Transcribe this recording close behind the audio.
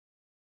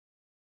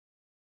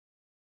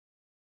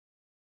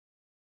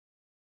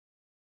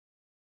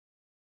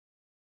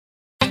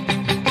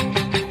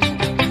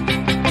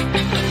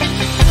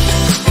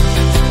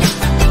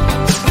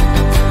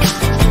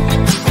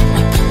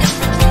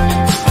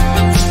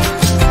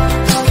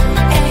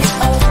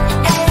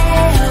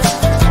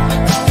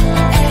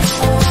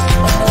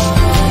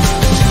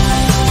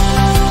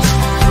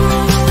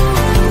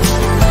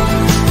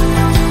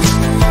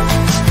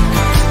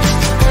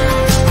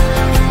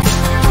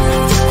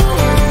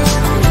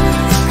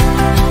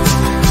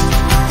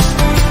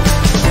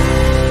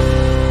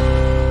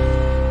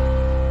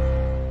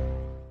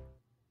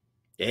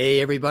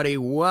Hey, everybody,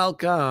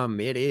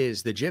 welcome. It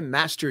is the Jim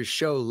Masters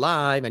Show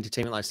Live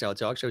Entertainment Lifestyle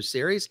Talk Show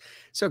series.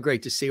 So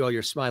great to see all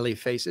your smiley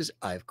faces.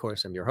 I, of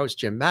course, am your host,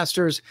 Jim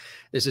Masters.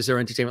 This is our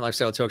Entertainment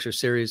Lifestyle Talk Show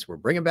series. We're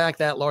bringing back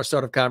that lost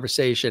art of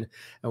conversation,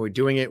 and we're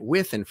doing it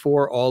with and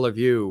for all of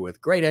you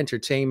with great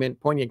entertainment,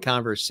 poignant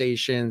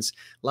conversations,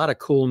 a lot of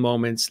cool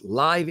moments,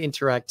 live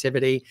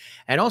interactivity,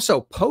 and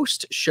also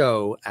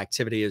post-show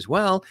activity as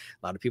well.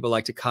 A lot of people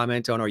like to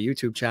comment on our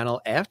YouTube channel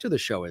after the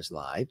show is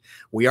live.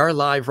 We are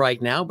live right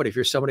now, but if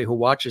you're somebody who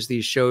watches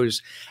these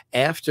shows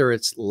after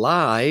it's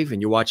live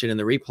and you watch it in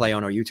the replay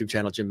on our YouTube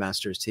channel, Jim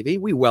Masters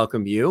TV, we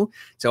welcome you.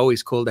 It's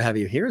always cool to have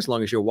you here as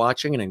long as you're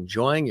watching and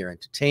enjoying, you're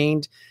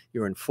entertained,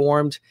 you're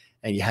informed,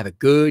 and you have a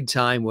good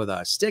time with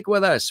us. Stick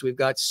with us. We've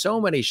got so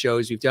many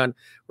shows we've done.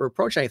 We're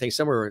approaching, I think,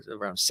 somewhere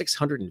around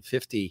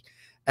 650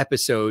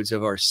 episodes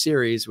of our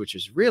series, which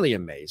is really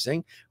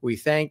amazing. We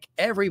thank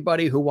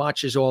everybody who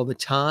watches all the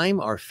time,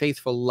 our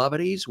faithful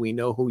loveties. We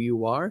know who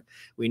you are.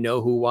 We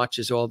know who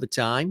watches all the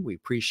time. We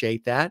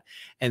appreciate that.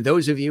 And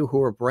those of you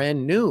who are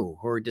brand new,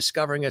 who are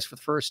discovering us for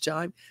the first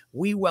time,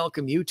 we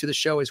welcome you to the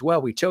show as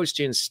well. We toast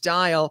you in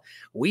style.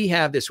 We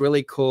have this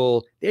really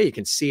cool, there you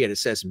can see it. It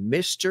says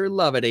Mr.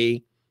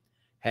 Lovety,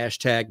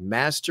 hashtag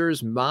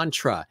Masters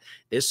Mantra.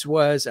 This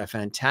was a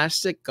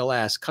fantastic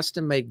glass,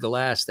 custom-made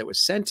glass that was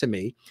sent to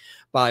me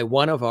by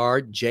one of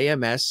our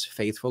JMS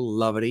Faithful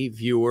Lovety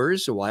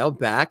viewers a while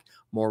back,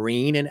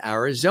 Maureen in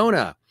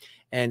Arizona.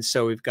 And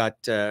so we've got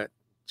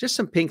just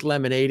some pink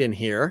lemonade in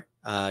here,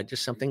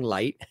 just something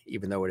light,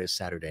 even though it is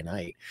Saturday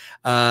night.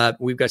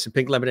 We've got some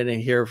pink lemonade in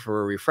here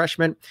for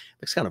refreshment.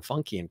 Looks kind of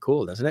funky and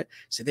cool, doesn't it?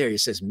 So there it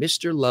says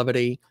Mr.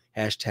 Lovety,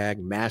 hashtag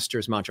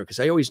Masters Mantra, because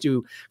I always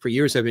do, for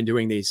years I've been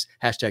doing these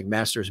hashtag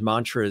Masters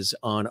Mantras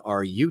on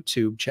our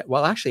YouTube channel,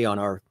 well, actually on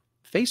our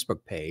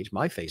Facebook page,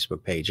 my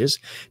Facebook pages,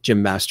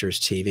 Jim Masters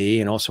TV,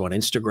 and also on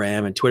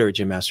Instagram and Twitter at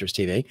Jim Masters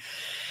TV,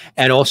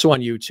 and also on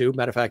YouTube.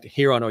 Matter of fact,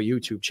 here on our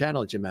YouTube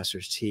channel, Jim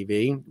Masters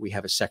TV, we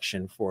have a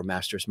section for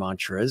Masters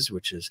Mantras,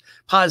 which is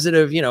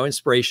positive, you know,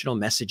 inspirational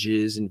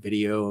messages and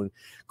video and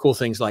cool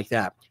things like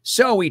that.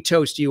 So we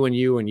toast you and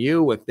you and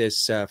you with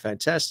this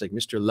fantastic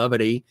Mr.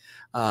 Lovety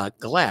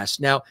glass.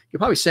 Now, you're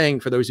probably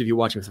saying, for those of you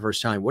watching for the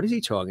first time, what is he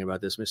talking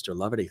about, this Mr.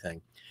 Lovety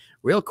thing?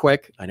 Real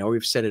quick, I know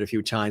we've said it a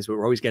few times, but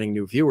we're always getting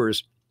new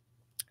viewers.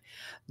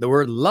 The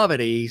word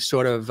Lovety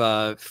sort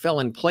of fell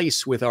in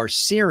place with our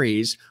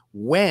series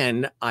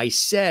when I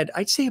said,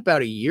 I'd say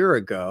about a year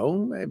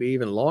ago, maybe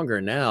even longer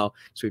now,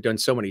 because we've done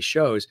so many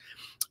shows,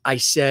 I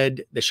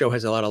said the show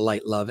has a lot of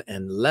light, love,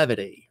 and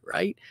levity,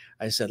 right?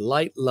 I said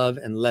light, love,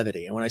 and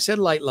levity. And when I said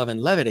light, love, and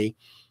levity,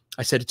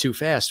 I said it too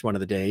fast one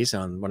of the days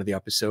on one of the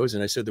episodes,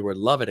 and I said the word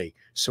Lovety.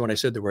 So when I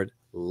said the word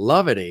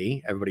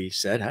Lovety, everybody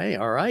said, hey,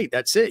 all right,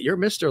 that's it. You're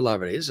Mr.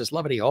 Lovety. This is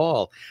Lovety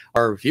Hall.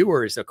 Our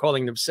viewers, they're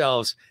calling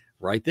themselves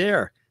right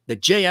there, the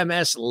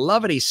JMS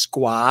Lovety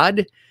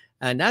Squad.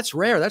 And that's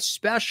rare. That's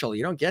special.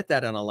 You don't get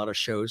that on a lot of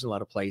shows, a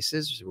lot of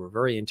places. We're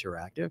very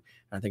interactive.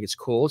 I think it's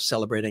cool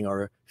celebrating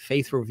our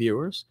faithful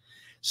viewers.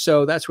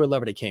 So that's where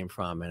Lovety came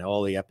from. And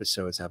all the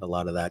episodes have a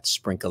lot of that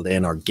sprinkled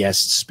in. Our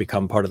guests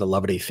become part of the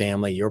Lovety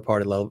family. You're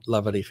part of the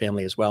Lovety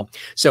family as well.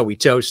 So we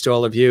toast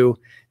all of you,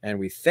 and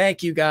we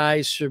thank you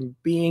guys for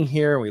being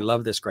here. We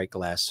love this great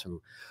glass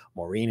from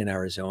Maureen in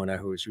Arizona,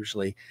 who is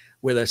usually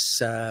with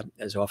us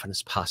as often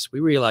as possible.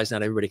 We realize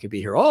not everybody can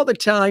be here all the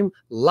time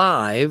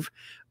live,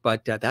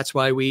 but that's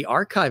why we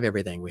archive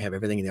everything. We have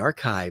everything in the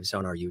archives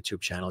on our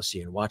YouTube channel, so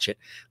you can watch it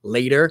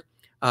later.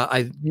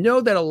 I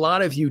know that a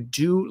lot of you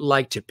do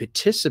like to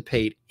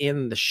participate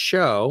in the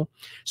show.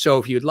 So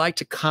if you'd like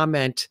to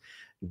comment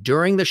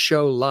during the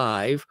show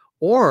live,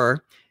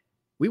 or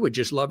we would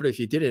just love it if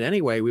you did it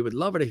anyway. We would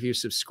love it if you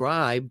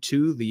subscribe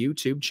to the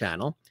YouTube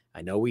channel.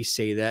 I know we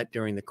say that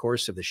during the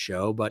course of the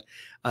show, but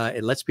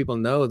it lets people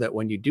know that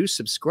when you do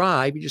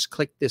subscribe, you just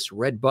click this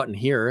red button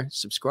here,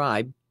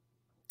 subscribe.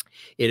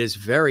 It is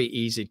very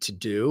easy to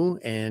do,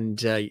 and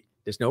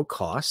there's no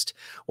cost.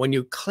 When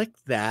you click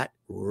that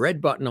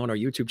red button on our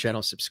YouTube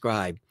channel,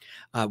 subscribe,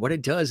 what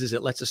it does is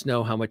it lets us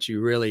know how much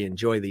you really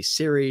enjoy these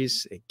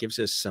series. It gives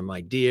us some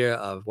idea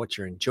of what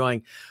you're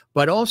enjoying.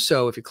 But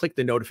also, if you click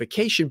the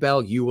notification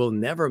bell, you will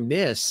never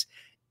miss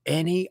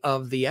any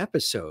of the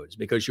episodes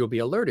because you'll be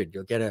alerted.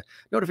 You'll get a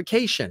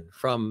notification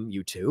from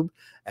YouTube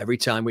every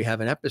time we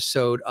have an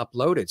episode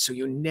uploaded, so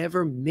you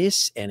never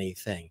miss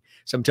anything.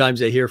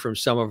 Sometimes I hear from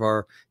some of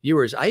our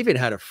viewers. I even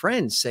had a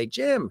friend say,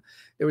 Jim,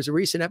 there was a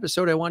recent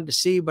episode I wanted to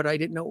see, but I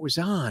didn't know it was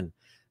on.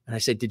 And I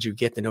said, did you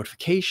get the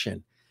notification?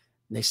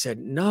 And they said,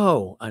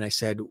 no. And I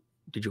said,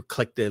 did you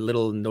click the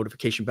little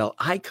notification bell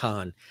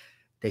icon?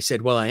 They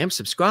said, well, I am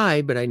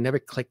subscribed, but I never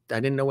clicked. I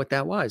didn't know what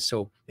that was.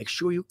 So make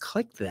sure you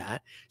click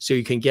that so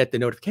you can get the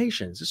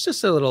notifications. It's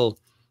just a little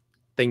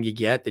thing you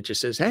get that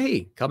just says,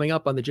 hey, coming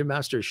up on the Jim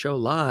Masters Show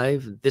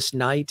live this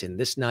night and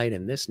this night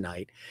and this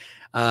night.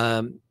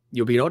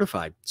 You'll be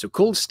notified. So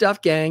cool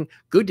stuff, gang.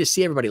 Good to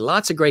see everybody.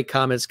 Lots of great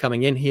comments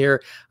coming in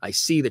here. I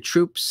see the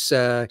troops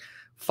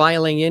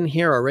filing in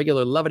here, our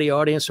regular Lovity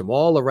audience from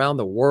all around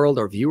the world.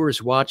 Our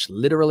viewers watch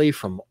literally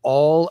from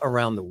all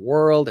around the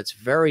world. It's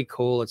very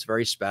cool. It's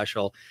very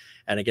special.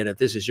 And again, if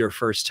this is your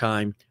first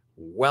time,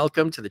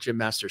 welcome to the Jim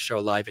Masters Show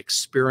Live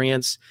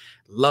experience.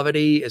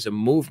 Lovity is a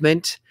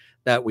movement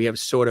that we have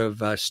sort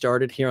of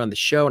started here on the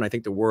show. And I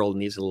think the world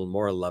needs a little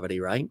more levity,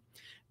 right?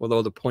 With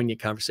all the poignant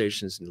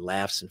conversations and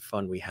laughs and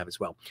fun we have as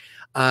well.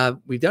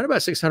 We've done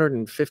about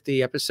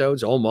 650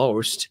 episodes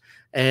almost.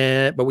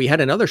 But we had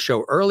another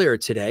show earlier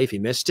today. If you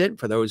missed it,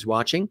 for those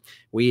watching,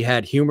 we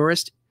had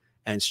humorist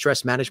and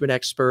stress management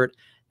expert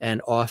and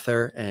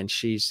author, and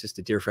she's just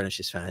a dear friend, and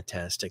she's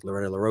fantastic.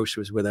 Loretta LaRoche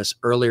was with us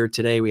earlier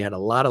today. We had a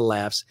lot of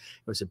laughs.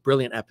 It was a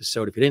brilliant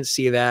episode. If you didn't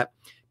see that,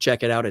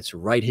 check it out. It's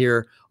right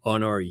here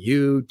on our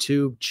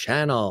YouTube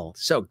channel.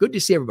 So good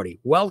to see everybody.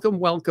 Welcome,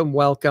 welcome,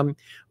 welcome.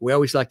 We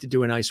always like to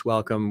do a nice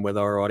welcome with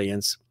our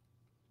audience.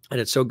 And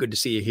it's so good to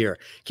see you here.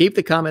 Keep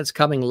the comments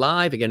coming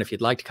live. Again, if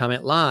you'd like to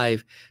comment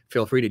live,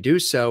 feel free to do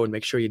so, and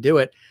make sure you do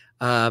it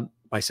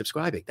by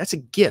subscribing. That's a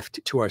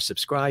gift to our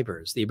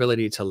subscribers. The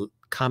ability to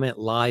comment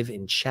live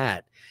in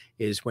chat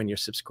is when you're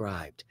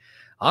subscribed.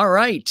 All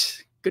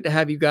right. Good to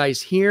have you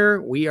guys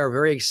here. We are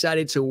very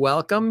excited to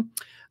welcome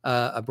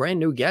a brand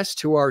new guest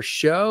to our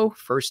show.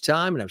 First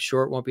time, and I'm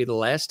sure it won't be the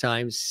last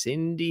time.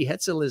 Cindy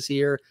Hetzel is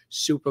here,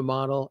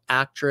 supermodel,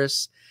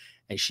 actress,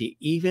 and she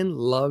even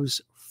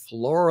loves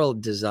floral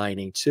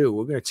designing too.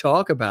 We're going to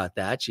talk about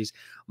that. She's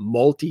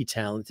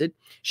multi-talented.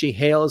 She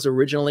hails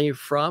originally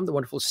from the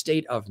wonderful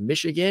state of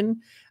Michigan,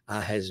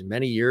 has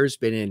many years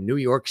been in New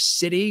York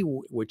City,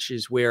 which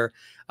is where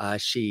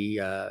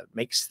she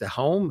makes the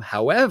home.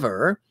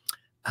 However,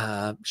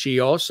 she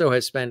also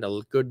has spent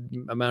a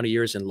good amount of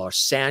years in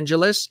Los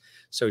Angeles.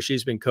 So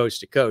she's been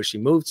coast to coast. She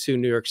moved to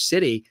New York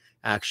City,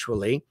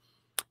 actually,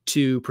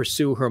 to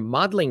pursue her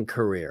modeling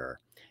career.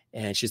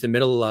 And she's the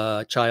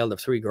middle child of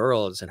 3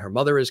 girls, and her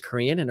mother is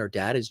Korean and her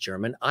dad is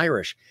German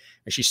Irish.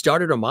 And she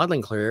started her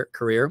modeling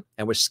career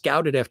and was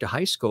scouted after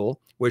high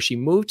school, where she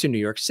moved to New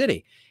York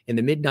City in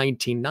the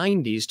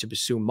mid-1990s to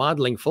pursue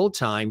modeling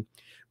full-time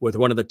with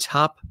one of the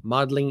top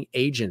modeling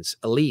agents,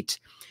 Elite,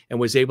 and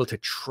was able to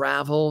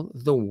travel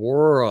the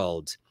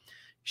world.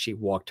 She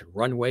walked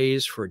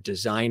runways for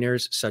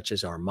designers such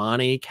as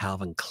Armani,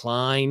 Calvin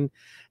Klein,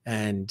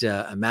 and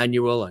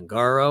Emmanuel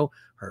Ungaro.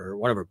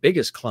 One of her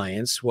biggest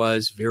clients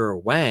was Vera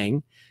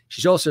Wang.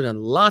 She's also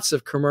done lots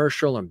of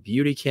commercial and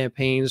beauty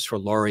campaigns for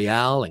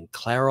L'Oreal and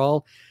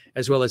Clairol,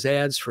 as well as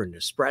ads for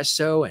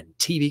Nespresso and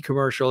TV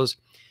commercials.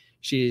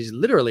 She's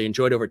literally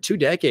enjoyed over 2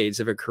 decades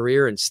of her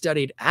career and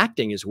studied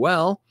acting as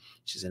well.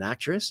 She's an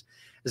actress.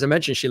 As I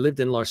mentioned, she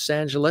lived in Los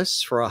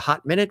Angeles for a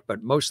hot minute,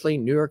 but mostly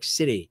New York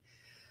City,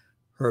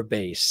 her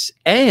base.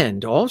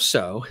 And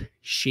also,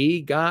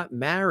 she got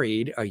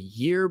married a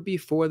year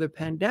before the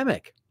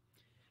pandemic.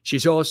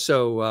 She's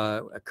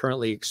also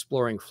currently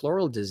exploring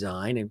floral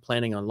design and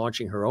planning on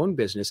launching her own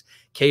business,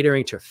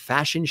 catering to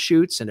fashion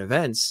shoots and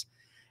events,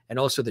 and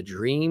also the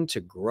dream to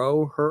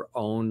grow her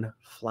own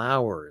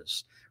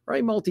flowers.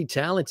 Very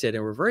multi-talented,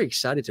 and we're very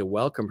excited to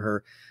welcome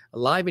her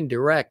live and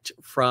direct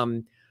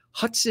from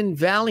Hudson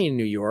Valley in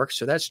New York.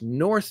 So that's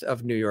north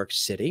of New York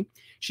City.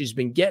 She's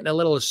been getting a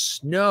little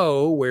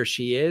snow where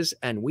she is,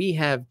 and we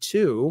have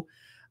too.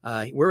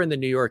 We're in the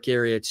New York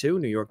area too,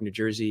 New York, New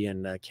Jersey,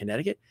 and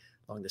Connecticut,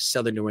 along the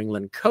southern New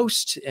England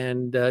coast.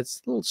 And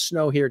it's a little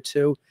snow here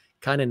too.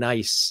 Kind of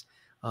nice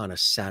on a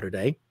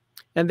Saturday.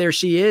 And there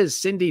she is.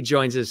 Cindy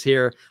joins us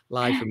here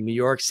live from New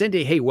York.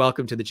 Cindy, hey,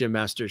 welcome to the Jim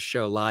Masters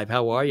Show Live.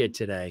 How are you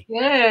today?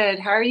 Good.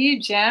 How are you,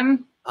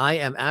 Jim? I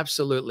am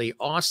absolutely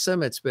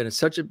awesome. It's been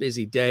such a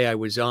busy day. I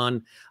was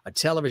on a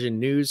television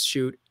news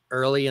shoot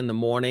early in the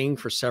morning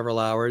for several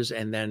hours,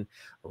 and then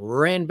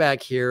ran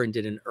back here and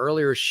did an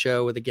earlier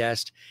show with a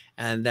guest,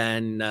 and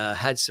then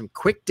had some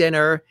quick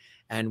dinner,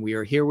 and we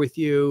are here with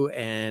you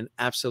and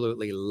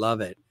absolutely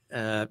love it.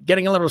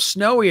 Getting a little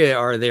snowy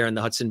are there in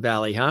the Hudson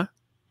Valley, huh?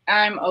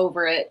 I'm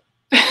over it.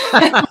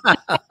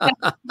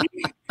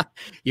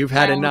 You've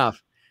had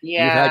enough.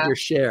 Yeah. You've had your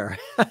share.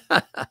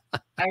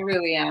 I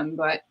really am,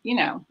 but you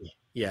know.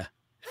 Yeah.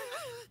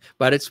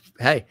 But it's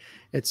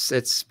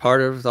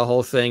part of the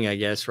whole thing, I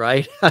guess,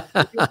 right?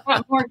 There's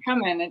got more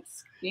coming.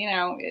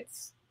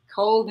 It's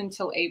cold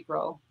until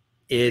April.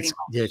 It's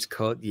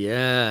cold.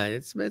 Yeah.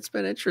 It's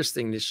been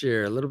interesting this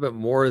year, a little bit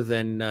more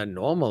than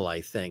normal,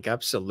 I think.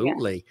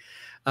 Absolutely.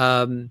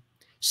 Yeah.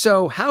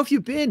 So how have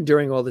you been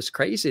during all this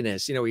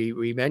craziness? You know,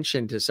 we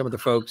mentioned to some of the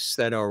folks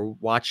that are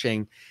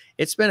watching,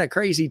 it's been a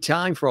crazy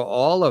time for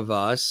all of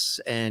us.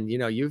 And, you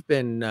know, you've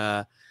been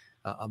a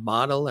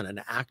model and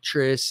an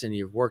actress, and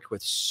you've worked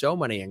with so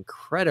many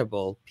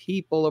incredible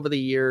people over the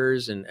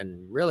years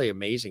and really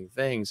amazing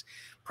things,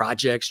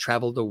 projects,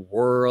 traveled the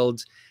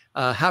world.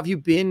 How have you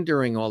been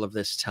during all of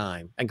this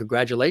time? And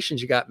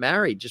congratulations, you got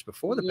married just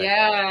before the pandemic.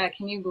 Yeah,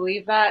 can you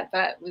believe that?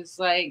 That was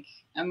like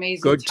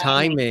amazing. Good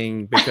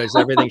timing because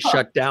everything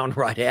shut down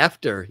right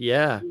after.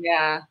 Yeah.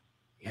 Yeah.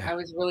 I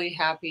was really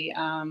happy.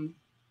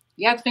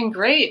 Yeah, it's been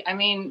great. I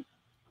mean,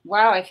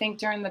 wow, I think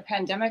during the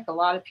pandemic, a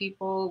lot of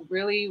people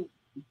really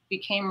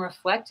became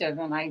reflective,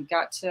 and I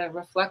got to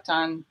reflect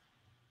on,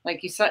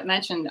 like you said,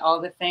 mentioned, all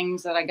the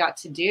things that I got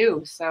to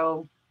do.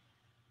 So,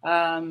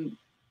 um,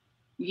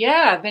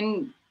 yeah,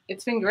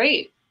 it's been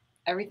great.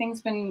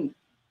 Everything's been,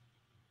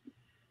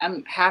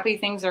 I'm happy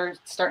things are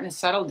starting to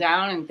settle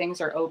down and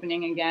things are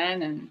opening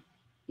again. And,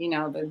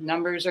 the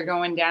numbers are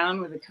going down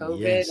with the COVID.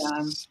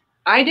 Yes.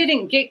 I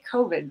didn't get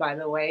COVID, by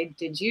the way.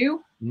 Did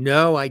you?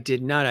 No, I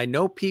did not. I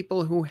know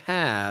people who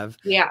have,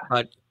 Yeah.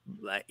 but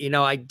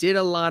I did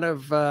a lot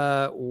of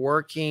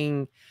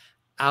working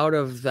out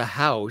of the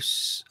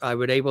house. I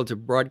was able to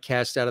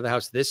broadcast out of the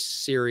house this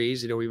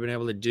series. We've been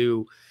able to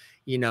do,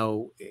 in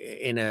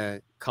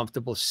a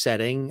comfortable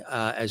setting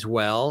as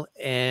well.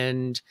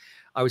 And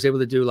I was able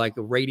to do like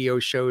radio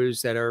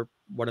shows that are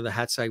one of the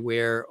hats I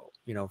wear,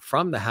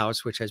 from the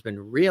house, which has been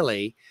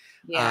really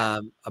Yeah.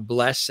 a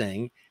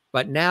blessing.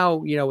 But now,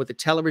 with the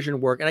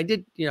television work, and I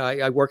did,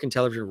 I work in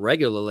television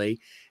regularly.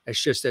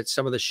 It's just that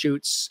some of the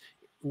shoots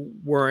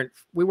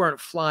we weren't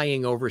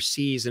flying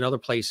overseas and other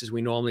places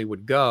we normally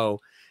would go.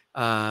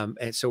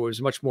 And so it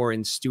was much more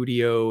in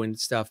studio and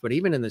stuff. But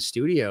even in the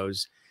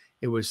studios,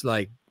 it was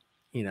like,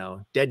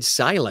 dead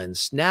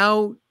silence.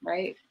 Now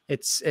Right.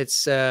 it's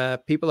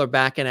people are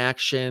back in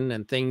action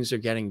and things are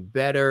getting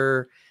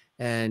better.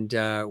 And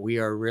we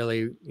are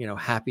really,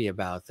 happy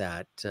about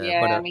that. But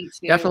Yeah, me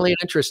too. definitely an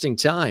interesting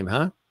time,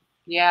 huh?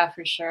 Yeah,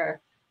 for sure.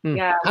 Hmm.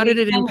 Yeah, How did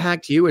it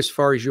impact you as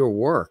far as your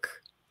work?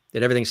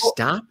 Did everything well,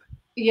 stop?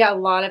 yeah, a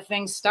lot of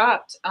things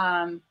stopped.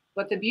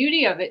 But the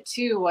beauty of it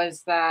too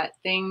was that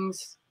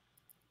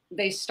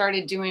they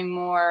started doing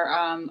more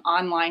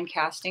online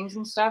castings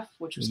and stuff,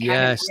 which was kind of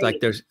Yes, like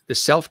great. there's the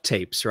self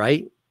tapes,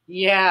 right?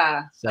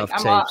 Yeah, like Self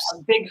I'm tapes.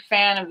 a big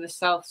fan of the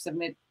self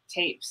submit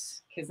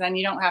tapes because then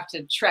you don't have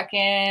to trek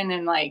in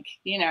and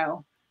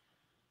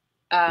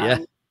Yeah.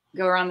 um,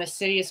 go around the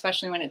city,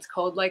 especially when it's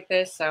cold like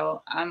this.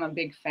 So I'm a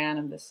big fan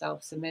of the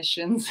self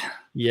submissions.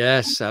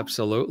 Yes,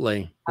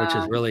 absolutely, which is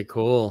Um, really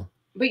cool.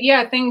 but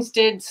yeah, things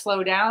did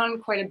slow down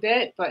quite a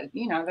bit, but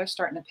they're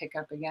starting to pick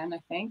up again, I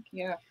think.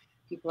 Yeah.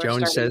 People are Joan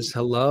starting. says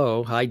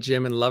hello. Hi,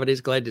 Jim and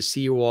Lovities. Glad to see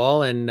you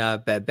all. And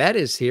Babette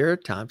is here,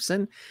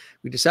 Thompson.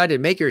 We decided to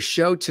make your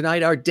show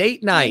tonight our date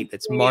Oh, night.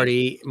 It's sweet.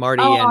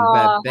 Marty and Oh,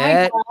 hi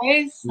Babette.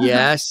 guys.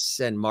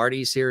 Yes, and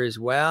Marty's here as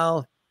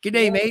well. Good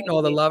day, mate, and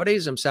all the Yay.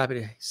 Lovities. I'm so happy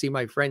to see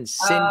my friend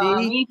Cindy.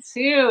 Me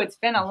too. It's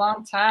been a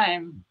long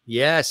time.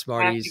 Yes, I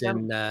have to Marty's go.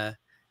 in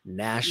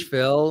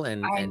Nashville I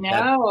and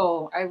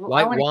know. I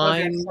white want to go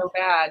there wine. so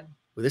bad.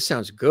 Well, this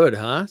sounds good,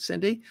 huh,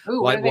 Cindy?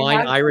 Ooh, what White do they wine,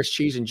 have? Irish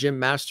cheese, and Jim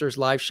Masters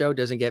live show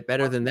doesn't get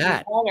better than Even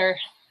that.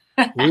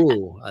 better.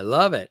 Ooh, I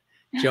love it.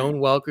 Joan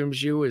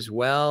welcomes you as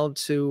well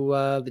to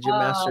the Jim Oh,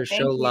 Masters show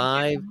thank you,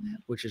 live, Jim.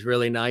 which is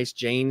really nice.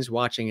 Jane's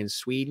watching in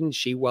Sweden.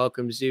 She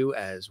welcomes you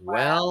as Wow,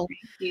 well.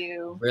 thank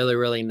you. Really,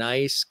 really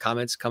nice.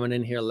 Comments coming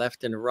in here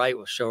left and right.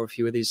 We'll show a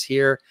few of these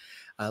here.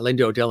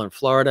 Linda Odell in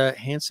Florida.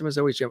 Handsome as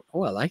always, Jim.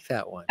 Oh, I like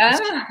that one. Let's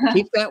Ah.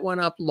 keep that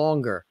one up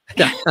longer.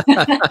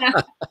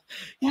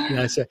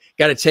 So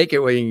got to take it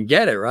where you can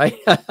get it, right?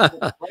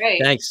 Right.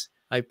 Thanks.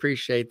 I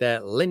appreciate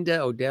that.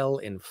 Linda Odell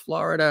in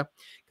Florida.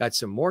 Got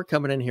some more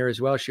coming in here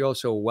as well. She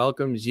also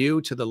welcomes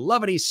you to the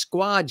Lovity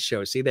Squad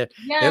show. See that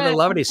they're the Yes, I'm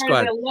Lovity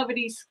part of Squad. the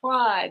Lovity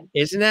Squad.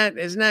 Isn't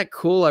that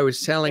cool? I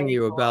was telling Very you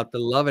cool. about the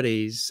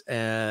Lovities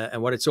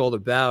and what it's all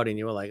about, and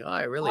you were like, "Oh,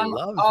 I really I'm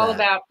love all that."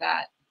 about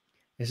that.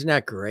 Isn't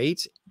that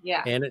great?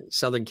 Yeah. And in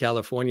Southern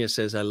California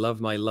says, I love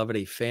my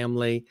Lovity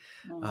family.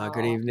 Good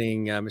Aw.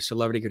 evening, Mr.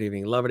 Lovity. Good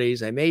evening,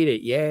 Lovities. I made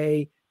it.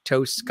 Yay.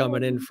 Toasts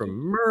coming in from Yay.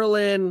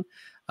 Merlin.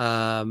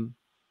 Um,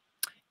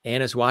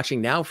 Anna's watching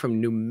now from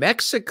New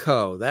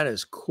Mexico. That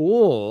is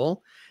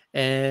cool.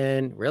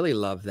 And really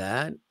love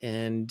that.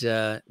 And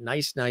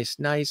nice, nice,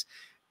 nice.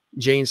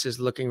 Jane says,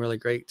 looking really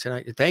great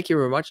tonight. Thank you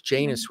very much.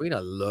 Jane is sweet. I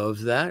love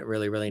that.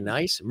 Really, really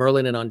nice.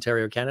 Merlin in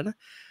Ontario, Canada.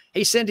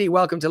 Hey, Cindy,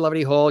 welcome to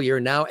Lovity Hall. You're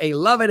now a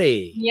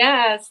Lovity.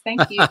 Yes,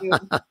 thank you.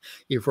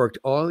 You've worked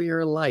all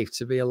your life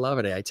to be a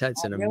Lovity. I tell you,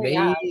 I really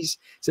have. it's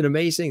an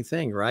amazing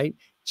thing, right?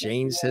 Yes,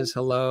 Jane it says is.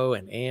 hello,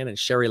 and Ann and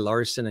Sherry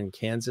Larson in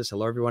Kansas.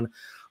 Hello, everyone.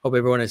 Hope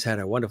everyone has had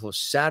a wonderful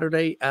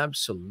Saturday.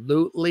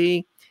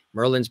 Absolutely.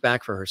 Merlin's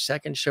back for her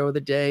second show of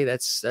the day.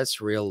 That's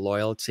real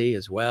loyalty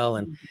as well.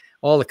 And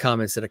all the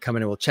comments that are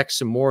coming in, we'll check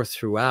some more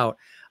throughout.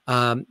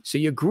 So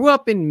you grew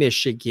up in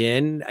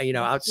Michigan,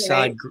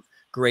 outside Right.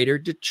 greater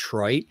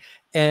Detroit,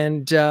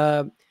 and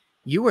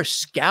you were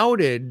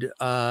scouted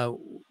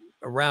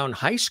around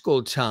high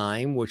school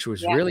time, which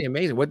was Yeah. really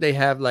amazing. What they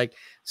have, like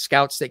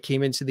scouts that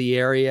came into the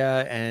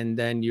area and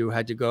then you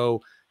had to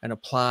go and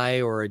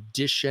apply or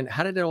audition.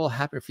 How did it all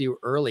happen for you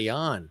early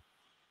on?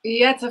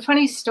 Yeah, it's a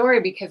funny story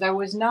because I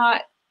was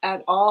not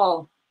at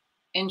all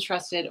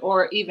interested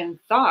or even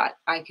thought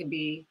I could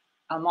be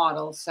a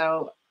model.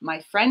 So my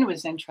friend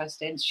was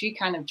interested. She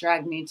kind of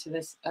dragged me to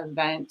this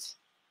event,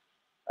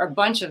 or a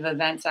bunch of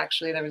events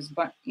actually. There was,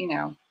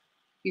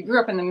 you grew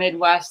up in the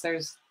Midwest,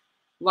 there's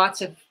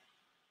lots of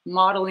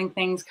modeling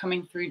things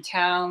coming through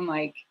town,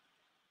 like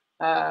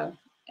uh,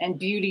 and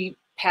beauty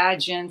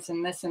pageants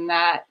and this and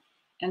that.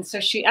 And so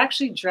she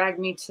actually dragged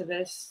me to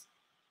this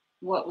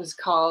what was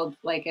called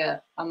like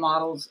a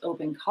model's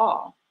open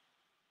call.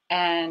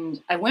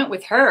 And I went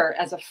with her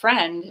as a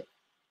friend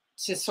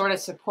to sort of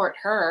support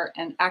her.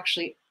 And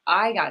actually,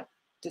 I got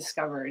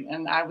discovered,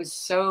 and I was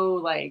so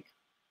like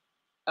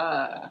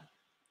uh,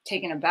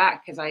 taken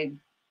aback because I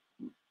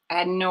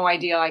had no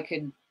idea I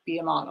could be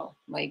a model.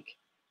 Like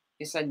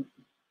they said,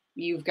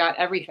 you've got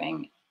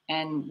everything,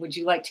 and would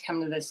you like to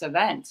come to this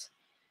event?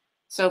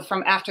 So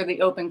from after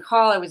the open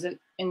call, I was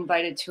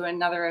invited to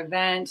another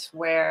event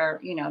where,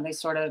 you know, they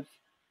sort of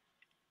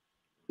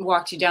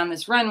walked you down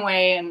this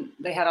runway, and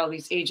they had all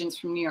these agents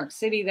from New York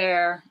City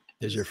there.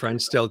 Does your friend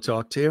still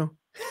talk to you?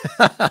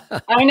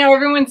 I know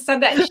everyone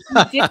said that, and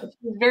she did.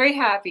 She was very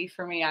happy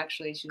for me,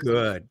 actually. She was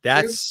Good.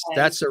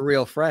 That's a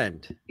real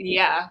friend.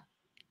 yeah.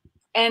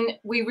 And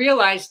we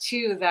realized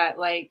too that,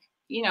 like,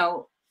 you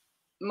know,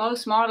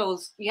 most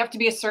models, you have to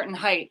be a certain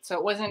height. So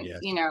it wasn't, Yes.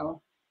 you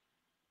know,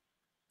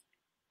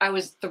 I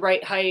was the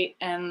right height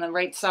and the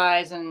right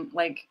size. And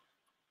like,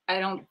 I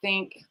don't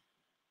think,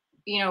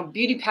 you know,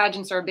 beauty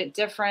pageants are a bit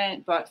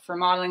different, but for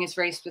modeling, it's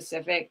very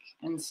specific.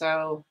 And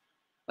so,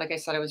 like I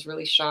said, I was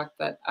really shocked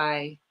that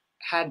I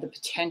had the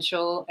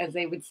potential, as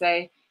they would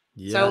say.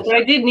 So, Yes. but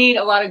I did need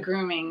a lot of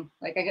grooming.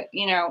 Like I got,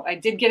 you know, I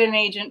did get an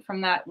agent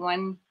from that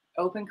one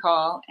open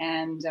call,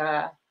 and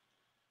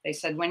they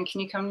said, "When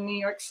can you come to New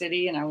York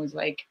City?" And I was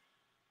like,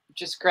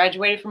 just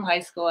graduated from high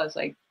school. I was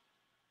like,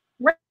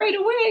 right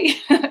away.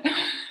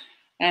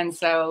 And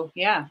so,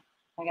 yeah,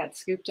 I got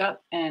scooped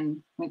up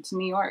and went to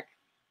New York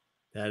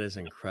That is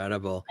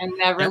incredible. and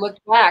never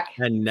looked back.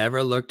 And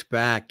never looked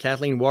back.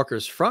 Kathleen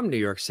Walker's from New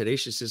York City.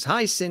 She says,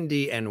 "Hi,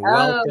 Cindy, and Oh,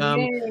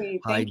 welcome.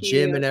 yay. Hi, Thank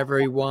Jim, you. and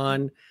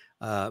everyone."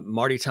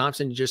 Marty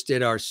Thompson just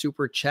did our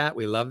super chat.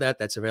 We love that.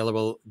 That's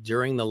available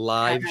during the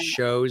live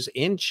shows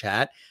in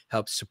chat.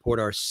 Helps support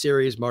our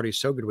series. Marty's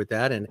so good with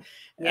that. And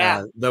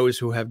Yeah. those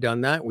who have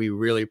done that, we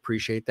really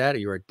appreciate that.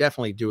 You are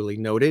definitely duly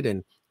noted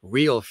and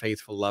real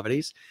faithful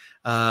lovelies.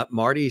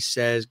 Marty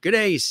says, "Good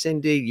day,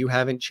 Cindy. You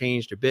haven't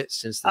changed a bit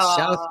since the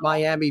South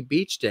Miami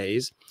Beach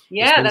days. It's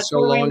Yeah, been that's so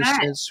where we long met.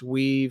 since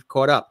we've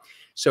caught up."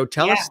 So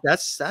tell Yeah. us,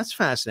 that's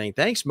fascinating.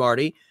 Thanks,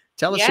 Marty.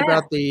 Tell us Yeah.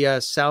 about the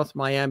South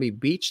Miami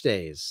Beach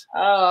days.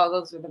 Oh,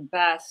 those are the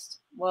best.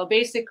 Well,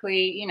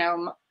 basically, you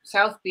know,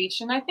 South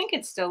Beach, and I think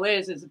it still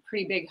is a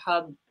pretty big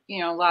hub.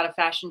 You know, a lot of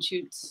fashion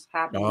shoots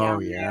happen Oh,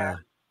 down yeah.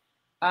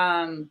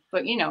 there.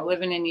 But you know,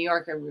 living in New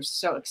York, I was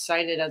so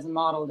excited as a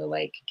model to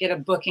like get a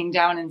booking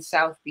down in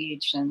South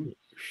Beach, and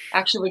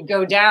actually would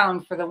go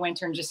down for the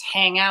winter and just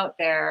hang out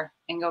there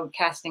and go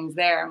castings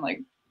there. I'm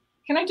like,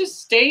 can I just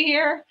stay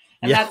here?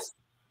 And Yeah. that's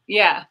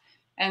yeah.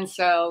 And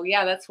so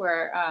yeah, that's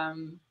where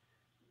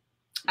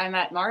I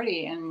met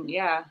Marty, and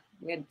yeah,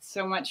 we had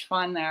so much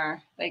fun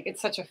there. Like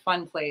it's such a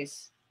fun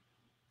place.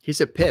 He's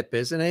a pip,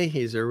 isn't he?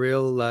 He's a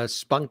real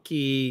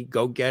spunky,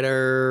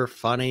 go-getter,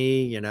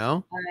 funny, you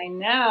know? I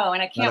know,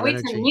 and I A lot can't of wait to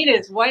energy. meet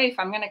his wife.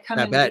 I'm gonna come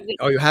I and bet. visit.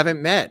 Oh, you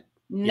haven't met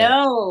yet?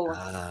 No,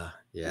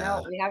 Yeah.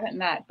 no, we haven't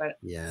met, but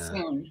Yeah.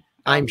 soon.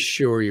 I'm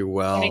sure you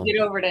Gonna will. get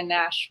over to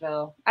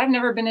Nashville. I've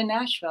never been to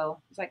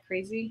Nashville. Is that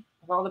crazy?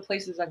 Of all the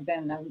places I've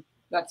been,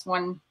 that's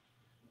one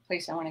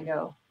place I want to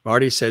go.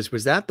 Marty says,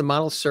 "Was that the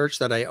model search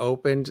that I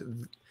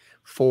opened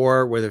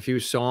for with a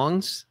few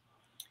songs?"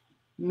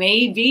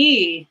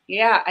 Maybe,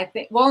 yeah. I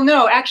think. Well,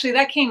 no, actually,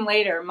 that came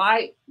later.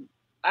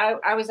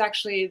 I was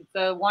actually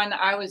the one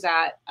I was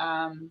at.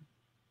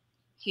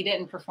 He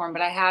didn't perform,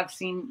 but I have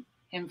seen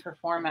him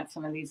perform at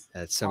some of these.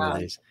 At some of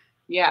these.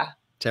 Yeah.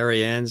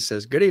 Terry Ann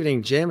says, "Good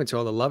evening, Jim, and to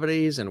all the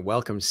lovelies, and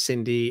welcome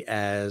Cindy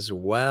as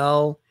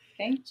well."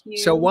 Thank you.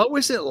 So what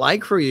was it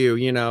like for you,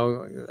 you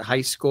know,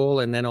 high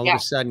school, and then all of a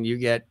sudden you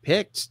get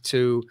picked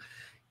to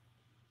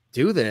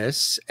do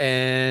this?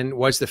 And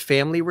was the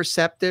family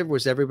receptive?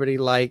 Was everybody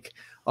like,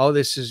 "Oh,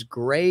 this is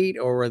great,"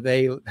 or were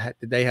did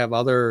they have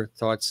other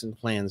thoughts and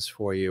plans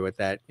for you at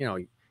that, you know,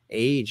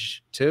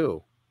 age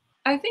too?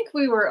 I think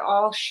we were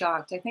all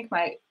shocked. I think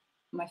my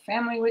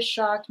family was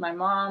shocked. My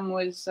mom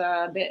was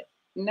a bit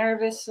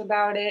nervous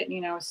about it.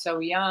 You know, so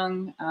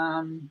young.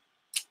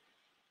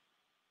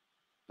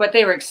 But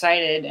they were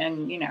excited,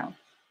 and you know,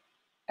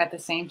 at the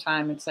same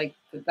time, it's like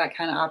that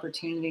kind of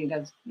opportunity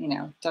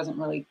doesn't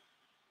really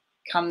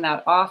come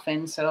that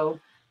often. So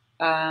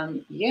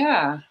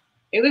yeah,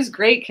 it was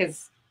great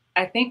because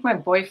I think my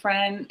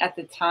boyfriend at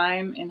the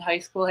time in high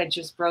school had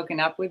just broken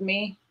up with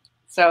me,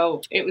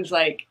 so it was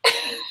like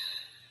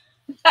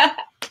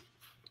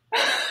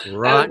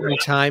Rotten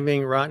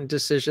timing, rotten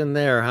decision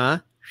there, huh?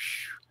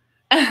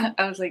 I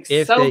was like,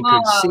 If so they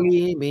could long.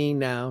 see me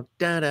now.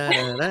 Da, da,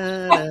 da,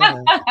 da,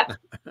 da.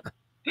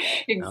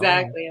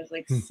 Exactly. Oh, I was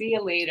like, see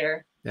you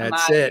later. I'm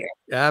that's out of it.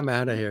 here. I'm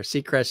out of here.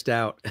 Seacrest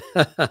out.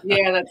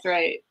 Yeah, that's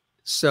right.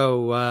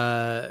 So,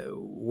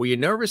 were you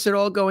nervous at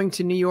all going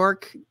to New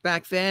York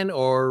back then,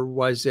 or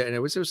was it? And it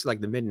was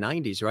like the mid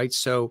 '90s, right?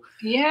 So,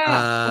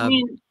 Yeah. I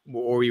mean,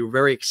 or were you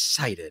very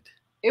excited?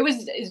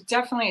 it's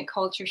definitely a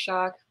culture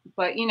shock,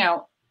 but you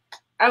know,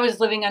 I was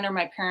living under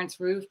my parents'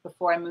 roof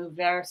before I moved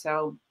there,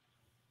 so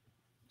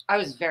I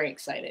was very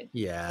excited to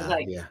Yeah,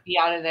 like yeah. be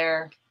out of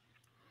their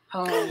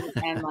home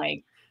and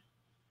like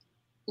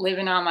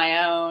living on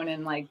my own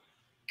and like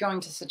going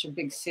to such a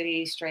big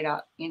city straight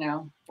out, you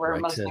know, where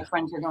Right most of my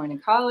friends were going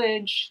to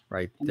college.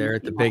 right And, there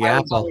at the you know, Big I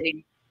was Apple.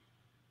 already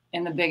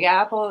in the Big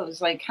Apple. It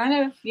was like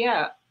kind of,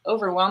 yeah,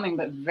 overwhelming,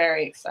 but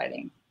very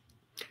exciting.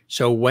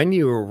 So when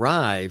you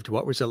arrived,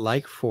 what was it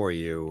like for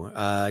you?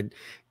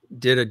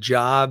 Did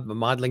a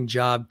modeling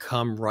job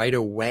come right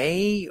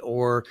away,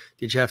 or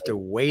did you have to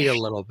wait a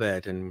little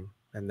bit and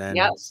then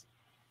Yes,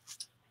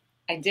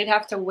 I did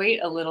have to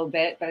wait a little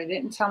bit, but I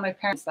didn't tell my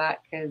parents that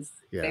because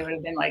they yeah, would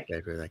have been like,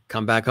 they'd be like,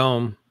 come back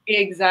home.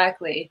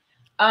 exactly.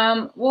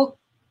 Well,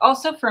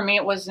 also for me,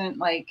 it wasn't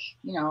like,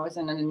 you know, I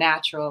wasn't a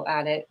natural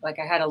at it. Like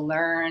I had to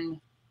learn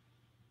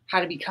how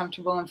to be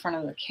comfortable in front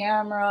of the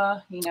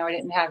camera. You know, I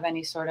didn't have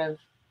any sort of,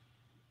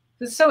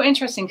 it's so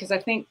interesting because I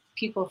think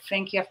people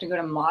think you have to go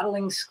to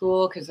modeling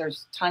school because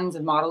there's tons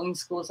of modeling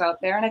schools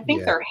out there. And I think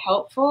Yeah, they're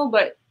helpful,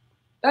 but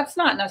that's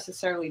not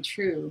necessarily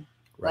true.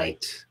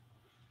 Like right.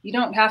 you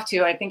don't have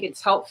to. I think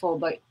it's helpful,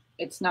 but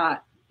it's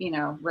not, you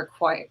know,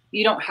 required.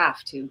 You don't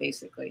have to,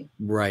 basically.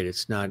 Right.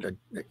 It's not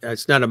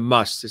a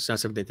must. It's not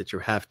something that you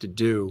have to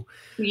do.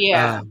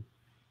 Yeah. Um,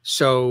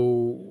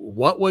 so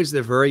what was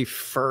the very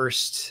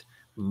first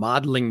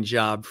modeling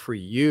job for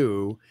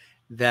you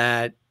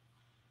that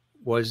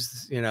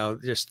was,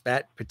 just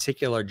that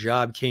particular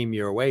job came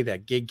your way,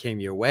 that gig came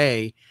your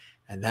way,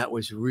 and that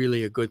was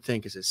really a good thing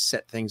because it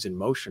set things in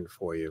motion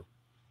for you.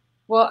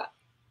 Well,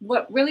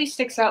 what really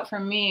sticks out for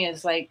me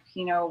is like,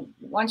 you know,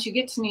 once you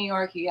get to New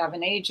York, you have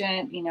an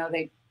agent, you know,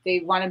 they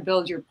want to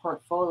build your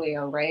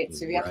portfolio, right?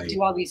 So you have to Right.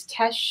 do all these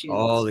test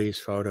All shoots. these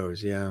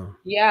photos, yeah.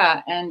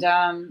 Yeah,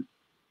 and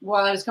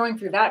while I was going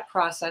through that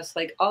process,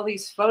 like all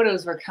these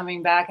photos were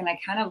coming back and I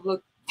kind of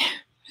looked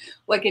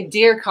like a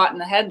deer caught in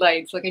the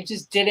headlights. Like I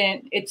just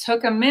didn't, it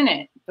took a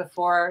minute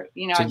before,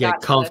 you know, To I get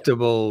got to,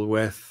 comfortable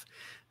with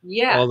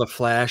yeah, all the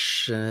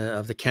flash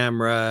of the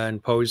camera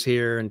and pose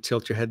here and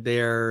tilt your head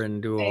there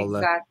and do all the,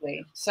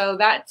 exactly. So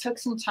that took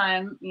some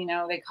time, you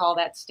know, they call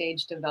that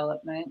stage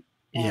development.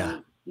 yeah.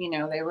 And, you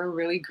know, they were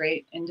really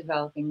great in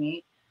developing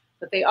me.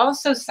 But they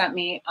also sent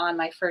me on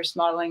my first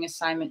modeling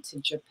assignment to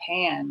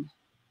Japan.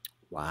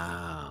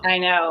 Wow. I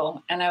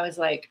know. And I was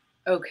like,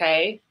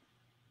 okay.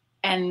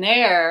 And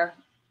there,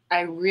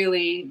 I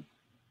really,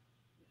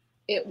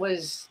 it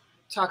was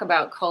talk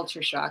about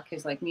culture shock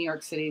because like New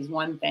York City is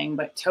one thing,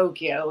 but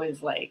Tokyo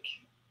is like,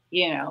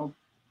 you know,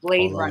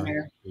 Blade Whole other,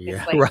 Runner.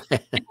 It's yeah, like,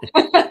 right.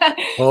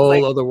 it's Whole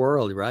like, other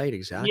world, right?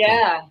 Exactly.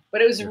 yeah,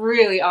 but it was Yeah.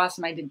 really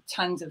awesome. I did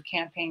tons of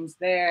campaigns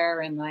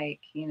there and like,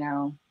 you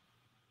know,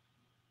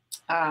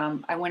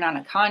 I went on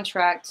a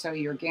contract, so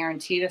you're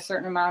guaranteed a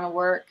certain amount of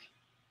work.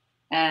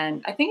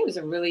 And I think it was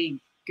a really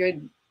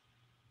good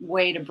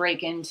way to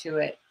break into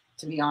it,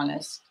 to be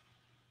honest.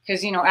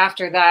 Because, you know,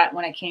 after that,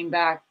 when I came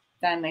back,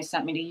 then they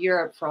sent me to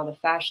Europe for all the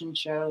fashion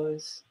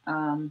shows.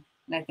 And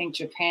I think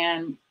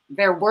Japan,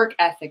 their work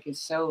ethic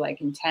is so like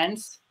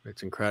intense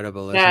It's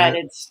incredible, isn't that it?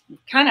 it's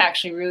kind of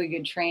actually really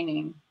good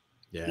training,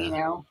 you Yeah.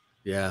 know?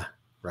 Yeah.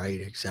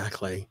 Right.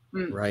 Exactly.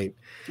 Mm, Right.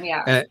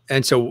 yeah.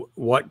 And so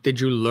what did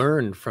you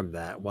learn from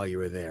that while you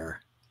were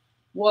there?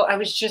 Well, I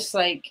was just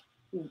like,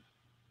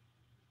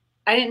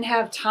 I didn't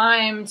have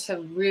time to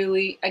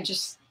really, I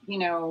just, you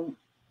know,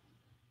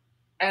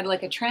 I had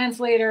like a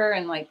translator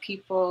and like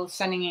people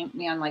sending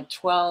me on like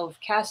 12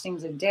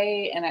 castings a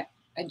day. And I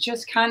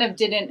just kind of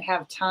didn't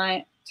have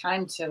time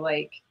to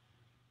like,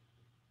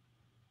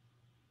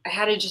 I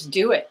had to just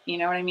do it. You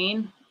know what I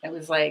mean? It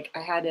was like, I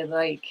had to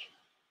like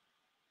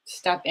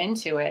step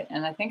into it.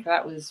 And I think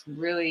that was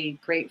really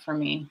great for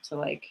me to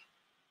like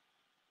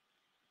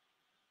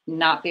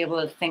not be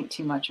able to think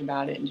too much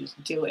about it and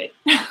just do it.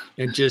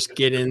 And just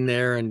get in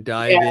there and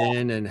dive Yeah,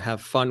 in and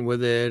have fun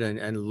with it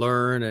and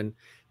learn and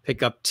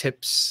pick up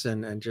tips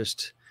and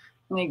just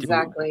do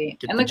exactly.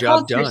 get And the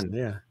job done.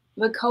 Yeah.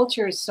 the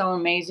culture is so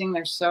amazing.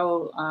 They're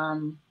so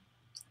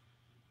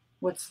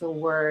what's the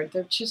word?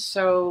 They're just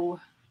so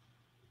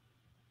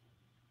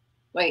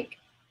like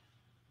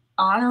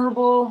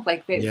honorable.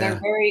 Like they're Yeah.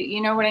 very,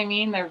 you know what I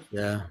mean?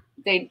 Yeah.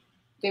 They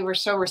they were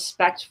so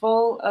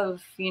respectful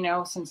of, you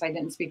know, since I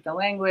didn't speak the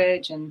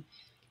language and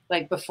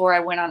like before I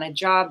went on a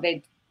job,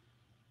 they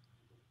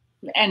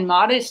and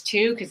modest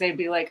too, because they'd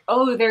be like,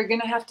 oh, they're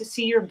gonna have to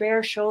see your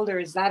bare shoulder.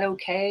 Is that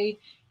okay?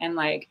 And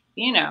like,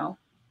 you know,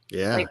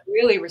 Yeah. like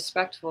really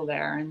respectful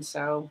there. And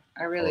so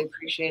I really Whole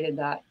appreciated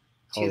that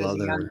too whole as a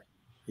young. other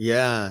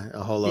yeah,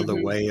 a whole other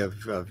Mhm. way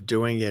of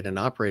doing it and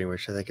operating,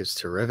 which I think is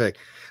terrific.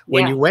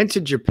 When Yeah. you went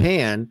to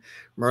Japan,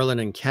 Merlin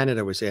in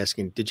Canada was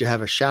asking, did you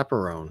have a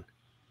chaperone?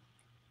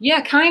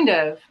 Yeah, kind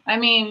of. I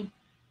mean,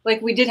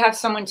 like we did have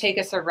someone take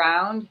us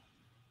around,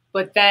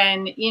 but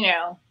then, you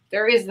know,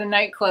 there is the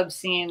nightclub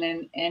scene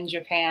in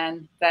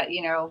Japan that,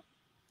 you know,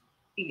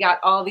 you got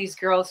all these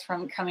girls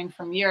from coming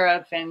from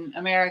Europe and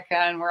America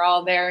and we're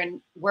all there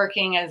and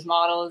working as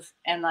models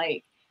and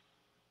like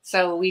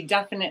so we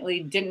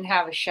definitely didn't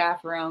have a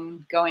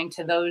chaperone going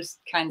to those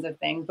kinds of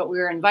things, but we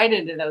were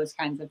invited to those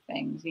kinds of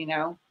things, you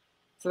know.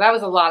 So that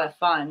was a lot of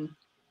fun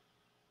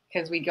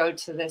because we go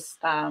to this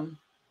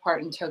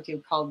part in Tokyo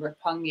called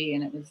Roppongi,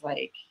 and it was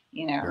like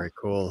you know, Very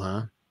cool,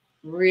 huh?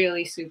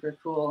 really super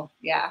cool.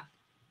 Yeah.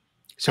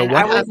 So And I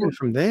what happened wasn't,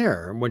 from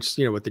there? Once,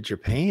 with the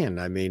Japan,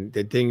 I mean,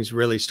 did things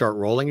really start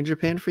rolling in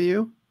Japan for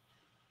you?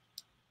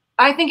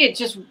 I think it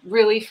just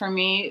really, for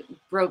me,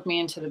 broke me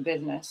into the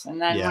business.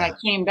 And then when Yeah. I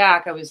came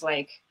back, I was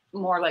like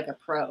more like a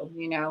pro,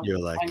 You're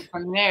and like,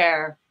 from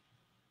there,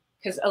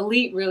 because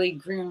Elite really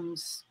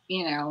grooms,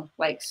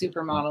 like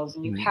supermodels,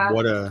 and you have,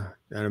 what an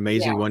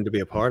amazing yeah. one to be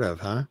a part of,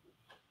 huh?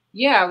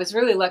 Yeah, I was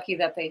really lucky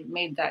that they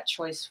made that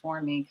choice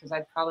for me because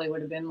I probably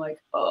would have been like,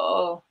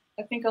 oh,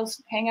 I think I'll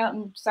hang out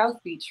in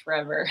South Beach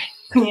forever,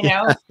 you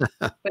know?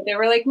 But they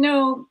were like,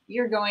 no,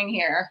 you're going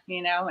here,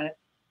 and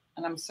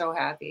I'm so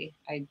happy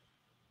I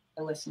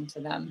listened to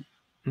them.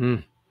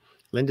 Mm.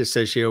 Linda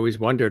says she always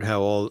wondered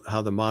how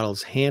the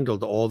models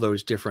handled all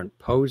those different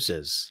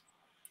poses.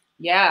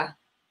 Yeah,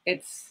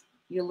 it's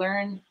you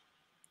learn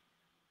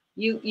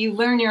you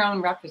learn your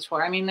own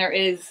repertoire. I mean, there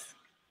is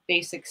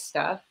basic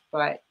stuff,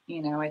 but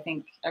I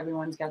think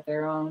everyone's got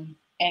their own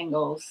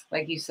angles,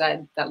 like you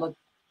said, that look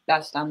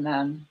best on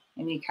them,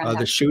 and you kind Are of the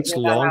have to shoots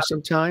figure that long out.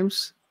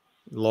 sometimes?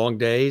 Long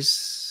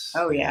days?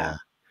 Oh Yeah.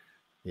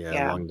 yeah, Yeah,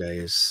 yeah. long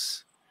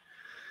days.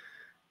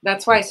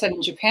 That's why I said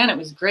in Japan it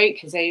was great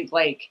because they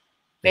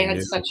They had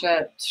knew. such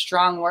a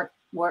strong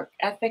work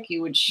ethic.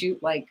 You would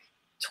shoot like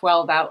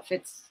 12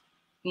 outfits,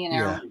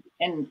 Yeah.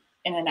 in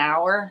an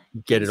hour,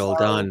 Get and it all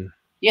so done.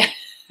 yeah.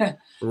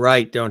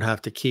 Right. Don't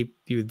have to keep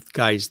you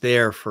guys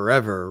there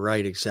forever.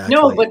 Right. No,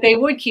 Exactly. but they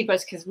would keep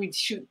us because we'd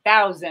shoot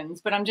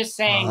thousands. But I'm just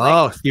saying, like,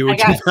 Oh, you I would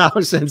do got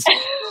thousands.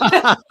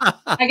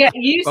 I got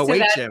used But to wait,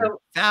 that. Jim,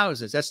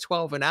 thousands. That's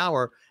 12 an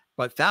hour,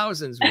 but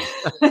thousands.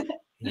 So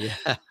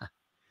Yeah.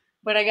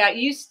 but I got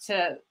used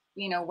to,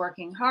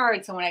 working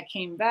hard. So when I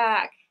came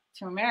back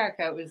to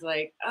America, it was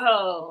like,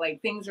 oh,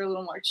 like things are a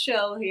little more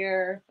chill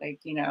here. Like,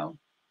 they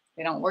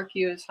don't work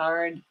you as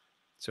hard.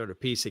 Sort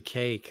of piece of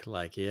cake.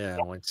 Like, yeah,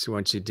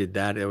 once you did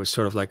that, it was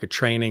sort of like a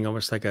training,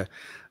 almost like a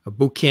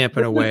boot camp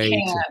in a Boot way to,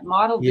 camp,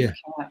 model boot yeah, camp.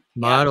 Yeah.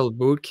 model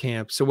boot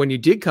camp. So when you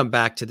did come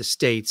back to the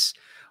States,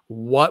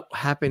 what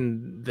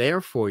happened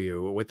there for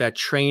you with that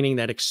training,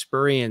 that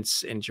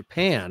experience in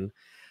Japan?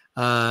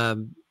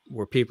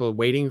 Were people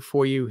waiting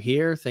for you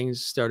here?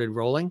 Things started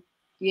rolling?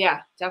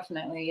 Yeah,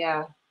 definitely.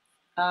 Yeah.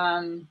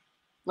 Um,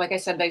 like I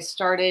said, they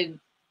started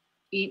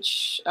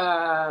each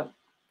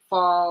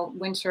fall,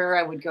 winter.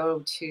 I would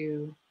go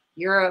to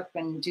Europe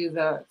and do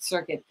the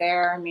circuit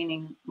there,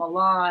 meaning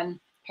Milan,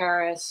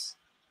 Paris,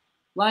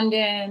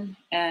 London.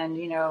 And,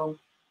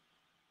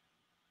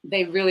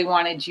 they really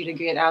wanted you to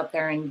get out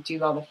there and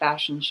do all the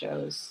fashion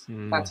shows.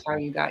 Mm, That's how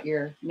you got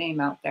your name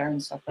out there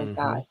and stuff like hmm.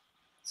 that.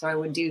 So I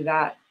would do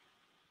that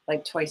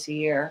like twice a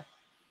year.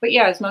 But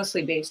yeah, it's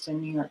mostly based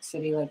in New York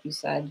City, like you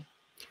said.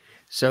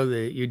 So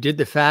you did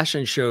the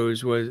fashion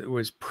shows.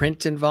 Was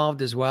print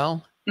involved as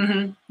well?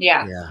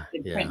 Yeah. Yeah,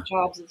 Did yeah. print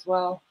jobs as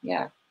well.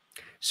 Yeah.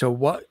 So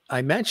what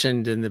I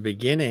mentioned in the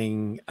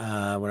beginning,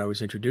 when I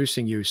was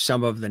introducing you,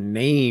 some of the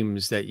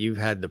names that you've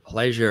had the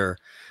pleasure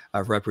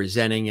of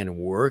representing and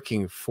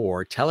working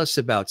for. Tell us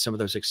about some of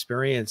those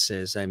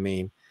experiences. I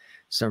mean,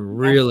 some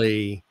Yeah.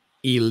 really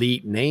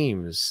elite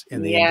names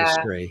in the Yeah.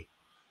 industry.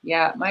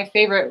 Yeah. My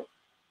favorite,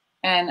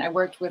 and I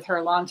worked with her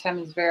a long time,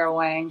 is Vera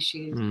Wang.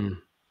 She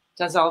Mm,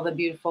 does all the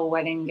beautiful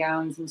wedding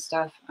gowns and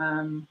stuff.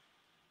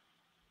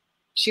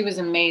 She was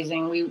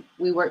amazing.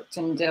 We worked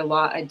and did a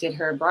lot. I did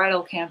her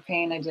bridal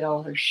campaign. I did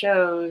all her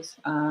shows.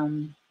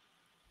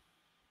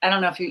 I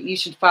don't know if you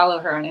should follow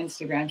her on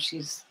Instagram.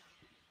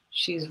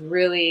 She's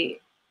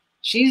really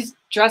she's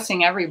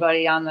dressing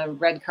everybody on the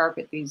red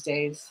carpet these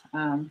days.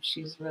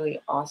 She's really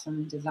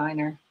awesome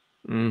designer.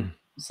 mm,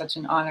 It's such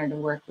an honor to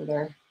work with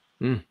her,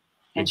 mm. Be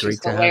and great she's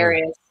to have her.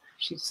 hilarious.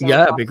 She's so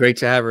Yeah, it'd be awesome. great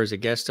to have her as a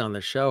guest on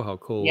the show. How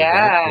cool would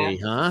that Yeah, be,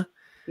 huh?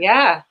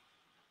 yeah.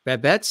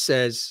 Babette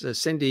says,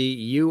 Cindy,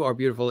 you are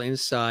beautiful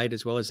inside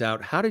as well as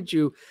out. How did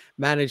you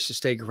manage to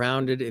stay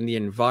grounded in the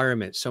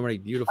environment? So many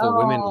beautiful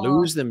women Oh,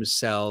 lose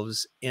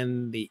themselves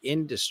in the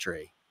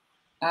industry.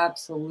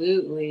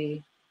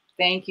 absolutely.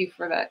 Thank you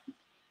for that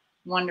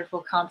wonderful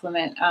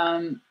compliment.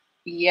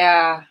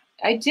 Yeah,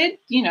 I did,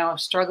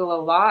 struggle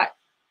a lot,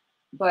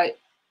 but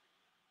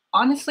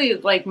honestly,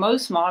 like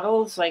most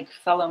models, like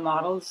fellow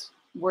models,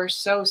 were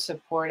so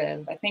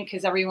supportive. I think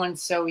because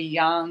everyone's so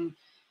young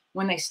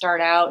when they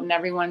start out, and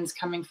everyone's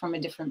coming from a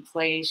different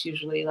place,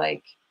 usually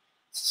like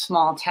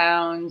small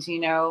towns,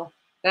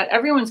 that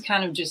everyone's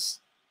kind of just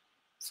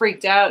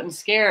freaked out and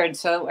scared.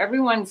 So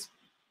everyone's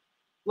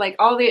like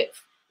all the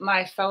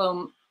my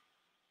fellow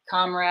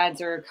comrades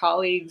or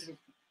colleagues,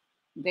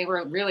 they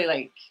were really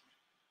like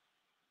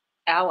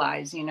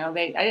allies, I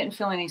didn't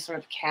feel any sort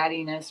of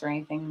cattiness or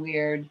anything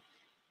weird.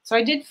 So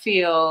I did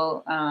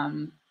feel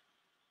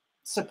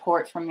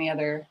support from the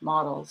other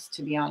models,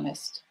 to be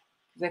honest.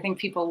 Because I think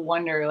people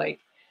wonder, like,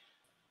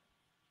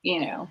 you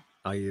know,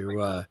 Are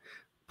you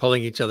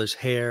pulling each other's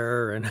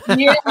hair? And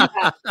yeah,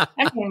 I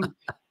I mean,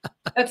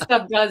 that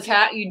stuff does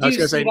happen. You was do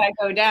gonna see say, that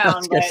go I down,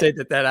 was gonna but say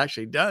that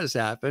actually does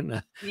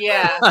happen.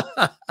 yeah,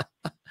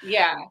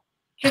 yeah.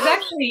 Because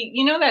actually,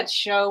 you know that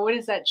show, what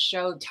is that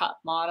show, Top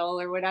Model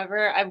or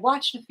whatever? I've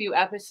watched a few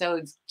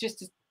episodes just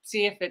to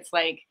see if it's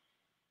like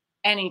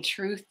any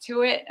truth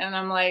to it. And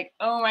I'm like,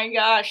 oh my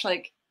gosh,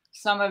 like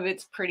some of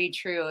it's pretty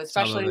true, Some of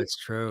especially, it's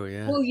true.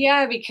 Yeah. well,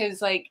 yeah,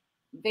 because like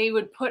they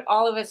would put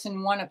all of us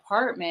in one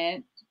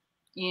apartment,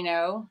 you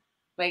know,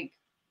 like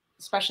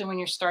especially when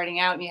you're starting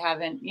out and you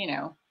haven't,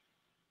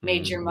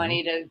 made your Hmm.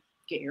 money to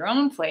get your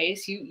own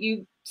place.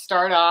 You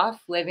start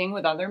off living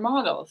with other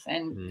models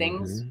and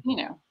things,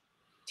 Hmm.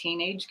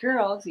 teenage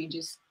girls, you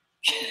just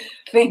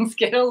things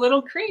get a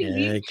little Yeah,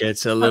 crazy. it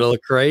gets a little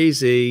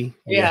crazy.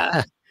 Yeah.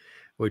 Yeah.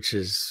 Which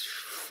is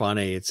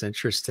funny. It's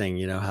interesting,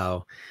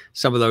 how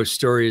some of those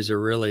stories are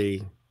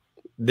really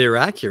they're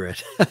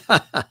accurate.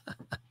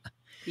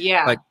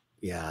 Yeah. But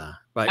yeah,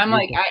 but I'm you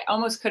like, I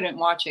almost couldn't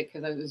watch it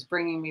because it was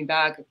bringing me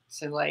back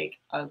to like,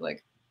 I was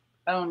like,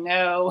 oh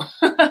no.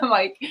 I'm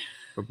like,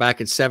 we're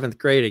back in 7th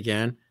grade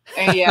again.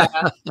 yeah,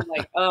 I'm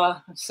like, oh,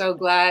 I'm so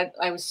glad.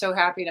 I was so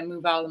happy to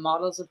move out of the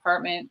model's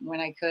apartment when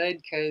I could,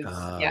 because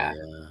Oh, yeah,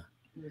 yeah.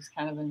 it was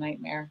kind of a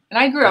nightmare. And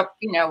I grew Uh, up,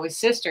 with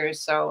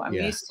sisters, so I'm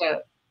yeah. used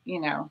to, you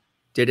know,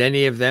 Did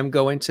any of them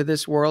go into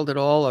this world at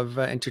all of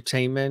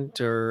entertainment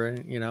or,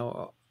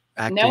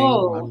 acting?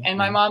 no. And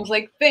my No? mom's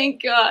like,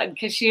 thank God,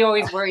 because she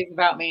always worries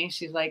about me.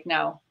 She's like,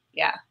 no,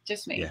 yeah,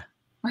 just me. Yeah.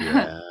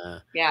 Yeah.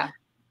 Yeah.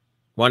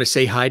 Want to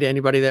say hi to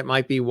anybody that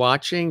might be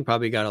watching?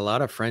 Probably got a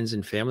lot of friends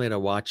and family that are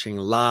watching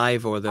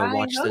live or they'll I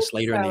watch hope this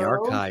later in the so.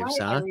 archives,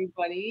 Hi, huh?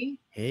 everybody.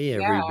 Hey,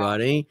 Yeah.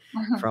 everybody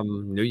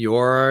from New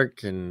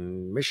York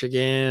and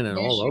Michigan and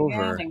all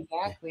Michigan, over. Yeah.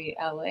 exactly.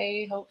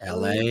 LA,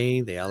 hopefully.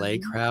 LA, the LA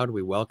Mhm. crowd.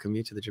 We welcome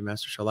you to the Jim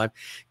Master Show Live.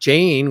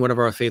 Jane, one of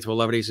our faithful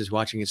lovelies, is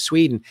watching in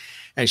Sweden.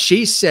 And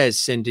she says,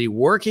 Cindy,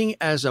 working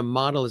as a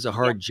model is a Yeah.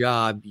 hard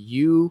job.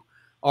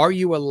 Are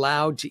you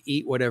allowed to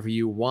eat whatever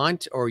you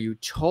want, or are you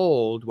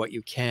told what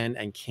you can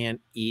and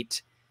can't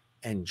eat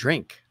and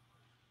drink?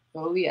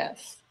 Oh,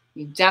 yes.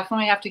 You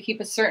definitely have to keep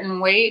a certain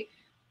weight.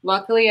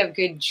 Luckily, I have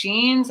good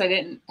genes. I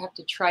didn't have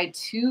to try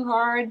too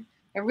hard.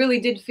 I really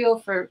did feel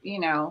for,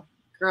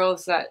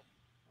 girls that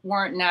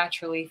weren't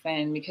naturally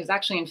thin, because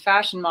actually in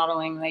fashion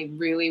modeling, they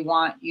really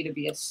want you to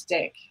be a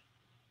stick,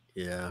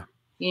 Yeah.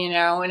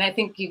 and I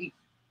think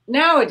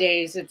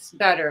nowadays it's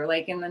better.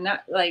 Like in the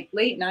like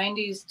late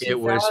 90s, It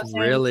was 2000s,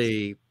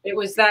 really,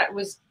 that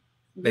was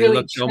they really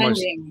looked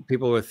almost, trending.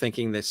 people were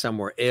thinking that some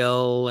were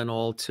ill and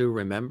all too,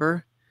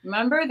 remember?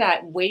 Remember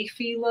that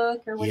wafy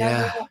look or whatever?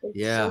 Yeah. It's so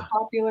Yeah.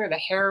 popular, the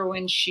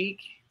heroin chic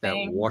That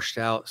thing. washed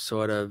out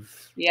sort of.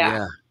 Yeah,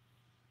 Yeah.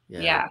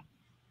 Yeah. yeah.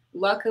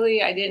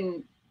 Luckily, I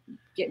didn't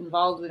get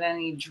involved with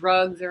any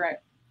drugs or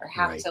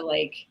have Right. to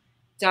like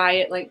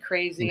diet like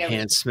crazy. I was just,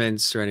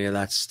 Enhancements or any of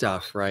that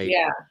stuff, right?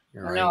 yeah.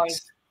 I know I Right.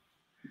 was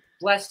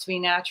blessed to be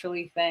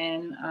naturally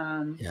thin.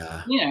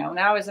 Yeah.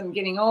 Now as I'm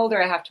getting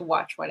older, I have to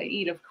watch what I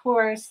eat, of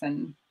course,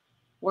 and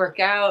work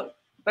out.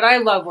 But I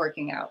love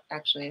working out,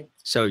 actually.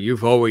 So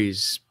you've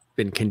always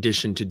been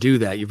conditioned to do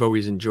that. You've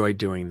always enjoyed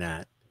doing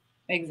that,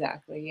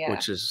 Exactly. Yeah.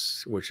 which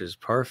is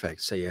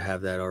perfect. So you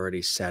have that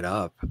already set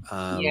up.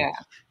 Yeah.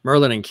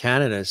 Merlin in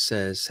Canada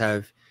says,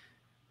 do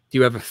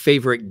you have a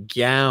favorite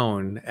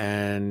gown?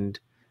 And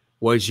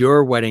was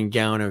your wedding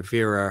gown a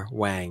Vera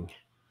Wang?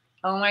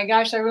 Oh my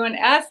gosh, everyone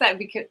asked that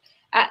because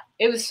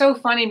it was so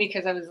funny,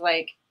 because I was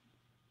like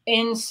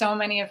in so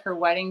many of her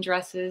wedding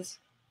dresses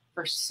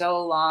for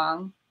so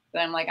long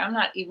that I'm like, I'm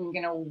not even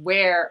gonna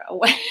wear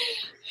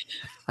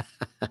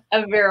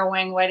a Vera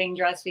Wang wedding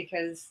dress,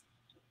 because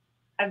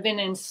I've been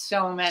in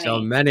so So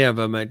many. many of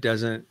them, it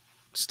doesn't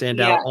stand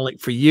Yeah, out only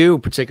for you,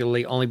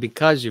 particularly only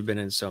because you've been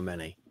in so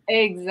many. Not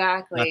that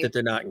exactly.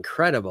 they're not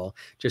incredible,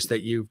 just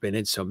that you've been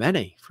in so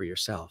many for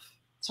yourself.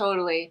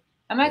 Totally.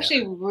 I'm Yeah.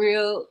 actually a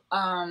real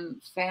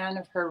fan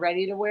of her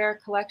ready to wear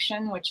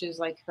collection, which is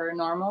like her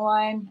normal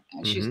line.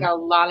 She's Mhm. got a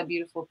lot of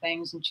beautiful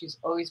things, and she's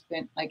always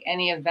been like,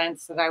 any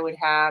events that I would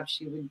have,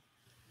 she would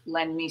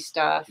lend me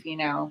stuff.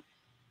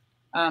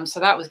 So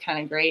that was kind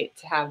of great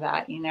to have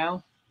that,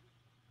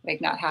 like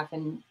not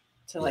having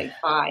to Yeah. like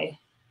buy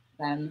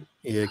them,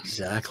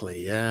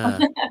 Exactly, yeah.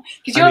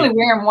 because I you only mean,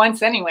 wear them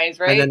once anyways,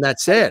 and then right?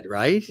 that's it,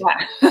 right?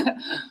 Yeah.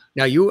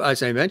 Now you,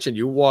 as I mentioned,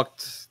 you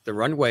walked the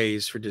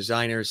runways for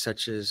designers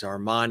such as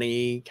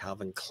Armani,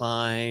 Calvin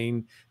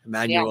Klein, Yeah.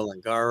 Emmanuel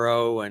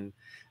Ungaro, and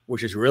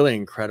which is really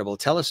incredible.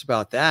 Tell us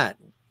about that,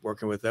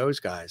 working with those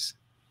guys.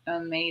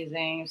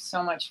 Amazing.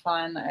 So much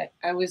fun.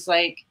 I was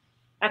like,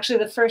 actually,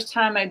 the first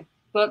time I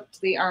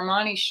booked the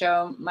Armani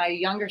show, my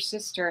younger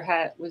sister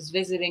was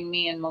visiting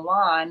me in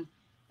Milan.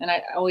 And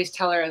I always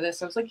tell her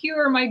this. I was like, you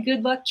are my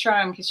good luck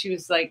charm. Because she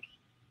was like,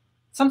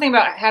 something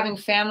about having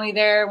family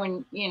there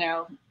when,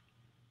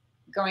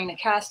 going to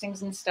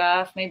castings and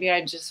stuff. Maybe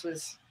I just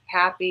was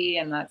happy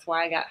and that's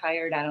why I got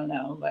hired. I don't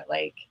know.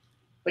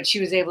 But she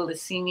was able to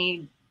see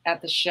me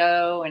at the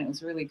show, and it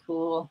was really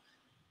cool.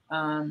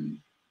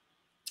 Um,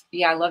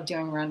 yeah, I love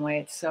doing runway.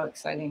 It's so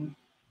exciting.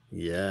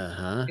 Yeah,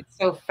 huh? It's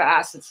so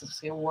fast. It's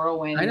just a I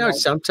whirlwind. know Like,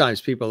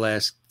 sometimes people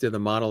ask, do the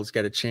models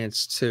get a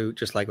chance to,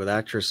 just like with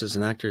actresses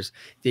and actors,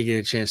 do you get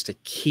a chance to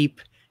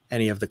keep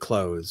any of the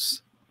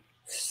clothes?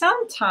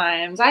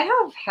 Sometimes I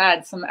have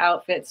had some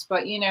outfits,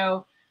 but you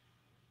know,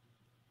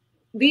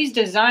 these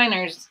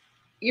designers,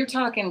 you're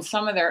talking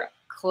some of their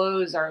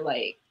clothes are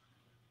like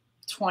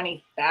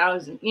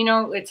 20,000. You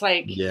know, it's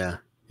like, Yeah.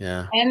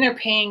 Yeah. and they're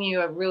paying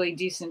you a really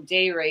decent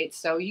day rate.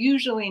 So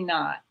usually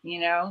not, you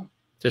know,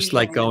 Just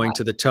usually like going not.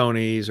 to the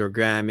Tonys or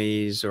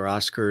Grammys or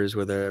Oscars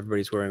where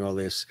everybody's wearing all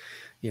this,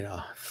 you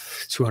know,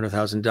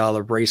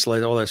 $200,000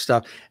 bracelet, all that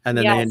stuff. And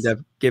then they end Yes, up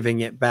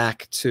giving it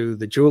back to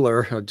the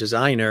jeweler or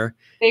designer.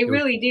 they Who,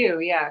 really do.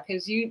 Yeah.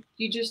 Cause you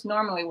just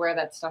normally wear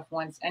that stuff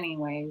once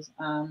anyways.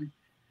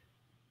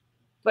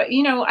 But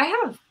you know, I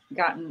have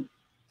gotten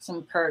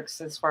some perks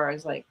as far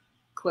as like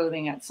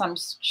clothing at some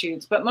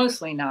shoots, but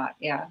mostly not.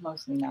 Yeah.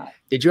 Mostly not.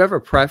 did you have a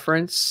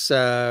preference,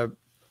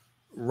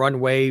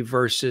 runway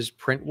versus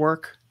print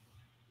work?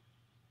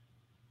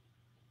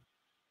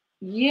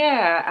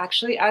 Yeah.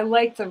 Actually, I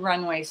like the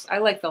runways. I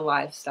like the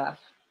live stuff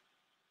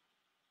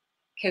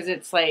because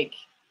it's like,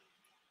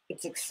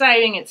 it's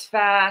exciting, it's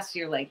fast,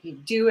 you're like, you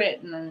do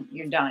it and then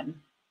you're done.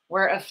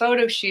 Where a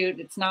photo shoot,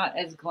 it's not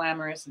as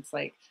glamorous. It's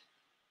like,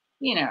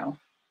 you know,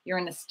 you're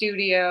in the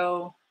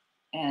studio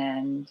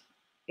and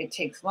it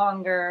takes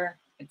longer.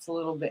 It's a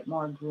little bit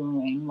more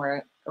grueling.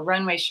 Where a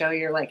runway show,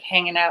 you're like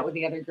hanging out with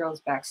the other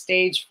girls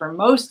backstage for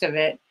most of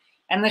it.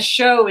 And the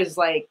show is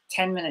like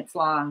 10 minutes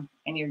long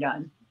and you're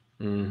done.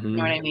 You know what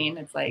Mm-hmm. I mean?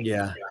 It's like,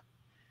 Yeah.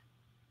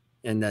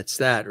 And that's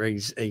that.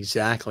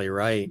 Exactly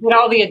right. get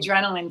all the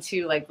adrenaline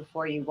too, like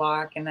before you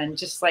walk, and then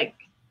just like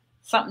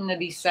something to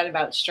be said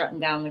about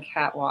strutting down the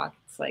catwalk.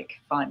 It's like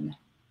fun.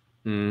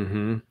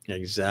 Mm-hmm.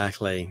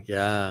 Exactly.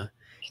 Yeah.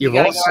 You You've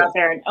got to go also, out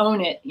there and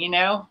own it, you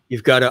know?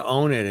 you've got to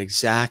own it.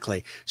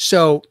 Exactly.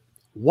 So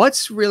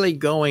what's really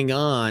going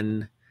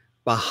on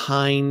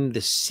behind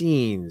the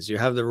scenes? You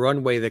have the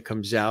runway that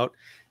comes out,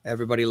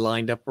 everybody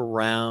lined up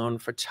around,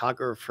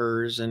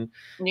 photographers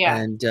Yeah.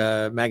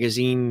 and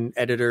magazine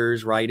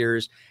editors,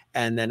 writers,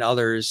 and then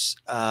others.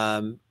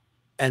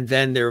 And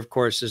then there, of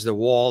course, is the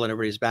wall, and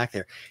everybody's back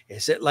there.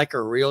 Is it like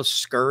a real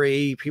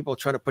scurry? People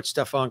trying to put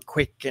stuff on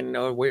quick, and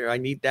oh, where I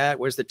need that.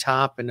 Where's the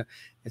top? And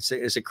is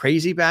it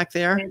crazy back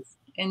there? It's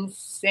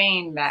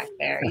insane back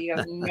there. You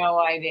have no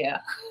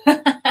idea.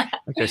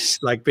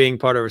 Like being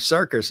part of a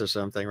circus or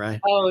something, right?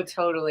 Oh,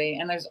 totally.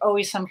 And there's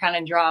always some kind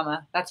of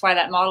drama. That's why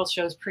that model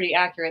show is pretty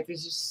accurate.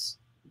 There's just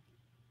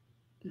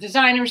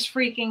designers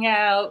freaking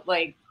out,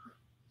 like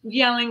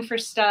yelling for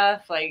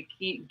stuff, like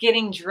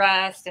getting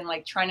dressed and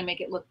like trying to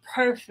make it look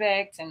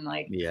perfect. And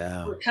like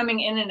Yeah. we're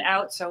coming in and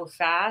out so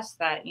fast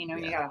that, you know,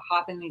 you Yeah. got to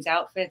hop in these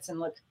outfits and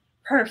look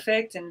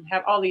perfect and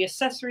have all the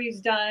accessories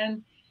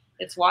done.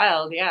 It's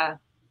wild. Yeah.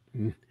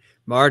 Mm.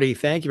 Marty,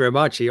 thank you very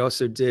much. He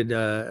also did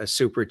a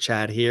super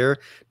chat here.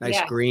 Nice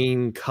Yeah.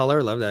 green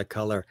color. Love that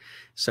color.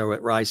 So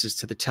it rises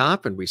to the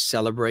top and we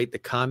celebrate the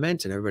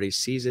comment and everybody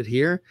sees it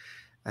here.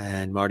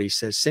 And Marty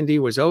says, Cindy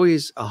was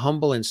always a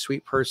humble and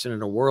sweet person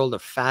in a world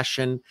of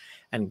fashion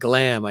and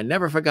glam. I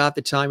never forgot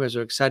the time I was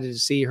so excited to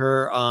see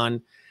her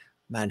on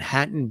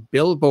Manhattan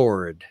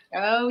Billboard.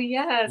 Oh,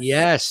 yes.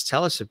 Yes.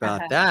 Tell us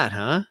about that,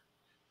 huh?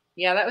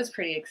 Yeah, that was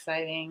pretty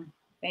exciting.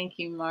 Thank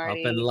you, Up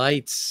in Marty.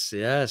 lights.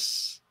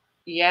 Yes.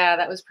 Yeah,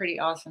 that was pretty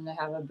awesome to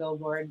have a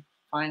billboard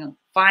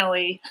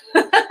finally.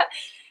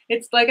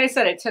 It's like I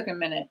said, it took a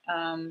minute.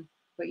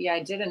 But yeah,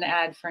 I did an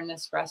ad for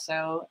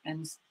Nespresso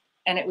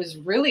and it was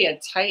really a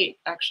tight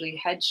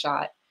actually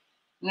headshot.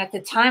 And at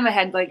the time I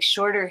had like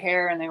shorter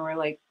hair and they were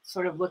like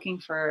sort of looking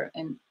for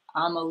an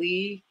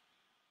Amelie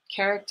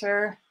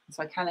character.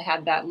 So I kind of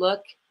had that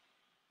look.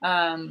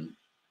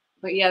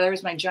 But yeah, there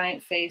was my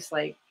giant face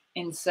like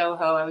in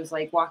Soho. I was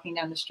like walking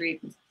down the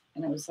street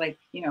and it was like,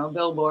 you know, a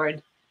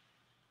billboard.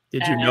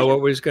 Did you know And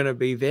what was going to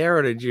be there,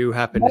 or did you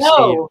happen to see it?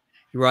 no,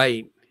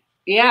 Right.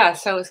 yeah,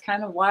 so it's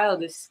kind of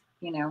wild to,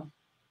 you know,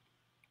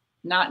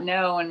 not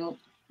know and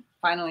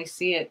finally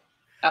see it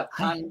up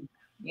I on,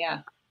 yeah.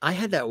 I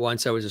had that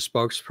once. I was a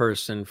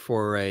spokesperson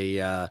for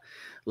a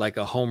like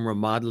a home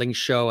remodeling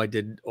show. I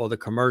did all the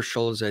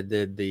commercials. I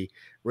did the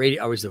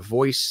radio. I was the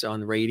voice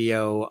on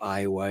radio.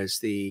 I was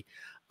the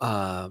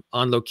on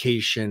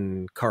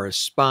location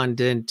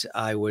correspondent.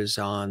 I was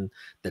on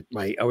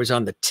I was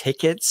on the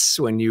tickets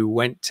when you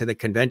went to the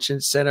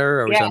convention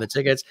center. I was Yeah, on the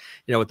tickets,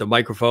 you know, with the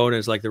microphone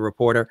as like the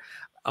reporter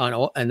on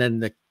all, and then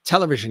the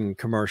television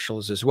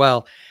commercials as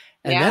well.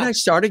 And then yeah. I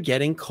started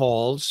getting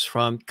calls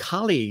from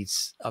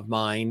colleagues of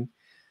mine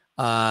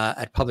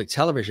at public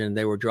television.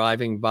 They were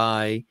driving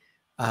by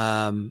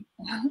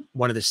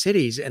one of the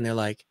cities and they're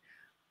like,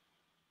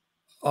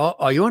 "Oh,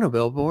 are you on a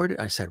billboard?"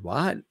 I said,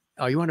 "What?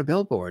 Are you on a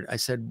billboard?" I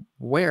said,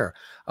 "Where?"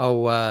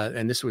 "Oh,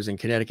 and this was in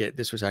Connecticut.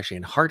 This was actually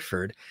in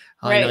Hartford,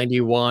 Right.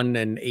 I-91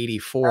 and Oh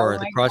 84,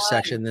 the my cross God.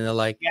 section." And they're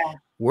like, Yeah.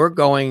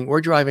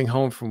 we're driving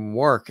home from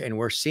work and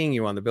we're seeing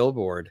you on the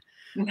billboard."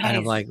 And I'm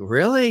Nice. like,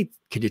 "Really?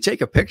 Could you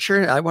take a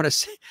picture? I want to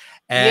see."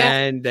 Yeah.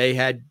 And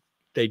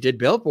they did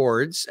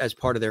billboards as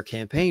part of their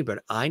campaign,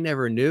 but I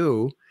never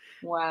knew.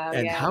 Wow.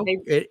 And Yeah. how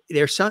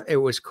it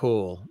was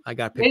cool. I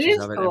got It pictures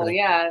is of it and cool. everything.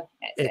 Yeah.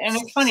 And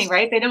it's funny, It's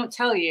right? They don't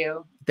tell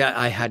you. that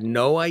I had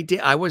no idea.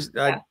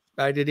 Yeah.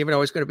 I didn't even know I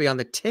was going to be on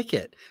the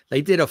ticket.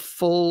 They did a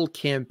full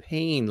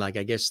campaign. Like,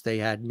 I guess they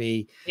had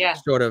me Yeah.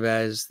 sort of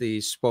as the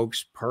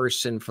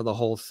spokesperson for the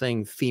whole thing,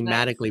 Nice.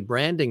 thematically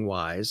branding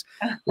wise,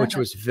 which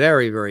was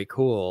very, very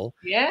cool.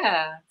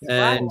 Yeah. It's And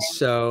flattering.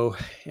 so,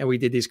 and we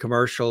did these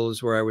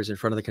commercials where I was in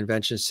front of the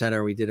convention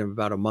center. We did them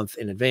about a month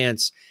in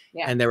advance,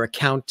 Yeah. and they were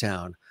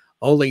countdown.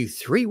 Only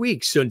 3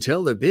 weeks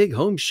until the big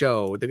home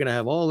show. They're going to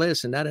have all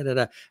this and that.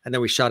 And then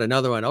we shot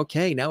another one.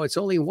 Okay, now it's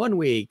only 1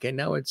 week, and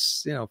now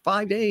it's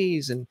 5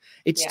 days, and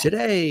it's Yeah.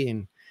 today.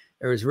 And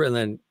it was really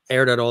then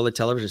aired at all the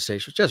television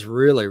stations. Just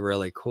really,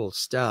 really cool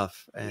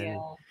stuff. Yeah.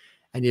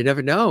 And you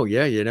never know.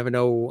 Yeah, you never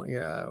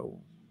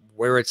know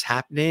where it's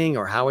happening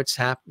or how it's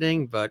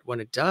happening. But when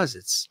it does,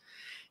 it's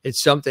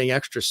something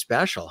extra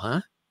special,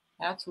 huh?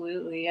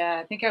 Absolutely. Yeah.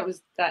 I think it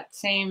was that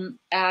same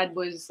ad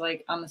was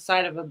like on the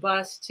side of a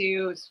bus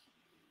too.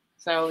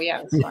 So yeah,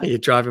 it was fun. You're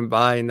driving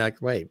by and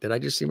like, wait, did I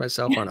just see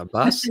myself on a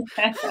bus?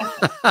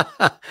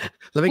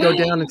 Let me go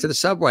down into the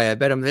subway. I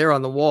bet I'm there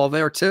on the wall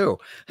there too.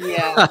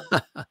 Yeah.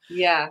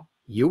 Yeah.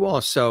 You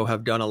also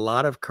have done a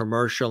lot of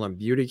commercial and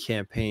beauty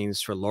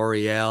campaigns for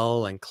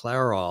L'Oreal and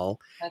Clairol.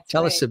 That's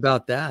Tell us right.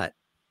 about that.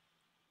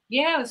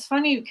 Yeah, it was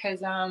funny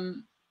because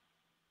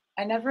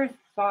I never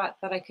thought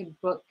that I could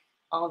book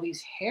all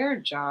these hair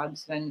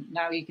jobs, and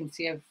now you can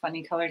see I have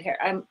funny colored hair.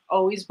 I'm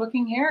always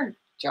booking hair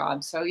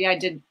jobs. So yeah, I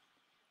did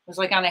was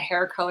like on a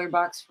hair color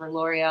box for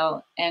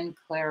L'Oreal and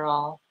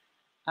Clairol.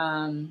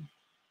 Um,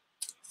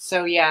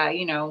 so yeah,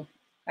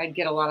 I'd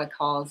get a lot of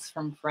calls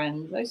from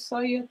friends. I saw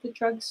you at the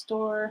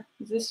drugstore.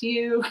 Is this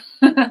you?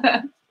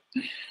 I'm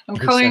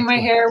combing my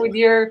Exactly.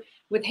 hair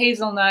with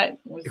hazelnut.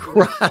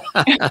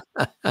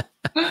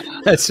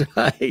 That's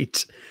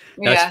right.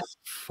 Yeah, That's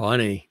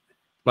funny.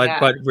 But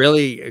yeah.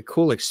 really a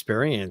cool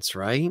experience,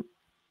 right?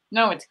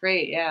 No, it's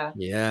great. Yeah.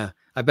 Yeah.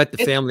 I bet the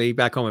It's family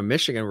back home in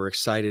Michigan were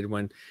excited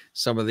when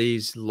some of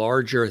these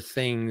larger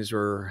things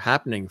were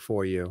happening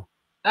for you.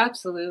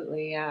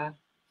 absolutely, yeah.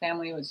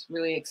 Family was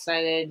really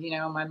excited.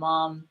 My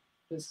mom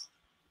was,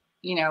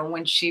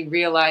 when she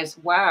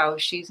realized, wow,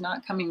 she's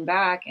not coming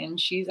back and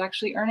she's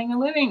actually earning a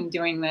living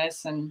doing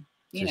this. And,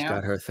 She's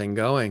got her thing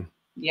going.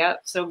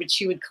 yep. So, but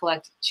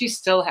she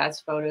still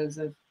has photos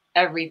of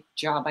every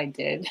job I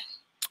did.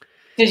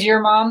 Does your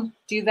mom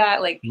do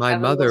that? Like My have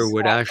a little mother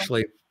would scrapbook?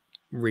 actually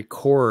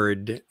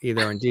record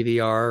either on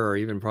DVR or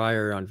even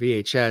prior on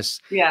VHS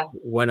Yeah.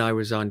 when I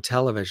was on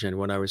television,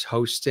 when I was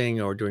hosting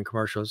or doing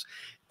commercials,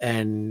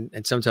 and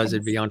sometimes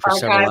it'd be on for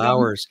several Archive 'em.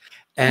 hours,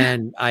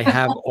 and I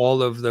have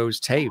all of those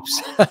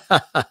tapes.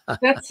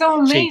 That's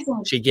so She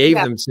amazing. she gave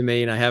Yeah. them to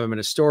me, and I have them in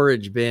a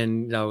storage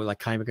bin, like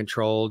kind of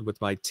controlled with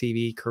my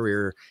TV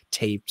career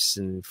tapes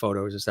and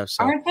photos and stuff.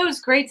 So, Aren't those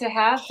great to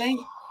have? Thank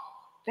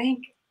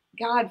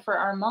God for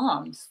our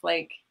moms.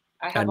 Like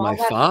I have and all my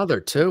that. father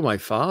too. My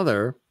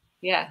father,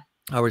 Yeah.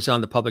 I was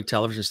on the public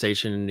television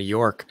station in New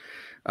York,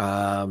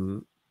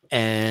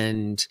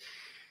 and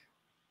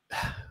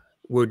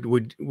we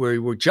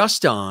were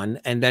just on,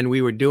 and then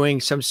we were doing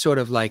some sort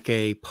of like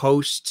a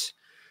post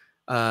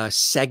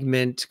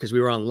segment because we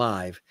were on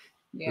live.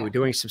 We were Yeah.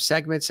 doing some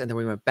segments, and then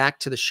we went back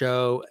to the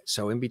show.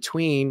 So in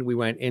between, we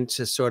went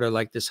into sort of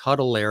like this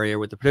huddle area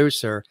with the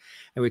producer,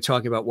 and we were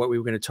talking about what we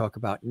were going to talk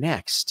about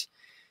next.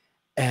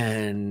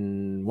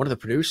 And one of the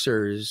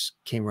producers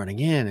came running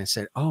in and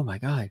said, "Oh my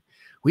God,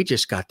 we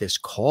just got this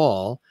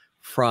call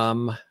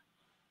from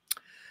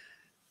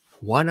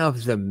one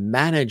of the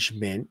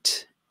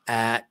management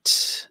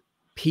at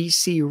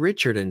PC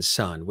Richard and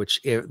Son," which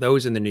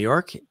those in the New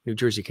York, New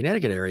Jersey,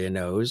 Connecticut area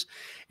knows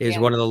is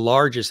Yeah. one of the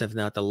largest, if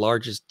not the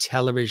largest,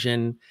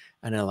 television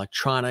and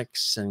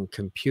electronics and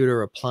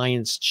computer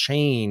appliance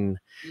chain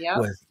Yep.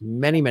 with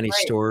many, many Right.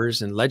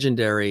 stores and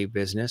legendary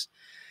business.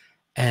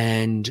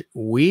 And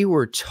we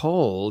were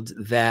told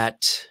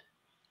that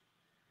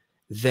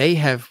they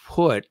have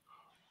put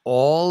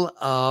all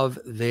of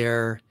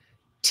their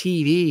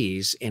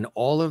TVs in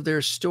all of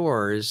their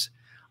stores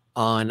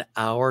on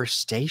our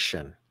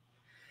station,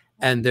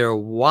 and they're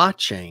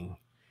watching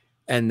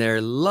and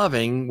they're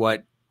loving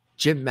what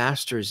Jim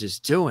Masters is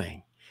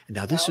doing.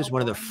 Now, this was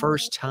one of the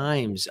first Oh.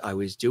 times I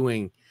was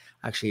doing,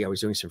 actually, I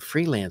was doing some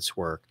freelance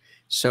work. Yeah.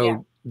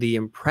 So the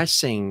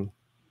impressing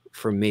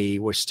for me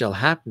was still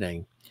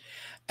happening.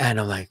 And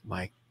I'm like,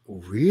 Mike,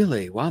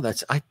 really? Wow,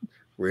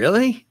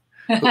 really?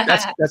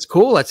 That's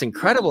cool. That's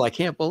incredible. I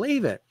can't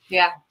believe it.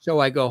 Yeah. So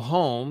I go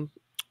home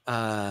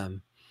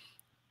um,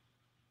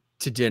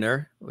 to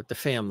dinner with the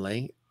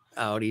family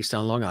out east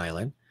on Long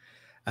Island.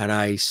 And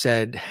I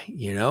said,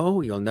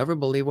 you'll never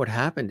believe what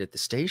happened at the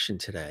station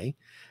today.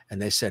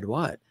 And they said,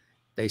 what?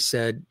 They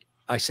said,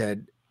 I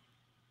said,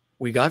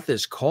 we got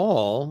this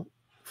call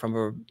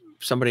from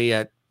somebody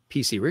at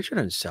PC Richard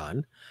and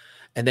Son,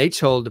 and they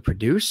told the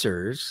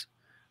producers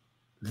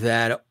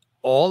that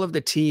all of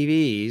the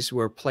TVs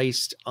were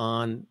placed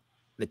on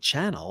the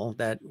channel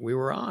that we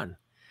were on.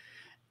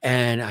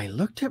 And I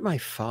looked at my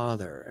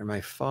father, and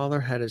my father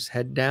had his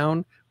head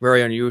down,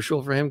 very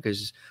unusual for him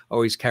because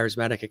always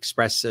charismatic,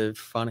 expressive,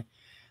 funny.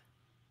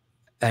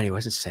 And he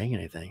wasn't saying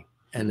anything.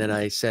 And then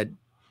I said,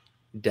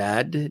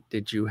 Dad,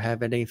 did you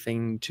have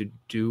anything to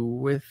do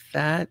with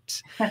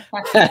that?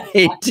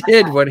 He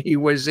did when he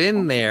was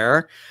in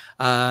there.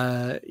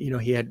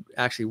 He had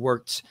actually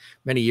worked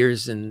many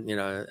years in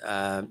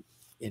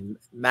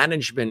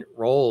management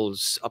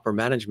roles, upper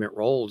management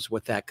roles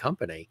with that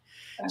company.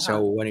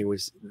 So when he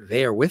was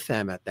there with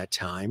them at that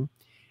time,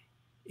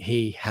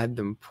 he had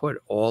them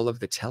put all of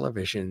the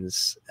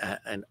televisions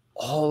and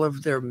all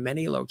of their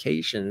many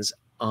locations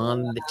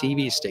on the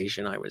TV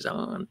station I was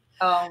on.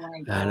 Oh my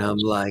And I'm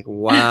gosh. like,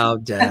 wow,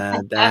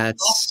 Dad,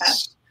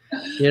 that's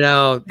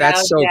Proud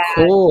so dad.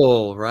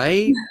 cool,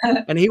 right?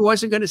 And he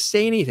wasn't going to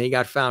say anything. He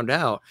got found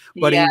out,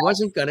 but he Yes,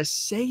 wasn't going to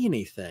say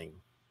anything.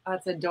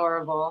 that's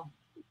adorable.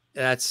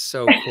 That's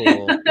so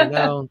cool.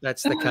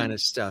 That's the kind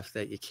of stuff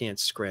that you can't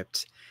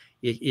script.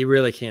 You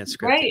really can't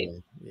script Right.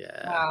 it.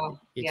 Yeah, Wow.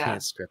 you Yeah,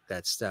 can't script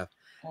that stuff.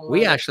 I We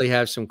love it. actually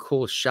have some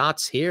cool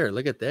shots here.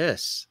 Look at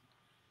this.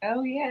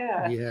 Oh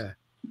yeah. Yeah.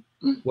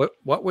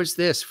 What was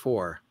this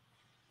for?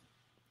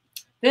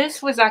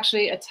 This was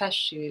actually a test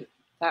shoot.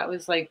 That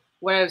was like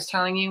what I was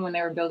telling you when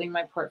they were building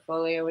my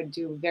portfolio, I would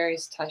do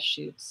various test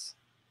shoots.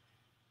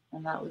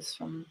 And that was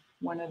from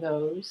one of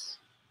those.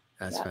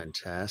 That's Yeah.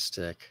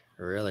 fantastic.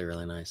 Really,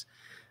 really nice.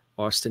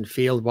 Austin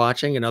Field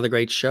watching, another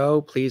great show.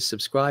 Please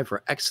subscribe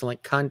for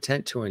excellent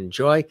content to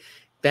enjoy.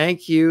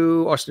 Thank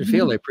you, Austin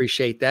Field. I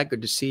appreciate that.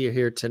 Good to see you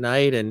here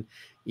tonight. And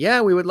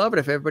yeah, we would love it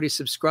if everybody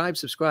subscribe.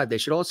 They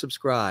should all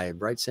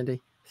subscribe, right,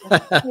 Cindy?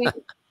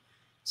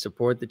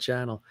 Support the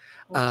channel.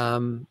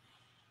 Some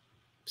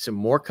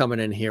more coming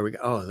in here. We go.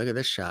 Oh, look at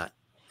this shot.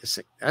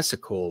 That's a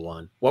cool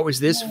one. What was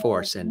this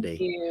for, Cindy?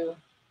 Thank you.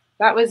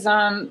 That was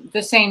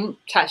the same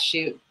test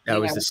shoot. That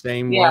was the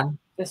same Yeah, one?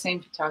 the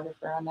same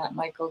photographer on that,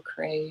 Michael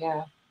Cray.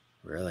 Yeah.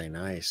 Really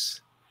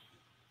nice.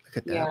 Look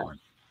at that one.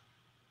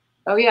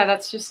 Oh yeah,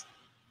 that's just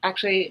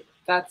actually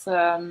that's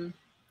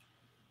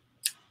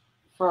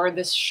for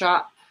this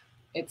shop.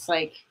 It's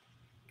like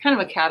kind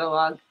of a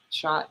catalog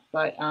shot,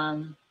 but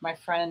my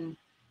friend,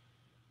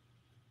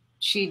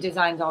 she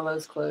designs all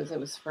those clothes. It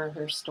was for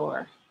her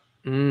store.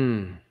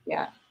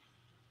 Yeah.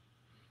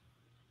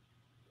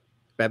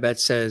 Babette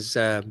says,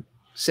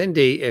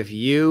 Cindy, if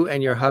you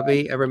and your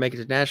hubby ever make it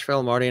to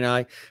Nashville, Marty and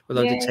I would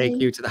love to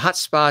take you to the hot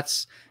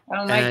spots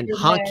and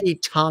honky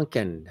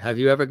tonkin. Have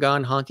you ever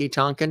gone honky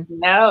tonkin?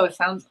 No, it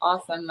sounds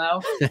awesome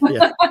though.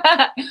 Yeah,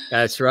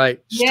 that's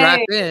right.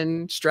 Strap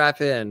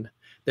in.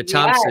 The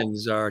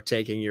Thompsons are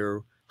taking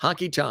your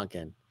honky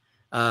tonkin.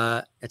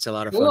 It's a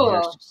lot of fun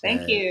here.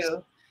 Thank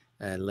you.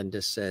 And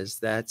Linda says,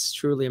 that's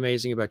truly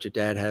amazing about your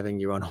dad having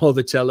you on all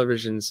the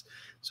televisions.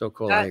 So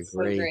cool. That's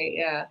I agree. So great.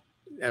 Yeah.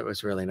 That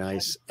was really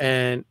nice.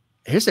 And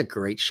here's a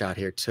great shot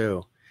here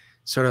too.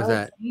 Sort of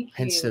that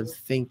pensive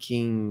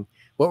thinking.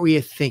 What were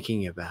you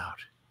thinking about?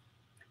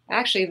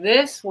 Actually,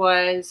 this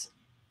was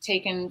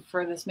taken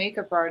for this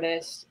makeup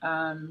artist.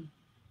 I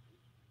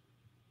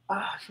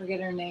forget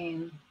her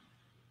name.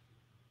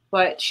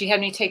 But she had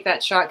me take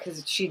that shot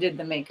because she did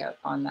the makeup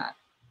on that.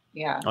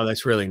 Yeah. Oh,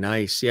 that's really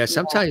nice. Yeah.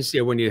 Sometimes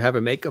when you have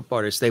a makeup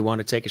artist, they want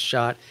to take a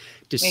shot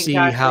to see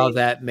how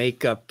that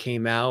makeup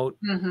came out.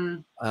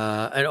 And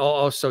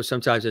also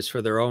sometimes it's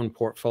for their own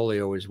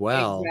portfolio as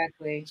well.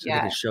 Exactly. So they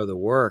can show the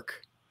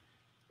work.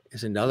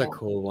 Is another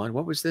cool one.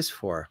 What was this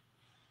for?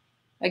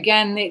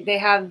 Again, they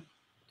have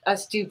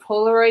us do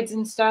Polaroids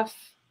and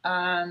stuff.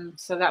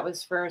 So that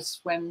was for a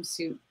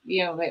swimsuit.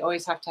 They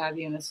always have to have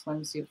you in a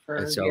swimsuit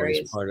for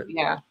various part of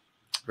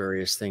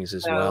various things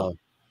as well.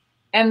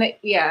 And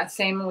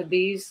same with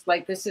these.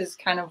 Like this is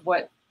kind of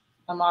what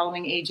a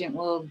modeling agent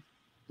will.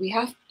 You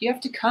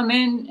have to come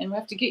in and we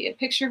have to get a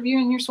picture of you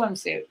in your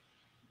swimsuit.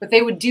 But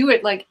they would do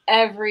it like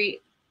every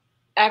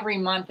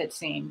month, it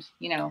seemed.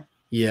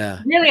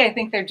 Yeah. Really, I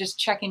think they're just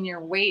checking your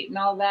weight and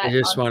all that. I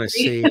just want to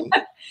see.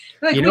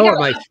 Like, you know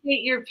what?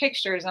 Update your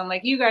pictures. I'm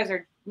like, you guys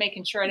are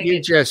making sure to. You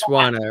just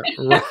want to,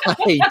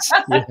 right?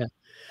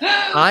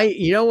 Yeah.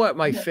 You know what?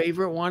 My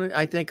favorite one,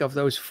 I think, of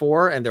those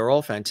four, and they're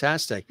all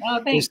fantastic,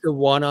 is the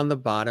one on the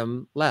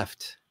bottom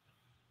left.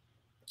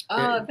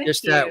 Oh, thank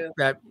you.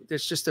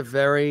 There's just a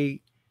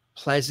very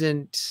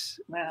pleasant,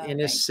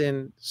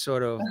 innocent,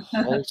 sort of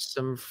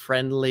wholesome,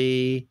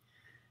 friendly,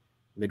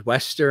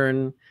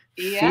 Midwestern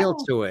feel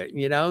to it.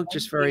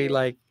 Just very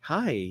like,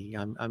 hi,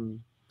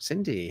 I'm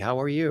Cindy. How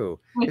are you?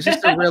 It's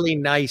just a really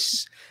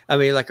nice. I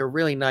mean, like a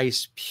really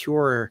nice,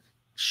 pure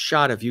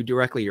shot of you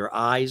directly. Your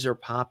eyes are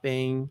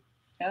popping.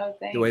 Oh,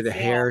 thanks. The way the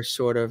hair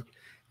sort of.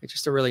 It's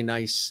just a really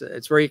nice.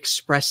 It's very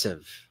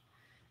expressive.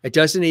 It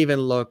doesn't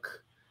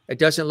look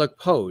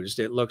posed.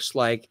 It looks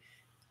like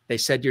they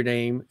said your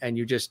name and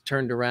you just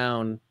turned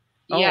around.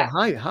 Oh,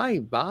 hi,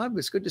 Bob.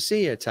 It's good to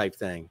see you, type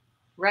thing.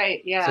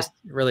 Right. Yeah. It's just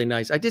really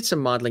nice. I did some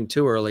modeling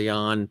too early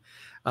on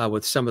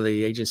with some of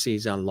the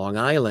agencies on Long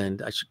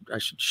Island. I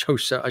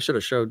should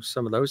have showed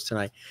some of those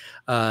tonight.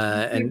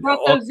 And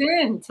brought those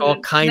in all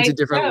kinds of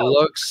different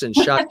looks and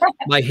shots.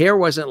 My hair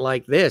wasn't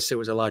like this. It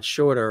was a lot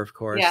shorter, of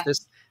course. Yeah.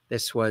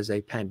 This was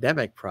a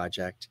pandemic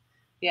project.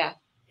 Yeah.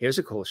 Here's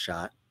a cool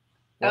shot.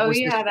 That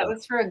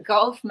was for a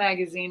golf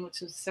magazine,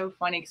 which was so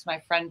funny because my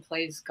friend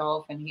plays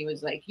golf and he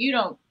was like, you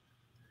don't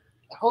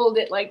hold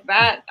it like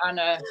that on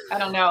a, I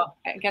don't know.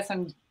 I guess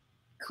I'm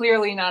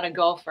clearly not a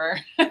golfer.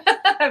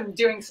 I'm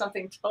doing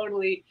something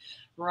totally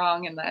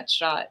wrong in that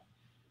shot.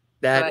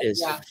 That But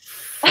is yeah.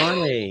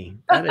 funny.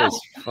 That is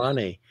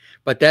funny.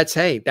 But that's,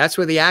 hey, that's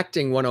where the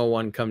acting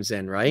 101 comes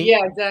in, right?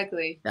 Yeah,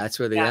 exactly. That's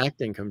where the Yeah.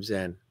 acting comes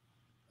in.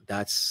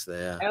 That's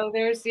the Oh,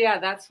 there's, yeah,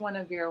 that's one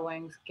of Vera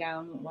Wang's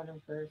gown, one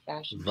of her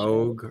fashion shows.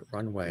 Vogue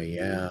runway. Mhm.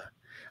 Yeah.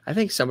 I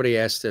think somebody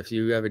asked if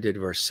you ever did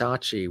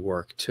Versace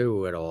work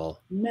too at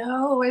all.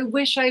 No, I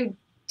wish I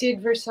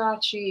did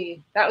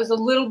Versace. That was a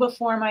little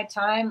before my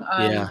time.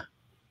 Yeah.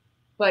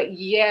 But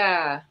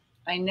yeah,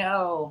 I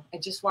know. I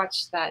just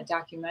watched that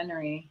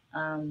documentary.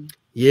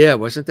 Yeah.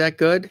 Wasn't that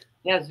good?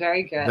 Yeah, it's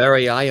very good.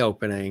 Very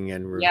eye-opening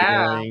and Yeah.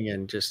 revealing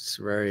and just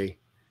very,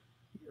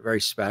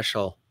 very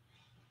special.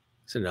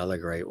 It's another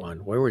great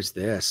one. Where was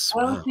this?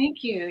 Oh, Wow.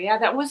 thank you. Yeah,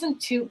 that wasn't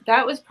too,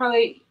 that was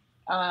probably,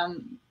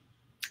 um,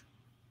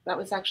 that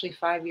was actually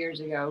 5 years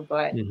ago,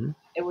 but Hmm.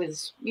 it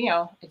was,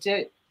 I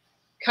did,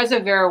 because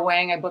of Vera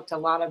Wang, I booked a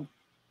lot of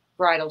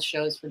bridal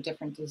shows for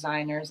different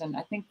designers. And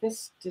I think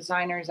this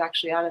designer is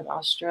actually out of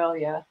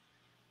Australia,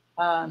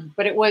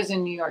 but it was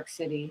in New York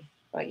City.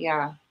 But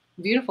yeah,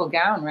 beautiful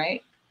gown,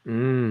 right?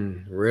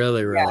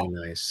 Really, Yeah. really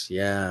nice.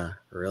 Yeah.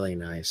 Really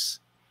nice.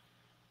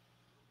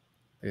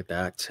 Look at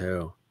that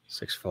too.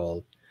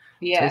 Six-fold. Tell us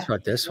Yeah.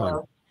 about this one.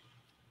 Well,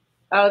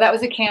 oh, that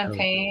was a Oh.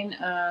 campaign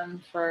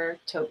for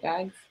tote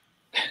bags.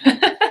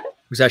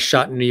 Was that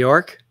shot in New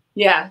York?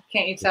 Yeah,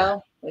 can't you Yeah.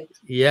 tell? Like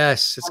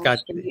Yes. It's on the got,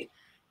 street.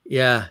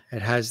 yeah,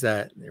 it has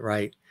that,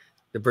 right.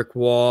 The brick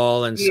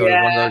wall and sort of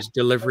one of Yeah, those it's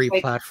delivery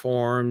like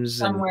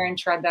platforms and somewhere in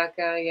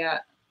Tribeca. Yeah,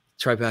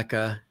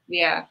 Tribeca.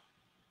 yeah.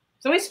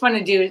 It's always fun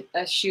to do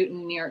a shoot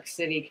in New York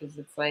City because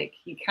it's like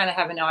you kind of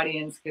have an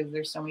audience because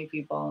there's so many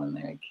people and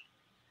there like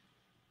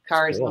It's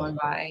cars cool. going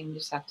by and you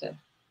just have to.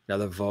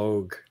 Another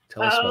Vogue.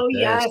 Tell us about Oh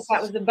yes,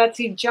 that was this. the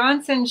Betsy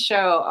Johnson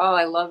show. Oh,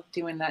 I love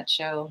doing that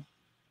show.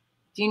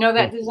 Do you know Hmm.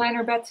 that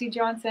designer Betsy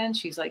Johnson?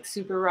 She's like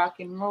super rock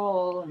and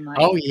roll and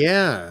Oh, like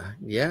yeah.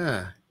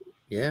 Yeah.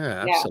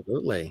 Yeah, yeah,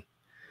 absolutely.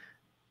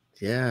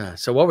 Yeah.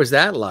 So what was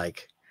that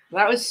like?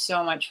 that was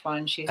so much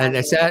fun. She And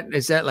has a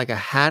is that like a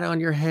hat on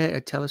your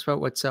head? Tell us about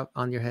what's up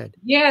on your head.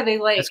 yeah, they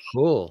That's like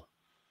cool.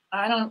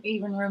 I don't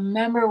even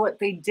remember what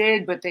they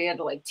did, but they had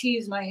to like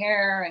tease my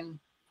hair and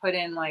put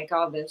in like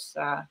all this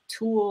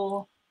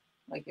tulle.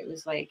 Like it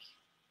was like,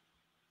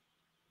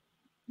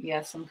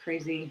 yeah, some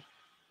crazy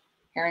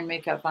hair and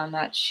makeup on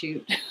that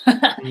shoot.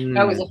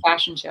 That was a Mm,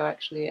 fashion show,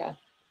 actually. Yeah.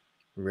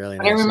 really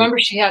But I nice. remember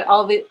she had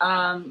all the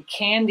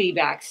candy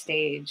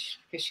backstage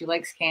because she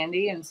likes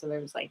candy. And so there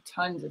was like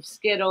tons of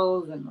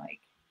Skittles and like,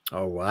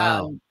 Oh,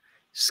 wow. um,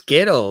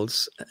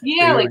 Skittles.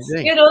 yeah, You like would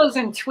think. Skittles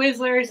and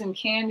Twizzlers and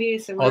candy.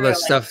 So we All were the like,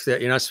 stuff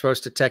that you're not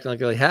supposed to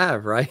technically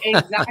have, right?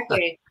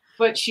 exactly.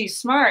 But she's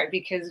smart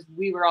because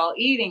we were all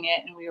eating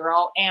it and we were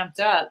all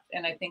amped up.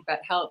 And I think that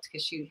helped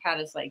because she had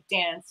us like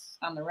dance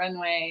on the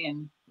runway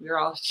and we were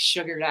all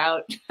sugared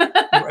out.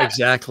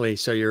 Exactly.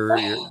 So you're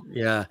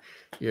yeah,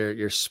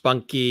 you're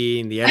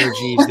spunky and the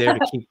energy is there to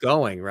keep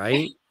going,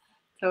 right?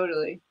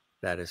 Totally.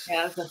 That is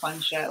Yeah, it was a fun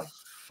show.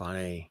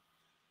 funny.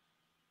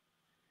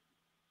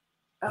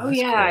 Oh, Oh, that's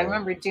yeah. I cool.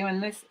 remember doing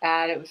this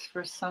ad. It was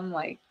for some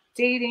like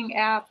dating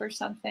app or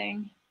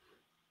something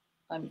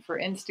for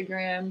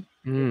Instagram.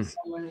 Mm,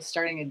 Someone was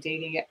starting a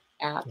dating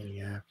app.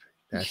 yeah,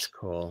 that's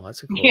cool.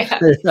 That's a cool.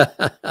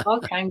 Yeah. All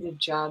kinds of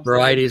jobs that I,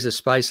 Variety is a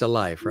spice of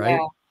life, right?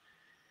 yeah.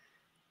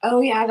 Oh,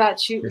 yeah. That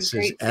shoot was This is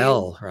great too.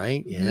 L,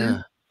 right? Hmm.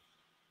 Yeah.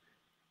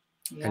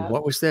 And Yeah.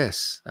 what was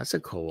this? That's a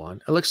cool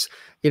one. It looks,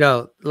 it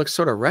looks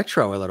sort of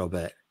retro a little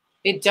bit.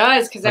 It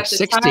does, because Like at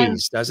the time,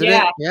 60s, doesn't it?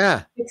 yeah,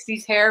 Yeah.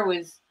 60s hair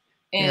was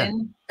Yeah.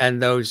 in.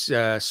 And those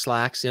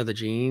slacks, the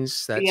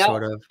jeans, that Yep.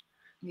 sort of,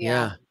 Yeah.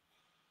 yeah,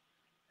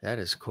 that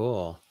is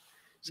cool.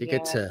 So Yeah.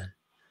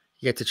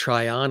 you get to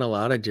try on a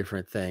lot of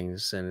different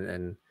things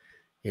and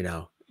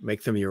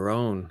make them your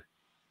own.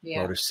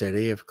 Yeah. Motor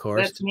City, of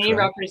course, That's me Detroit.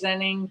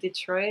 representing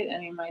Detroit.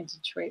 Any of my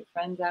Detroit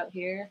friends out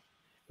here.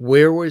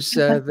 Where was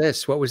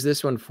this? What was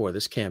this one for?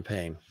 This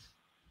campaign?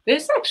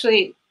 This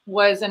actually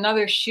was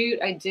another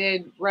shoot I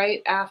did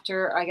right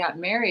after I got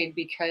married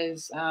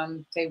because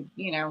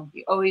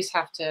you always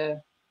have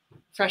to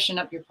freshen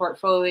up your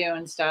portfolio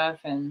and stuff.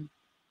 And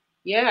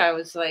yeah, I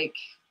was like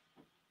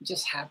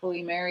just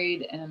happily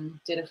married and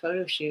did a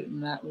photo shoot.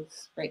 And that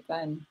was right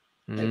then,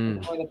 right Mm,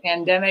 before the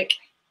pandemic.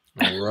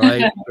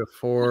 right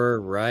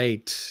before,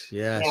 right.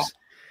 Yeah. Yes.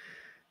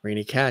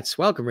 Rainy Katz.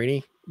 Welcome,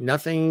 Rainy.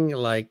 Nothing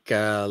like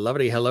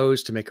lovely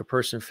hellos to make a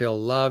person feel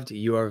loved.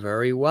 You are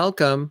very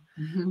welcome.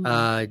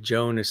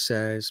 Joan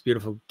says,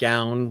 beautiful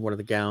gown, one of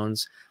the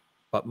gowns,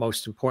 but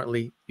most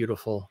importantly,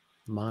 beautiful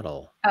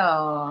model.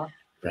 Oh,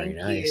 Very thank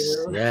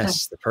nice. you.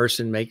 Yes, the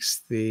person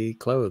makes the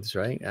clothes,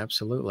 right?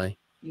 Absolutely.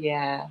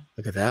 Yeah.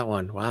 Look at that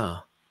one.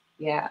 Wow.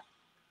 Yeah.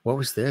 What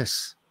was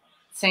this?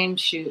 Same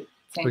shoot. It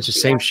Same was the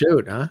shoot same after.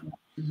 shoot, huh?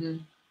 Hmm.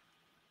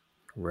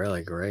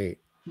 Really great.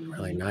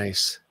 Really Hmm.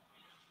 nice.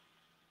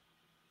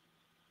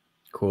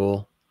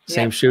 Cool.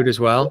 Same Yep. shoot as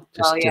well, Well,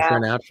 just yeah.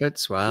 different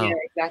outfits. Yeah, Wow.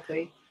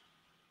 exactly.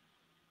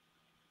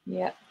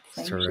 Yeah, It's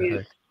same shoot.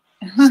 terrific.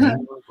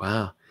 Same.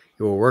 Wow.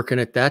 You were working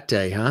it that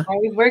day, huh? I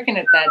was working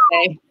it that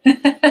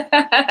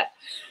day.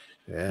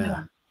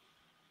 Yeah.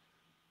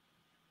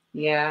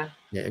 Yeah.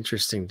 Yeah.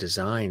 Interesting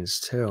designs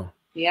too.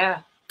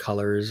 Yeah.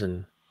 Colors,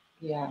 and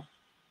Yeah.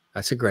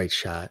 that's a great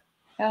shot.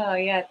 Oh,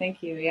 yeah.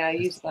 Thank you. Yeah, I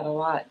That's- used that a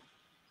lot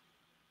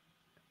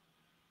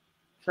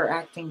for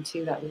acting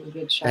too. That was a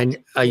good shot and to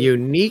a do.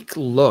 unique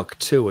look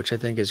too, which I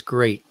think is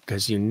great,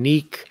 because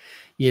unique,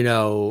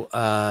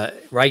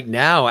 right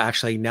now,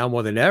 actually now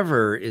more than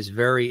ever, is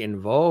very in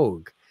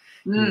vogue.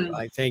 Mm,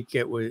 I think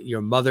it was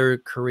your mother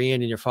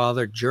Korean and your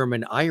father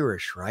German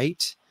Irish,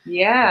 right? A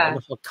yeah.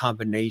 wonderful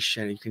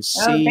combination. You can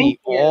Oh, thank see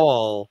you.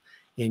 all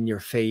in your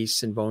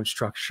face and bone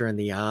structure and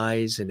the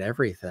eyes and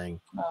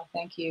everything. Oh,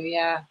 thank you.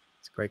 Yeah.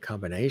 It's a great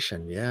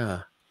combination.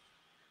 Yeah.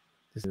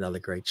 There's another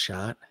great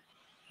shot.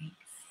 Thanks.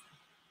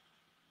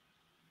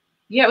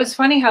 Yeah, it was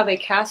funny how they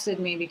casted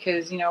me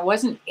because, I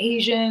wasn't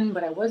Asian,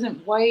 but I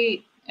wasn't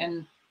white.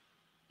 And,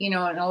 in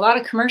a lot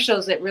of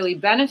commercials, it really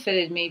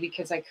benefited me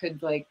because I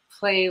could like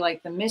play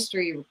like the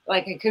mystery,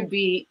 like I could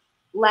be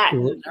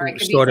Latin or I could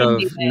be Sort of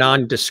Indian.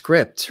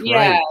 nondescript,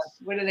 Yeah. right?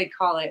 What do they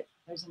call it?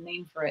 There's a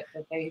name for it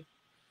that they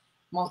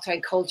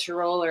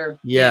multicultural or,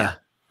 Yeah,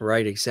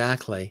 right,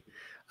 exactly.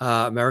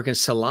 American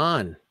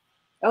Salon.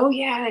 Oh,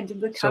 yeah, I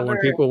did the So when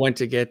cover. people went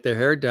to get their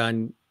hair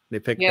done, they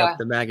picked up Yeah.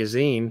 the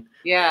magazine.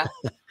 Yeah.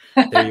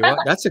 There you are.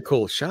 That's a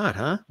cool shot,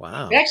 huh? They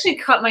Wow. actually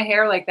cut my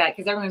hair like that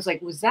because everyone's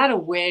like, "Was that a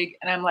wig?"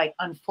 And I'm like,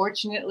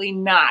 "Unfortunately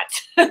not."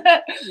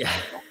 Yeah.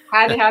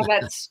 Had to have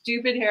that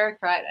stupid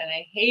haircut, and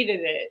I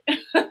hated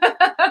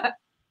it.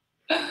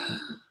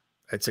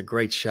 It's a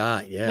great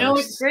shot. Yeah. No,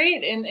 it's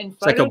great in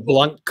It's like a photos.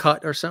 blunt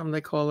cut or something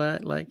they call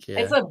that. Like,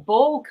 It's yeah. a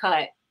bowl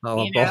cut, Oh,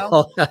 a you know,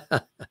 ball.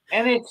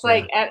 and it's Yeah.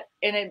 like,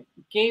 and it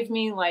gave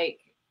me like,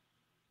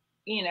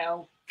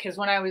 because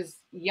when I was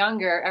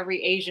younger,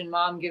 every Asian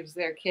mom gives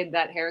their kid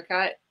that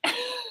haircut.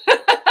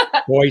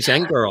 Boys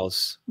and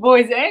girls.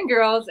 Boys and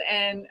girls,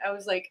 and I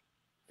was like,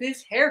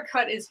 "This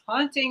haircut is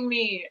haunting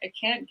me. I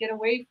can't get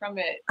away from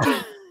it."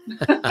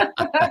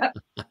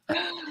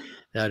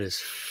 That is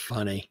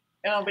funny.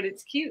 No, but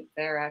it's cute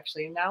there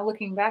actually. Now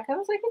looking back, I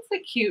was like, "It's a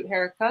cute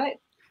haircut."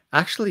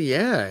 Actually,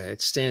 yeah,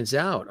 it stands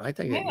out. I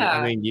think I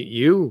Yeah, mean,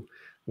 you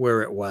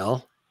wear it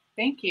well.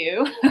 thank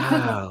you.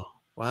 Wow.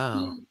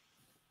 Wow.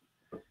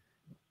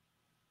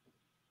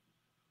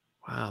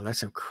 Wow.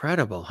 That's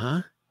incredible,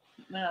 huh?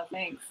 No,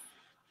 thanks.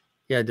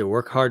 You had to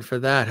work hard for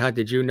that, huh?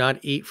 Did you not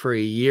eat for a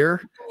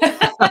year?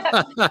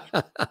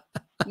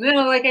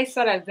 No, like I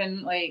said, I've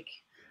been like,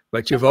 But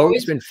I've you've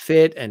always always, been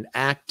fit and I've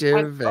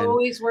active and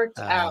always worked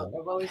out.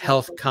 I've always liked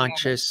health working out.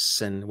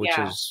 conscious, and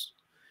Yeah,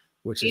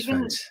 which is even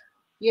fantastic.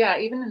 yeah,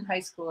 even in high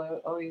school, I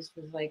always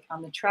was like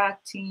on the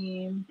track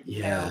team.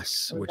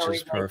 Yes, I was which is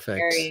always like perfect.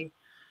 very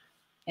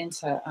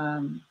into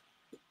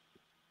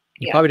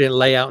You yeah, probably didn't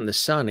lay out in the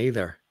sun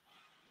either.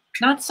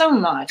 not so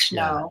much,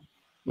 Yeah, no.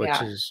 which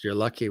Yeah. is you're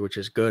lucky, which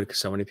is good, because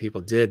so many people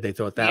did. They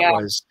thought Yeah.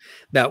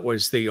 that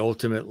was the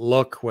ultimate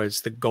look,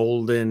 was the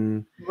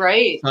golden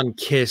Right.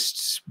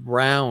 sun-kissed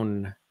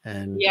brown.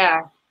 And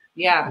Yeah.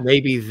 Yeah.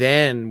 maybe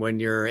then when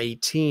you're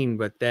 18,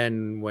 but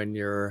then when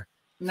you're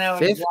No,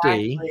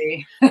 50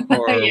 exactly.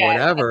 or Yeah.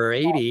 whatever,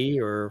 80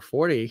 or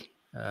 40,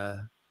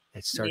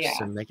 it starts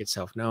to Yeah. make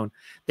itself known.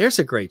 There's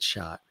a great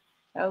shot.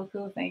 Oh,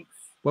 cool. Thanks.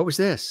 What was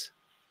this?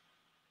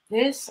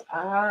 This,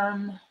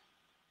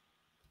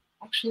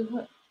 actually,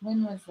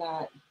 when was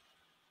that?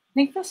 I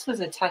think this was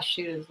a test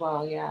shoot as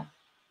well. Yeah.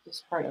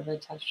 Just part of a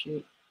test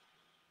shoot.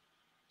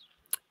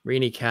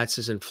 Renee Katz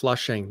is in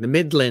Flushing, the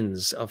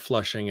Midlands of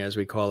Flushing, as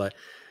we call it.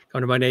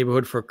 Come to my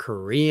neighborhood for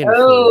Korean food.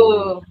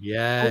 Oh, what's the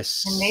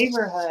Yes.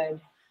 neighborhood?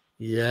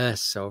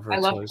 Yes. Over I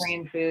love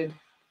Korean food.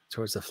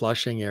 towards the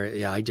Flushing area.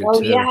 Yeah, I do Oh,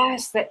 too.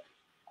 yes.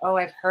 Oh,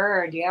 I've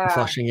heard. The Yeah.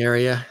 Flushing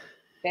area.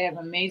 They have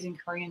amazing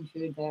Korean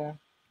food there.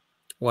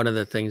 One of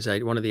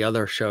the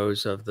other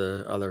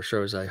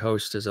shows I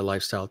host is a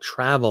lifestyle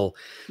travel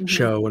Hmm.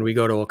 show, when we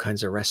go to all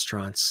kinds of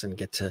restaurants and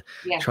get to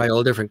Yeah. try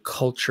all different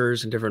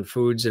cultures and different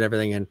foods and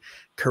everything. And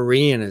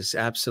Korean is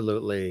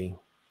absolutely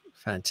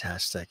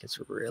fantastic. It's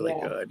really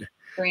Yeah. good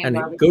Korean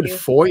and good barbecue.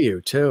 for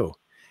you too.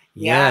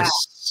 Yeah.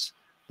 Yes.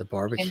 The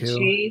barbecue.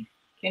 Kimchi.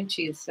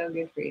 Kimchi is so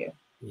good for you.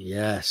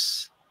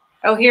 Yes.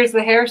 Oh, here's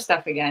the hair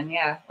stuff again.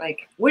 Yeah,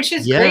 like which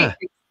is great. Yeah.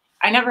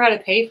 I never had to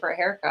pay for a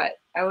haircut.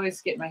 I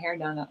always get my hair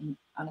done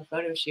on a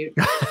photo shoot.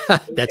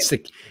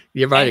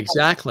 You're right.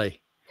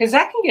 Exactly. Because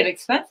that can get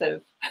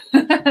expensive.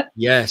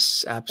 Yes,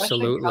 Especially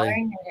absolutely.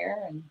 coloring your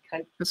hair and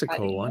That's a cool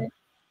cutting one. it.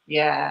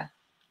 Yeah.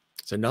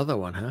 It's another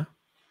one, huh?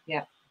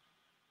 Yeah.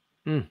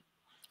 Hmm.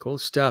 Cool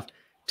stuff.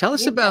 Tell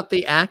us Yeah. about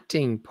the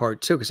acting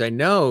part too, because I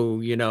know,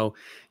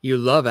 you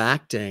love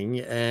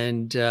acting.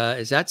 And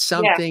is that Yeah.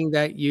 something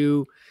that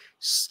you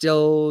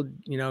still,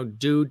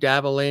 do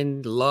dabble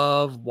in,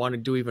 love, want to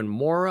do even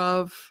more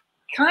of?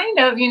 Kind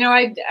of.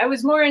 I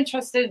was more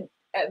interested.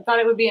 Thought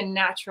it would be a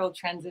natural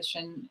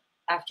transition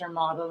after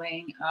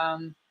modeling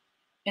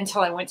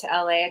until I went to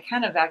LA. I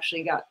kind of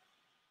actually got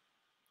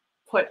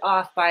put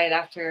off by it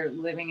after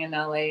living in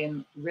LA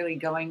and really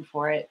going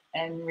for it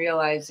and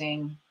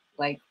realizing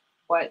like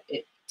what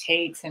it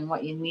takes and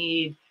what you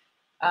need.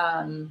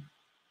 Um,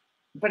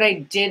 but I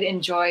did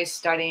enjoy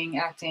studying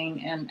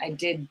acting, and I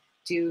did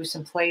do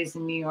some plays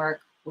in New York,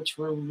 which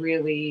were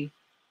really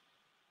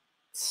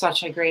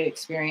such a great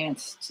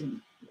experience to,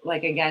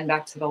 like, again,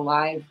 back to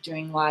the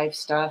doing live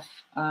stuff.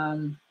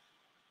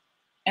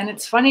 And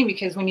it's funny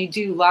because when you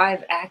do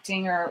live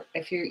acting, or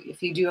if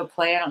you do a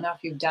play, I don't know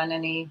if you've done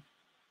any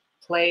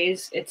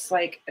plays, it's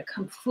like a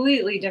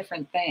completely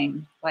different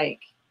thing. Like,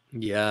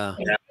 Yeah.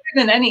 it's better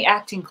than any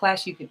acting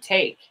class you could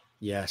take,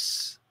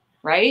 Yes.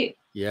 right?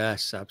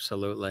 Yes,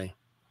 absolutely.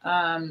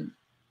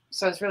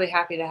 So I was really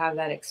happy to have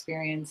that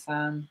experience.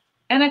 And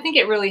I think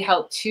it really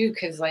helped too,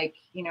 because, like,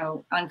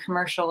 on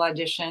commercial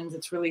auditions,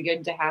 it's really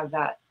good to have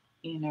that,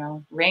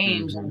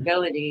 range and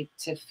ability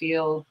to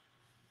feel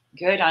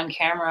good on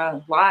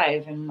camera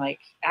live and like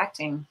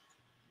acting.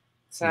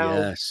 So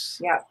Yes.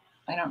 yeah,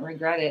 I don't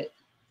regret it.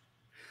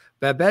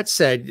 Babette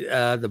said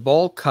the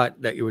bowl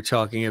cut that you were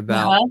talking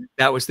about, Uh-huh.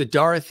 that was the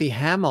Dorothy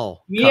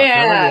Hamill cut.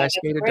 Remember Yeah, the ice that's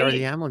skater Dorothy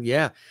great. Hamill?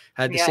 Yeah.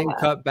 Had the Yeah. same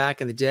cut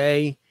back in the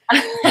day.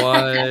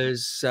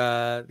 Was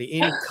the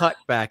in cut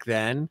back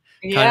then,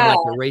 kind of Yeah, like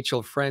the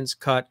Rachel Friends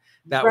cut.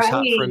 That was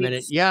hot for a right.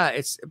 minute. Yeah,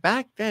 it's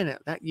back then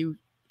that you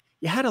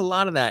had a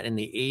lot of that in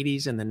the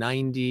 80s and the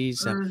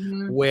 90s,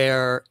 Hmm.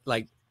 where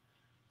like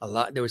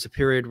there was a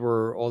period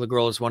where all the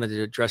girls wanted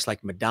to dress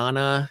like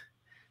Madonna.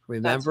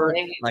 That's Remember?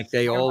 right. Like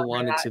they I all remember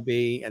wanted that. to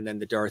be, and then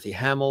the Dorothy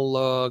Hamill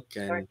look,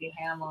 and Dorothy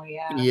Hamill,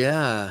 yeah.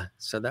 yeah,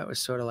 so that was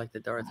sort of like the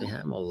Dorothy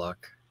Hamill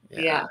look.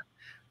 Yeah, Yeah.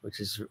 which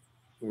is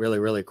really,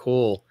 really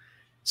cool.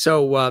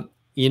 So,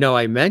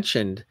 I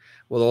mentioned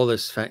with all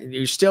this,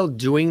 you're still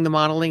doing the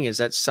modeling. Is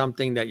that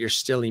something that you're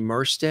still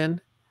immersed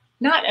in?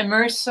 Not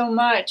immersed so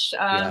much.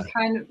 Yeah.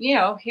 Kind of,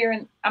 here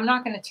and I'm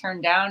not going to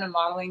turn down a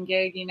modeling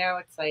gig.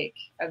 It's like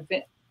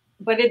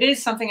but it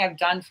is something I've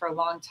done for a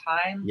long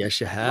time.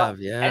 Yes, you have.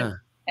 And Yeah.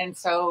 and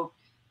so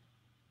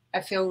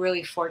I feel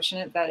really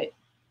fortunate that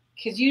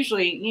because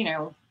usually,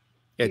 you're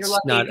It's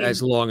lucky. not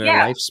as long a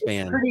Yeah, it's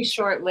lifespan. pretty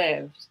short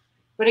lived.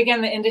 But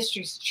again, the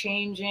industry's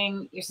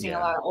changing. You're seeing a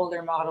Yeah. lot of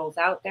older models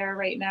out there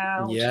right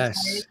now, which is nice.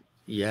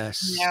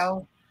 Yes. You Yes.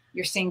 know,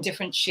 you're seeing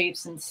different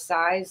shapes and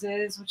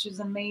sizes, which is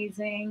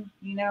amazing.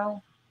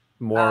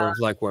 More Uh, of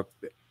like what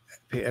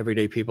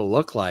everyday people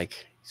look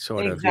like,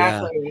 sort of.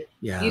 Yeah. exactly. You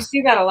Yeah.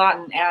 see that a lot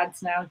in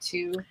ads now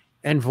too.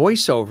 And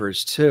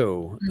voiceovers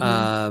too,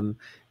 Hmm.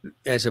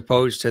 as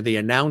opposed to the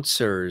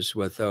announcers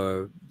with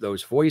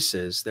those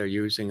voices. They're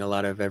using a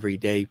lot of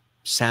everyday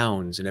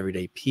sounds and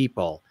everyday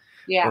people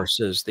Yeah,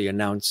 versus the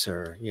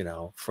announcer,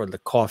 for the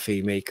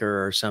coffee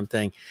maker or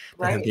something.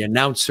 They have right. the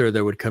announcer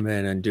that would come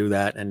in and do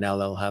that. And now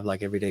they'll have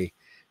like everyday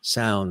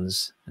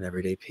sounds and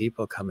everyday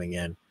people coming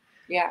in.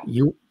 Yeah.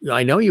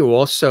 I know you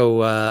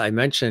also, I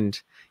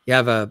mentioned you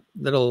have a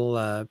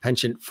little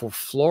penchant for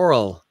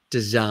floral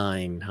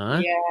design,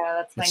 huh? Yeah,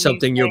 that's my It's new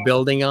something you're thing.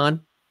 building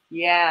on?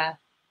 Yeah.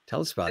 Tell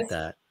us about Es-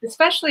 that.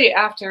 Especially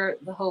after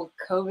the whole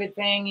COVID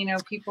thing,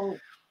 people,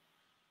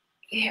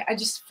 yeah, I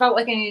just felt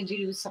like I needed to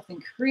do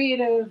something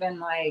creative and,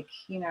 like,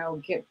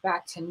 get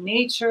back to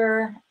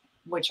nature,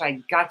 which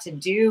I got to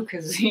do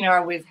because, I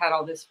always had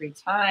all this free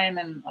time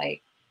and,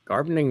 like,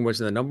 Gardening was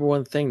the number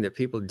one thing that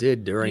people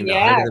did during the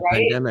height yeah, of the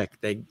right.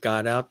 pandemic. They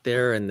got out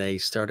there and they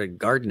started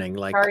gardening.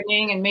 Like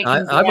Gardening and making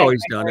I've bread.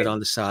 always done it on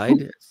the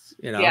side.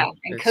 Yeah,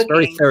 and It's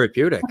very cooking.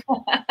 therapeutic.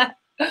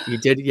 You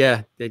did,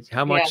 yeah.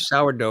 How Yeah, much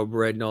sourdough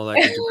bread and all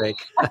that did you bake?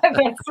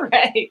 that's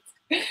right.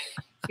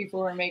 People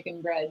were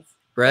making breads.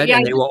 But Bread, yeah,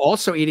 and they were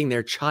also eating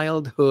their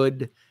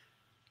childhood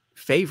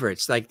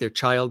favorites, like their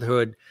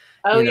childhood,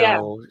 oh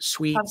yeah,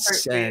 sweets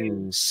comfort food.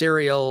 and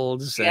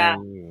cereals Yeah,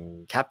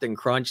 and Captain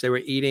Crunch. They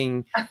were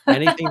eating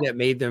anything that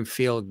made them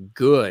feel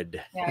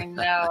good. yeah, I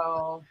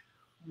know.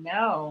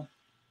 No.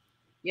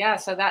 Yeah,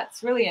 so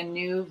that's really a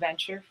new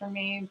venture for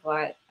me,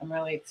 but I'm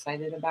really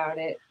excited about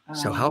it.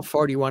 So how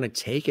far do you want to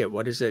take it?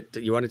 What is it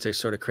that you wanted to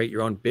sort of create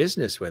your own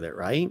business with it,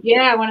 right?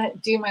 Yeah, I want to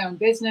do my own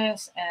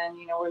business, and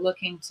we're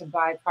looking to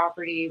buy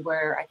property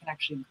where I can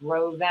actually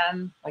grow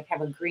them, like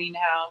have a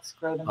greenhouse,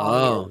 grow them all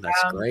year Oh,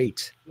 that's round.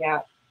 great.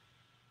 Yeah,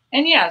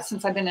 and yeah,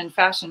 since I've been in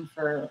fashion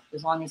for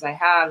as long as I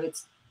have,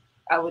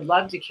 I would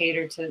love to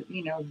cater to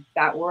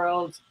that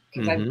world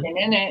because I've Hmm. been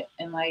in it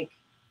and, like,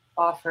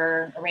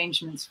 offer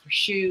arrangements for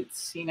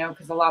shoots,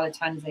 because a lot of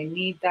times they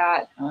need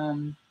that.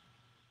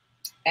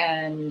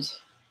 And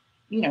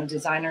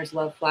designers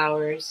love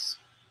flowers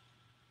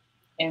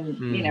and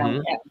Hmm.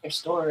 at their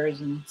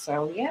stores, and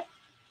so yeah,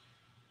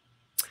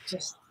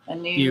 just a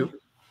Do new.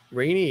 you,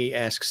 Rainey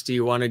asks, do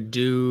you want to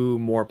do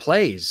more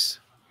plays?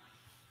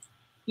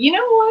 You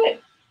know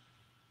what?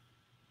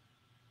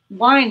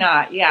 Why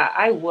not? Yeah,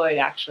 I would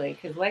actually,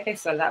 because like I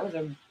said, that was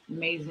an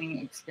amazing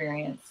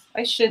experience.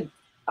 I should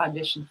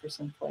audition for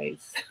some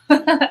plays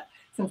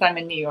since I'm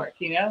in New York.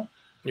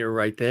 You're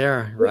right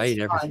there, It's right?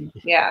 fun.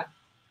 Yeah,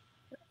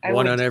 I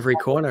One would on do every that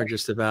with corner, it.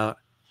 just about.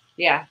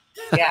 Yeah,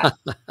 yeah.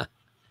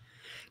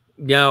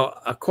 Now,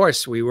 of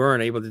course, we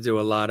weren't able to do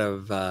a lot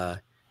of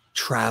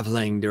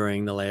traveling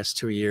during the last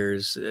 2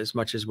 years as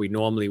much as we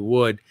normally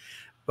would.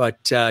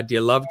 But do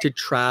you love to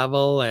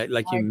travel?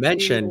 Like you I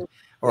mentioned, do.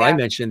 or I Yeah.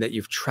 mentioned that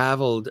you've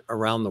traveled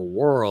around the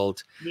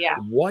world. Yeah.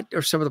 What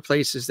are some of the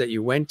places that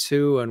you went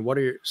to, and what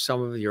are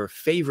some of your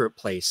favorite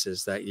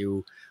places that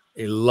you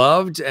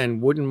loved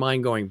and wouldn't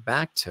mind going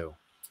back to?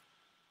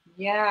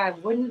 Yeah, I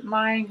wouldn't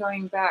mind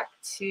going back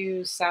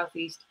to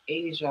Southeast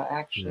Asia,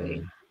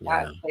 actually.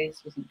 Yeah. That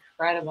place was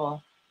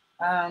incredible.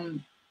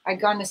 Um, I'd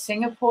gone to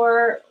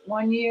Singapore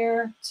one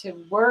year to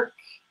work,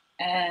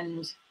 and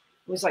it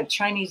was like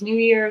Chinese New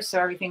Year, so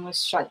everything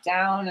was shut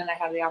down, and I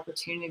had the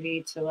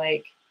opportunity to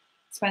like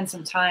spend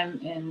some time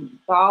in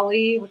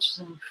Bali, which is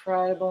an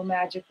incredible,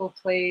 magical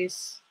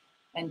place,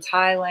 and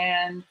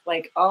Thailand.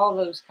 Like all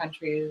those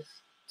countries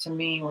to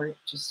me were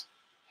just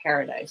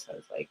paradise. I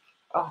was like,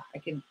 oh, I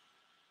could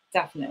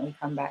definitely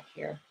come back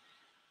here.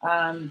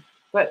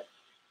 But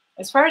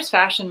as far as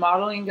fashion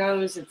modeling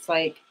goes, it's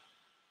like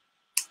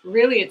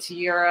really it's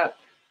Europe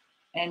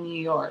and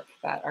New York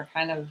that are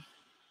kind of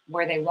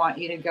where they want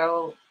you to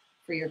go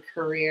for your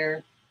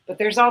career. But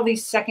there's all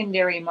these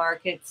secondary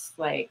markets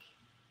like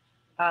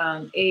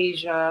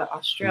Asia,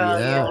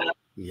 Australia,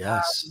 Yeah.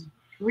 Yes.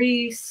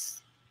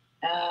 Greece.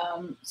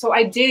 So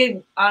I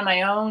did on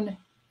my own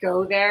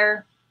go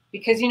there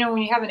because you know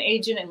when you have an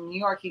agent in New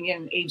York, you can get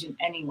an agent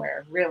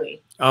anywhere,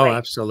 really. Oh, Like,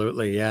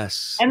 absolutely.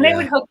 Yes. and they Yeah.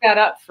 would hook that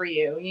up for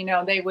you. You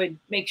know, they would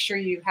make sure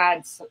you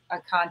had a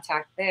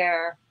contact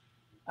there.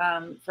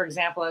 For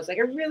example, I was like,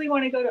 I really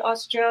want to go to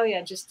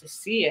Australia just to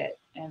see it,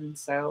 and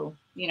so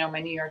you know,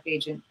 my New York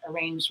agent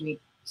arranged me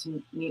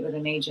to meet with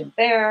an agent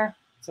there.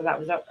 So that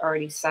was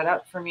already set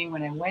up for me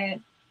when I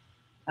went.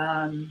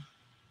 Um,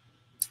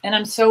 and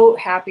I'm so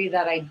happy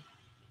that I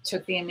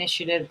took the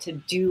initiative to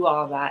do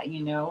all that,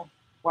 you know,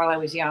 while I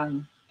was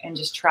young and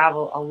just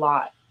travel a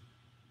lot,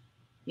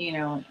 you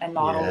know, and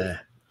model Yeah.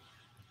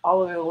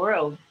 all over the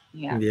world.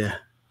 Yeah. Yeah.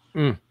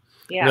 Mm.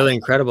 Yeah. Really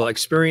incredible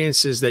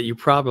experiences that you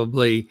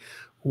probably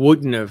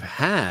wouldn't have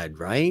had,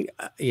 right?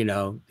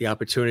 The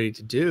opportunity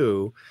to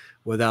do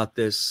without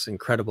this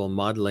incredible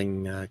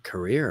modeling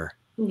career.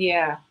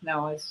 Yeah.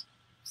 No, I was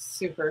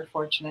super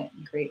fortunate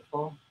and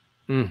grateful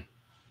Mm.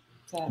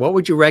 to, What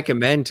would you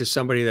recommend to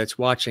somebody that's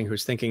watching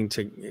who's thinking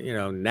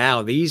to,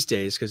 now these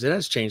days, because it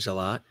has changed a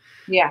lot,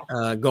 yeah.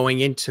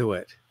 going into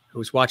it,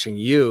 who's watching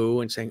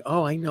you and saying,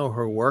 oh, I know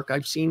her work.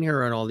 I've seen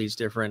her on all these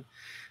different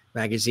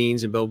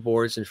magazines and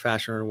billboards and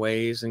fashion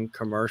runways and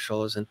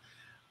commercials. And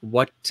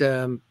what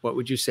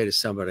would you say to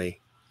somebody,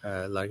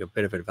 like a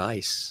bit of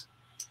advice?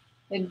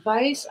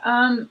 Advice.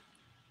 I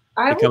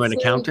Become would an say,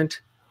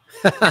 accountant?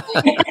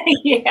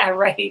 yeah,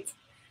 right.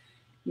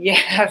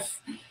 Yes.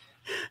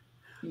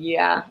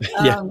 Yeah.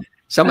 Yeah.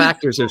 Some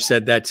actors have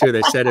said that too.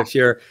 They said if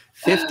you're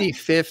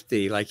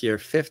 50-50, like you're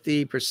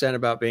 50%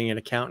 about being an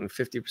accountant,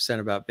 50%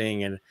 about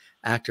being an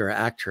actor or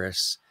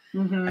actress,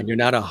 hmm and you're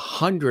not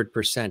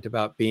 100%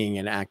 about being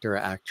an actor or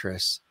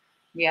actress,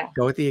 Yeah.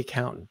 go with the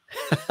accountant.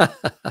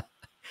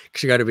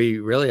 Because you got to be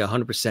really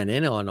 100%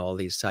 in on all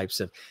these types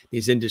of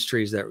these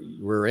industries that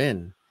we're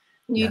in.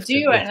 You You have to,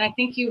 do, and I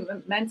think you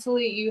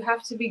mentally you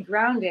have to be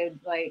grounded.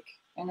 Like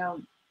I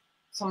know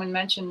someone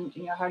mentioned,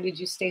 you know, how did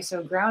you stay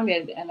so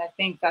grounded? And I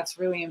think that's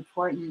really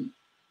important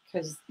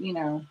because you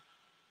know,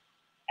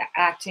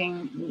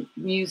 acting,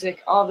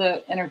 music, all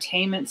the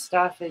entertainment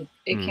stuff, it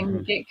can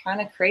Mhm. get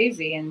kind of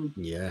crazy and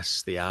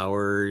Yes, the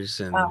hours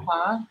and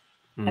uh-huh.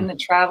 And mm, the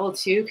travel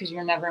too, because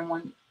you're never in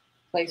one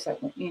place at,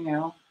 you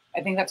know.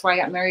 I think that's why I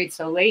got married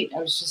so late. I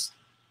was just,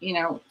 you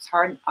know, it's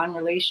hard on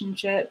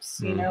relationships,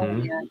 you know,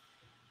 when mhm. you're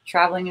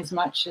traveling as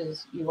much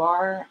as you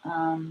are.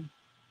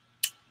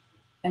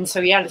 And so,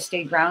 yeah, to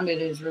stay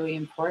grounded is really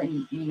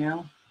important, you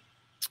know.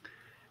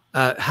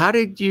 How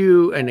did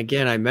you, and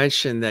again, I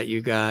mentioned that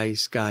you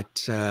guys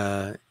got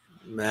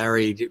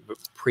married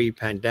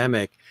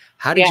pre-pandemic.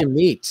 How did Yeah. you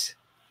meet?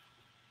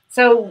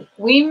 So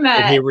we Did he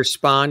met.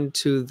 respond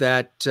to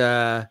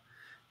that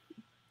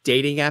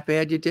dating app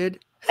ad you did?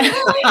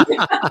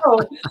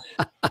 No,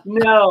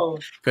 no,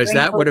 Because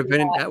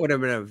thankfully that would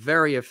have been a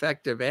very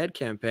effective ad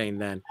campaign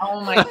then.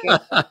 oh my god,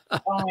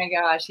 oh my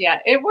gosh, yeah,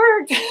 it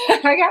worked.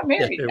 I got Yeah,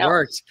 married. it No,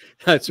 works.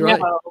 That's no,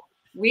 right.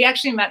 we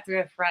actually met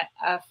through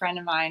a friend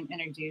of mine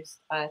introduced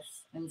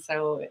us, and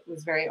so it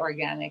was very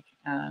organic.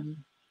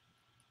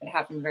 It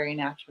happened very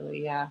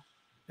naturally. Yeah,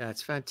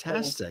 That's so,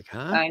 fantastic,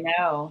 huh? I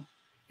know.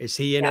 Is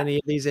he in Yeah, any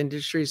of these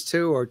industries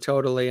too, or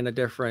totally in a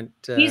different?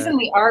 he's in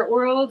the art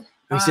world.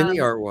 He's in the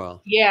art world.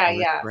 Yeah, Oh, that's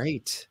yeah,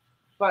 great.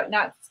 but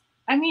not.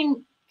 I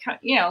mean,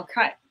 you know,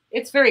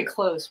 it's very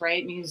close,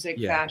 right? Music,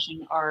 Yeah.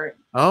 fashion, art.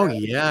 Oh, So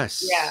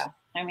yes. yeah,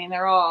 I mean,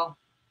 they're all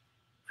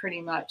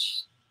pretty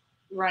much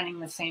running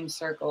the same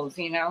circles,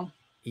 you know.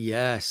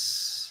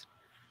 Yes.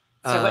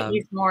 So, but Um,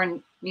 he's more,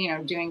 you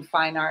know, doing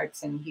fine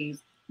arts, and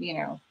he's, you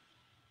know,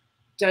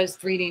 does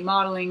 3D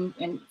modeling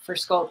and for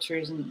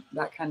sculptures and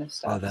that kind of oh,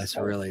 stuff. that's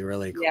So, really,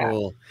 really yeah,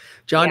 cool.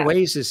 John yeah.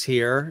 Ways is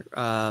here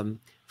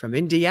from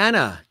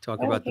Indiana. Talk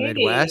Oh, about the hey.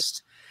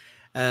 Midwest.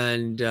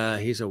 and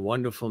he's a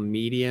wonderful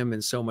medium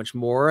and so much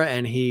more.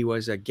 And he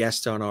was a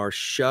guest on our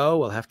show.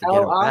 We'll have to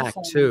get Oh, him back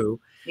awesome. too.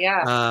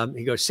 Yeah.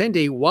 He goes,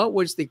 Cindy, what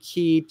was the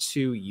key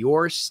to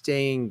your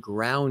staying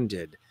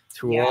grounded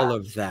through Yeah. all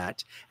of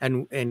that?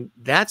 And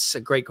that's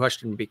a great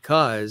question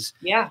because,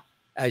 Yeah.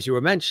 as you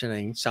were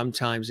mentioning,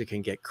 sometimes it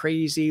can get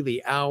crazy,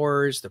 the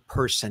hours, the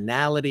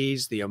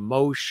personalities, the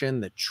emotion,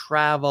 the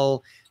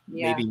travel,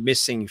 Yeah. maybe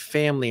missing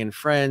family and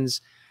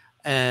friends,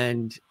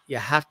 and you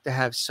have to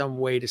have some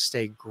way to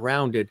stay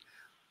grounded.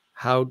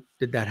 How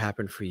did that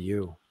happen for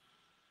you?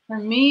 For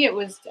me, it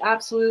was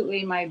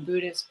absolutely my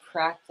Buddhist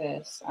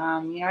practice.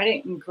 I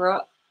didn't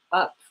grow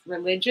up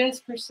religious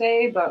per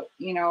se, but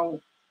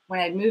when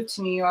I moved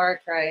to New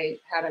York, I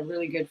had a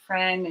really good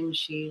friend, and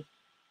she,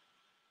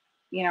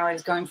 I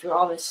was going through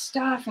all this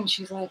stuff, and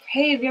she's like,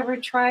 "Hey, have you ever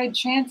tried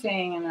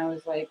chanting?" And I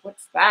was like,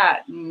 "What's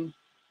that?" And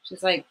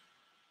she's like,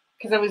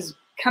 because I was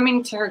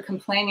coming to her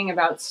complaining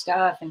about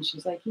stuff, and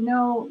she's like,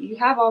 you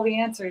have all the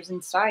answers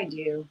inside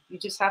you. You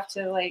just have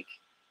to like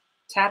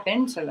tap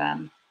into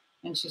them.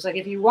 And she's like,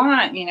 if you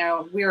want,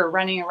 we were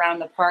running around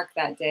the park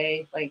that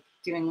day, like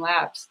doing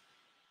laps.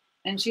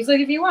 And she's like,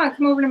 if you want,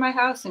 come over to my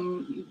house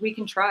and we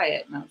can try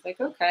it. And I was like,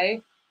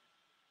 okay.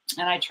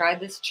 And I tried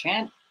this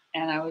chant,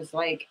 and I was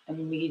like,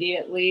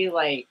 immediately,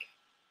 like,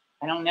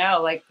 I don't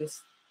know, like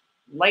this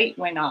light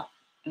went up.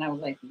 And I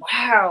was like,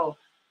 wow,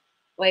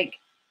 like,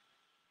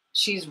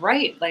 she's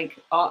right. Like,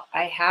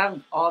 I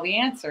have all the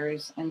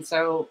answers. And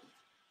so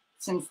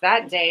since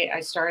that day, I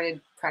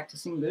started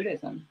practicing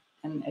Buddhism,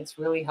 and it's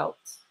really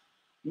helped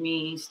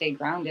me stay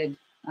grounded.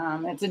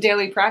 It's a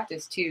daily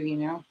practice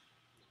too.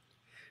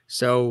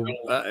 So,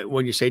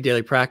 when you say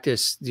daily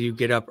practice, do you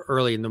get up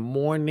early in the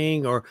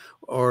morning,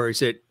 or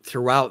is it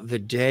throughout the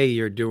day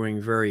you're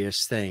doing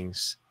various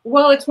things?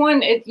 Well,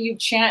 you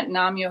chant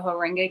Nam Myoho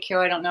Renge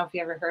Kyo. I don't know if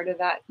you ever heard of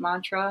that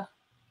mantra.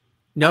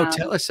 No, Um,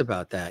 tell us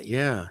about that.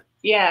 Yeah.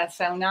 yeah,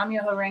 so Nam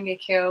Myoho Renge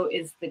Kyo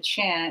is the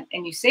chant,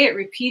 and you say it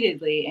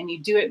repeatedly, and you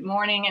do it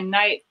morning and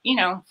night,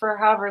 for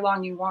however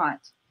long you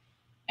want.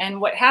 And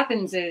what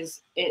happens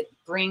is it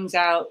brings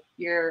out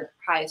your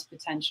highest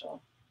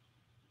potential.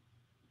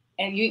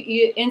 And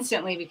you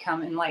instantly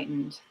become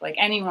enlightened. Like,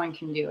 anyone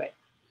can do it.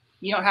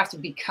 You don't have to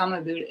become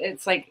a Buddha.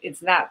 It's like, it's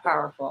that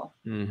powerful.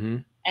 Mm-hmm.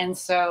 And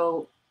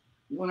so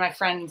when my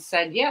friend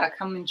said, yeah,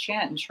 come and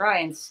chant and try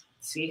and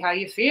see how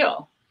you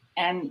feel.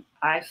 And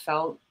I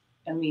felt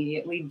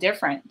immediately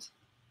different.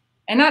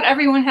 And not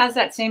everyone has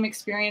that same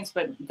experience,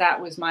 but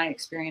that was my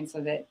experience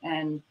of it.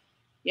 And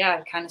yeah,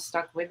 I kind of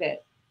stuck with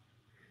it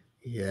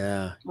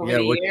Yeah. over Yeah.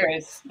 the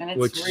years. And it's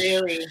Which,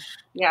 really,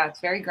 yeah,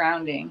 it's very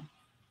grounding.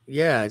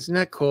 yeah, isn't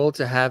that cool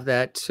to have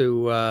that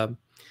to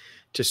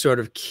sort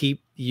of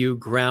keep you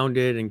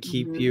grounded and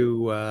keep Hmm.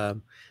 you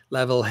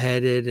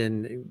level-headed?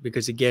 And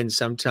because again,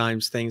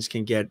 sometimes things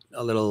can get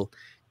a little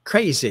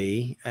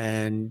crazy,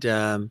 and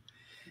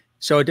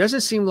so it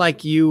doesn't seem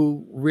like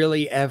you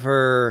really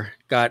ever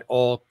got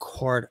all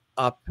caught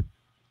up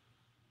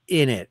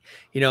in it.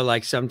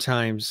 Like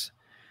sometimes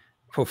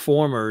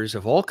performers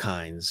of all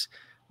kinds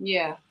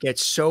Yeah, get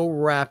so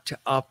wrapped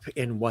up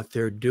in what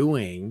they're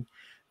doing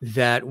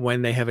that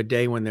when they have a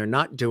day when they're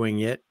not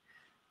doing it,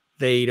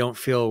 they don't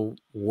feel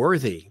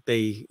worthy.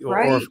 They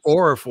right.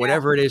 or if Yeah,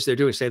 whatever it is they're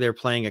doing, say they're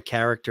playing a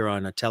character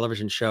on a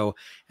television show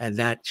and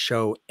that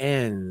show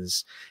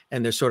ends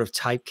and they're sort of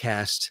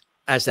typecast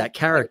as that that's right.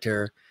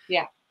 character,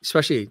 Yeah,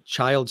 especially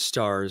child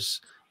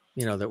stars,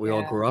 that we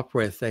all yeah. grew up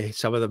with.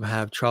 Some of them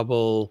have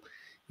trouble,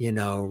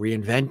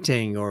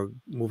 reinventing or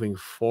moving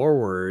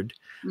forward.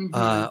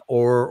 Hmm.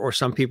 Or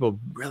some people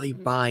really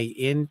buy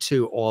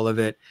into all of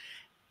it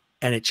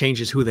and it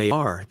changes who they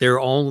are.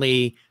 They're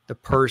only the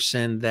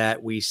person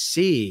that we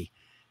see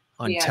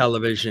on Yeah.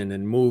 television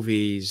and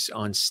movies,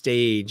 on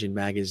stage and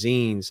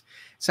magazines.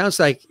 Sounds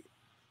like,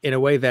 in a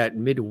way, that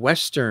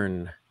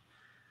Midwestern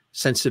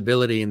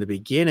sensibility in the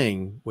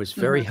beginning was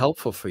very Hmm.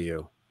 helpful for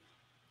you.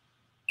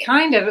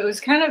 Kind of. It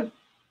was kind of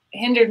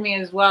hindered me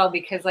as well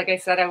because, like I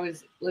said, I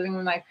was living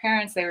with my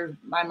parents.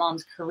 My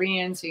mom's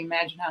Korean, so you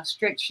imagine how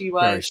strict she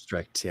Very was.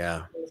 strict.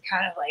 Yeah. It was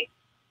kind of like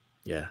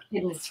Yeah.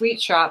 in the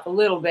sweet shop a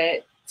little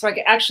bit. So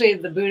actually,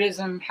 the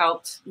Buddhism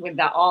helped with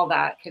all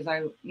that because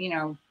I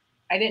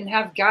didn't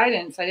have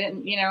guidance. I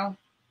didn't,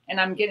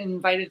 and I'm getting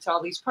invited to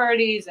all these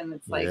parties, and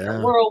it's like a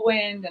Yeah.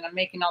 whirlwind, and I'm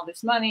making all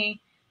this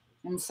money,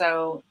 and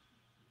so,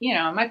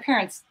 my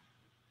parents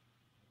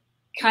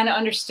kind of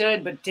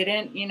understood but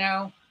didn't,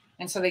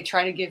 and so they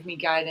try to give me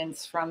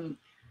guidance from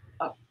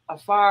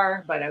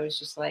afar, but I was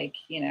just like,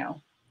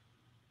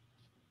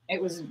 it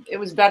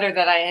was better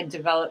that I had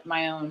developed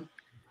my own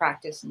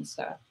practice and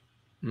stuff.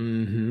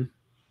 Hmm.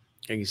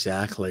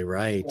 Exactly So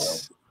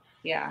right.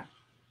 yeah.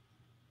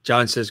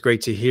 John says,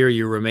 great to hear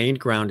you remained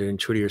grounded and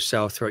true to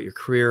yourself throughout your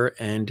career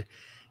and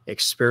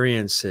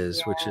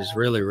experiences, which Yeah. is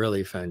really,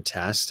 really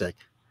fantastic.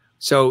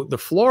 So, the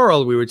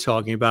floral we were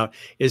talking about,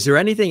 is there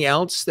anything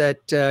else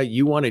that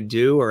you want to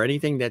do or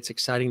anything that's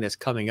exciting that's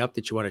coming up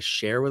that you want to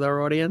share with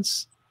our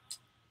audience?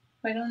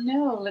 I don't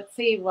know. Let's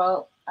see.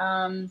 Well,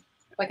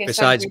 like I said,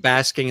 Besides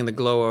basking in the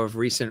glow of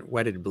recent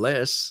wedded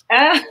bliss.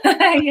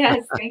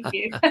 yes, thank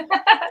you.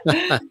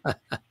 That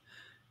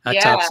Yeah,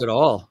 tops it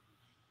all.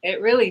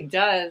 it really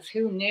does.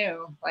 Who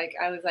knew? Like,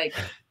 I was like,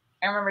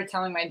 I remember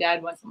telling my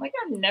dad once, I'm like,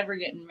 I'm never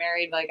getting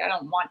married. Like, I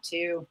don't want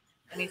to.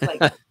 And he's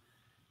like,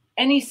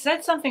 and he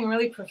said something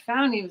really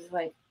profound. He was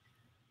like,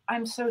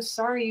 I'm so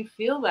sorry you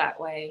feel that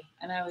way.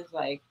 And I was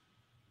like,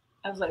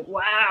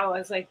 wow. I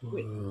was like,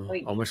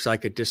 like, almost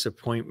like a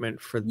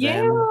disappointment for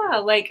yeah,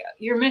 them. like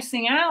you're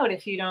missing out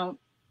if you don't,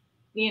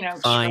 try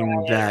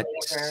Find it that. or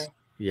whatever.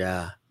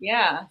 Yeah.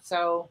 Yeah.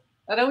 So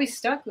that always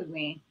stuck with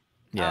me.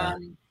 Yeah.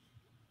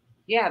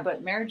 Yeah,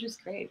 but marriage is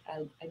great.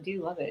 I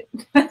do love it.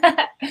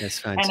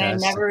 That's And I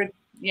fantastic. never,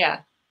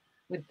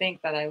 would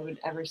think that I would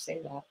ever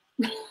say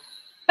that.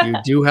 You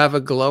do have a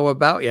glow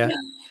about you.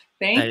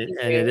 Thank And you.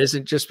 it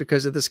isn't just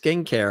because of the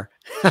skincare.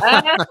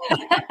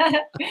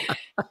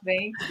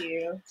 Thank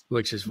you.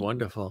 Which is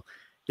wonderful.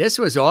 This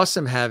was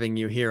awesome having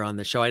you here on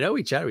the show. I know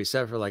we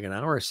sat for like an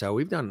hour or so.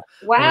 We've done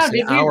Wow, almost an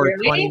did we hour,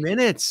 20 really?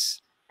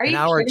 minutes. Are An you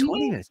hour, kidding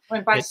 20 me? minutes.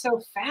 Went by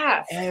so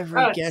fast.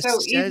 Every It's guest so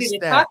easy says to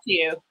that. talk to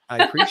you. I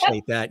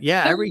appreciate that.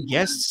 Yeah, every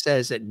guest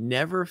says it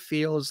never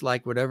feels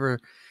like whatever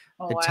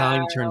the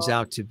time turns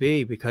Wow. out to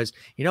be, because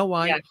you know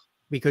why? Yeah.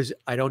 Because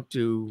I don't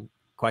do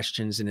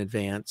questions in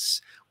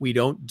advance. We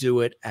don't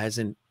do it as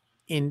an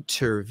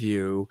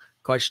interview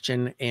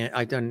question, and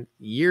I've done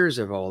years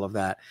of all of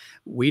that.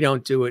 We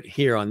don't do it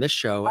here on this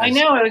show. I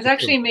know, it was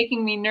actually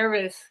making me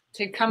nervous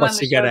to come on what's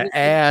the he show. gonna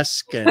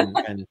ask,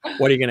 and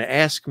what are you gonna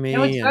ask me?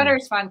 No, it's and better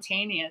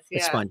spontaneous.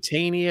 it's Yeah.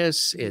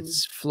 spontaneous,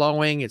 it's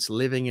flowing, it's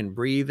living and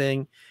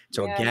breathing, it's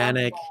Yeah, I love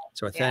organic, that.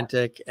 it's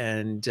authentic,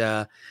 and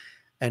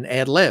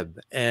ad lib.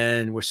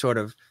 And we're sort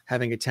of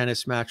having a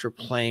tennis match. We're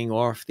playing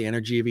off the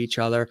energy of each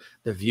other.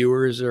 The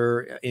viewers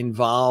are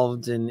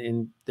involved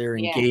and they're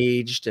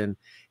engaged. And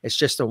it's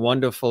just a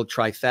wonderful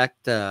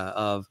trifecta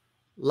of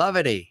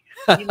levity.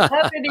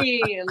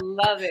 Levity.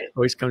 Love it.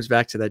 Always comes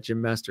back to that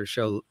Jim Master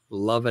show,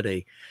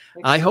 levity.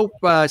 I hope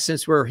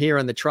since we're here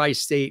in the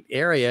tri-state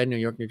area, New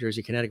York, New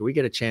Jersey, Connecticut, we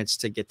get a chance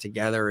to get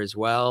together as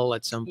well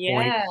at some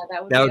point. Yeah,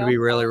 that would be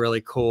really,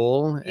 really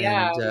cool.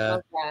 Yeah, And I would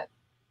love that.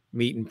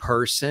 meet in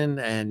person.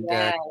 And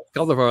Yes. a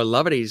couple of our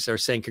lovities are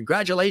saying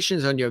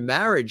congratulations on your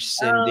marriage,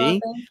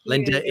 Cindy. Oh, thank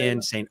Linda you.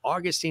 in St.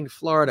 Augustine,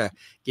 Florida,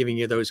 giving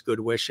you those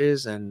good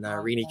wishes. And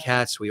Renee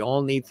Katz, we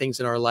all need things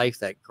in our life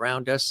that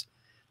ground us,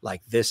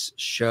 like this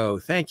show.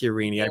 Thank you,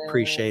 Renee. I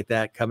appreciate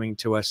that, coming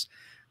to us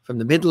from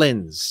the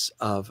Midlands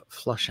of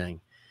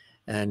Flushing.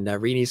 And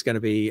Renee's going to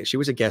be, she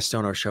was a guest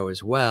on our show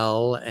as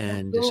well.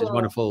 And she's a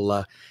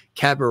wonderful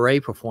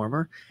cabaret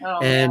performer.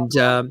 And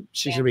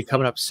she's going to be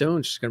coming up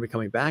soon. She's going to be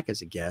coming back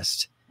as a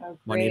guest.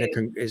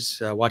 Juanita is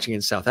watching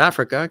in South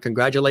Africa.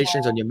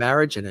 Congratulations on your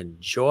marriage, and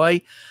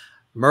enjoy.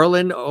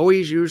 Merlin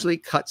always usually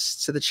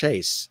cuts to the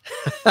chase.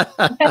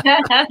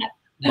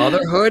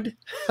 Motherhood.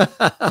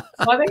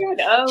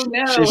 Motherhood. Oh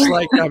no. She's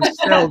like, I'm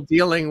still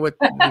dealing with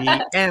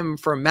the M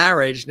for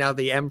marriage, now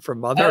the M for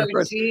motherhood.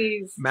 Oh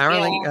geez.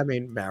 Marilyn, I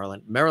mean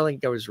Marilyn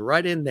goes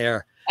right in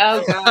there.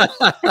 Oh gosh.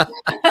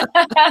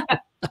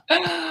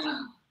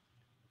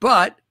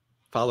 But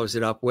follows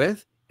it up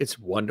with, it's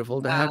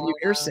wonderful to have you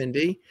here,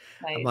 Cindy.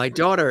 Nice. My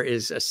daughter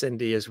is a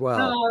Cindy as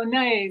well. Oh,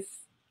 nice.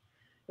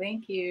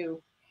 Thank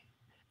you.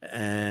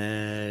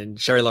 And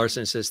Sherry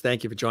Larson says,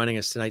 thank you for joining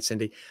us tonight,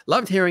 Cindy.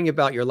 Loved hearing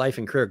about your life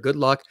and career. Good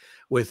luck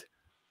with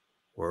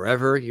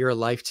wherever your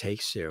life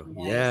takes you.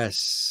 Nice. Yes.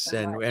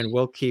 So and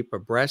we'll keep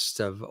abreast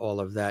of all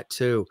of that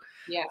too.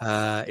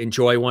 Yeah.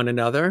 Enjoy one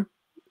another.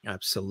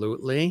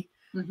 Absolutely.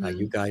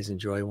 You guys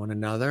enjoy one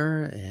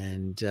another.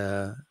 And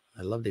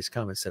I love these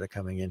comments that are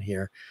coming in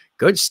here.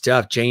 Good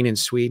stuff. Jane in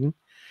Sweden.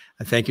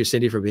 Thank you,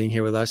 Cindy, for being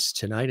here with us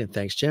tonight. And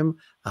thanks, Jim.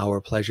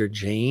 Our pleasure,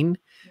 Jane.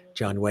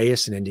 John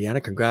Wayas in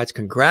Indiana. Congrats.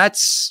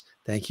 Congrats.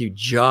 Thank you,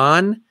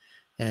 John.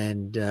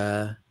 And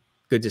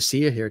good to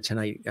see you here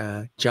tonight,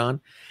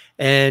 John.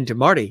 And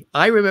Marty,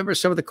 I remember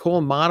some of the cool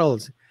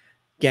models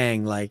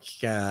gang, like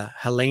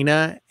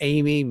Helena,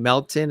 Amy,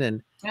 Melton,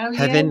 and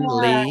Heaven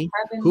Lee.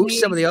 Who's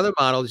some of the other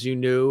models you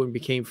knew and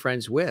became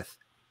friends with?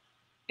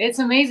 It's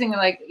amazing.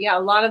 Like, yeah,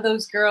 a lot of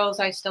those girls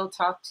I still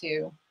talk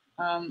to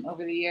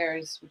over the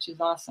years, which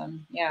is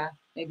awesome. Yeah,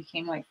 they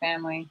became like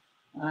family.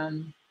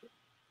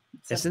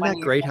 Isn't that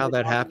great how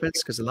that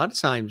happens? Because a lot of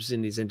times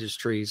in these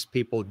industries,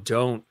 people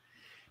don't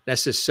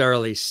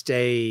necessarily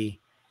stay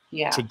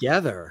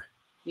together.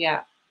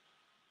 Yeah.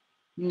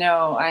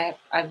 No,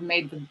 I've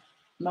made the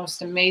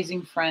most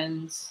amazing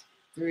friends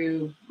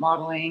through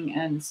modeling,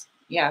 and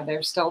yeah,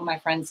 they're still my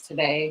friends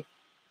today.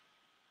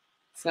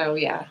 So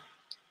yeah,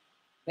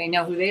 they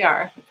know who they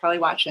are. They're probably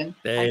watching.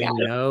 They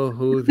know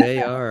who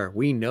they are.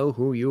 We know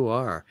who you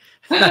are.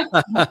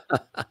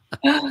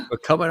 We're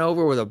coming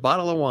over with a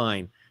bottle of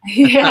wine.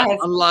 Yeah.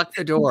 Unlock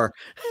the door.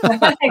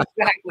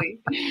 Exactly.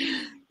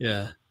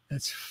 Yeah,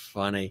 that's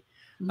funny.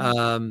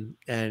 And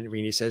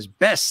Renee says,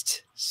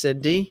 best,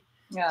 Cindy.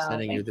 Yeah,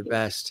 sending you the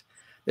best.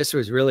 This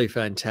was really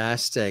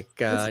fantastic.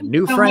 This was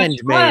New so much friend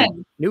made.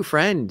 fun. New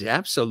friend.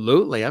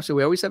 Absolutely. Absolutely.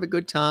 We always have a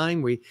good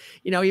time. We,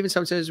 even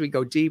sometimes we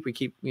go deep, we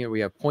keep, we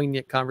have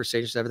poignant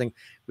conversations, everything.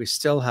 We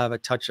still have a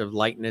touch of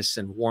lightness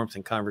and warmth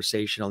and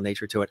conversational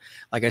nature to it.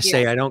 Like I Yeah.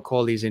 say, I don't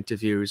call these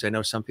interviews. I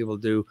know some people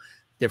do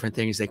different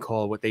things. They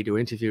call what they do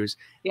interviews.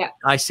 Yeah.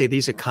 I say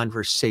these are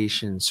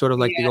conversations, sort of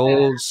like the Yeah.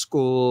 old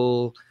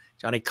school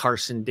Johnny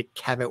Carson, Dick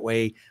Cavett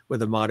way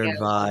with a modern Yeah.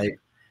 vibe.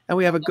 And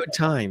we have a good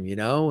time,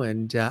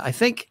 and I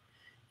think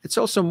it's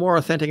also more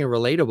authentic and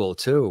relatable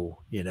too,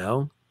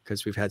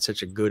 because we've had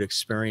such a good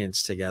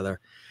experience together.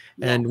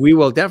 Yeah. And we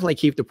will definitely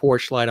keep the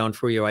porch light on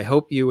for you. I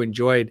hope you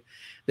enjoyed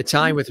the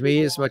time Thank with me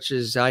you. as much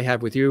as I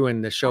have with you,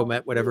 and the show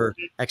met whatever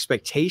Absolutely.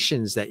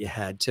 expectations that you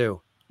had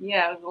too.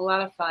 Yeah, it was a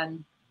lot of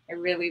fun. I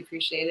really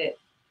appreciate it.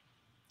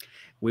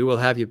 We will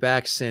have you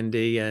back,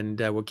 Cindy, and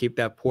we'll keep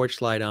that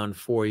porch light on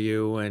for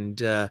you,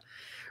 and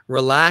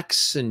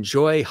relax,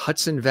 enjoy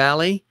Hudson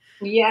Valley,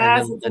 and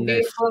Yes, then it's a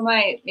beautiful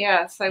night.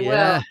 Yes, I will.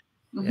 yeah,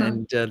 Mhm.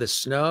 and the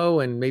snow,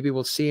 and maybe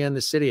we'll see you in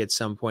the city at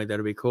some point.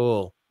 That'll be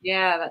cool.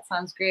 Yeah, that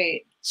sounds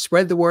great.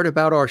 Spread the word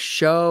about our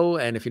show,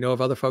 and if you know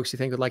of other folks you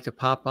think would like to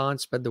pop on,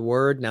 spread the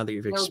word now that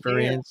you've Will do.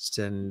 experienced,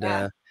 and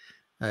Yeah.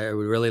 I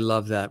would really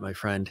love that, my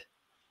friend.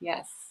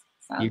 Yes.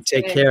 You Sounds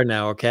take good. care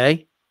now,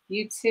 okay?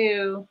 You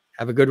too.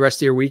 Have a good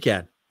rest of your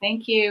weekend.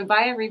 Thank you.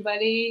 Bye,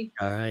 everybody.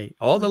 All right.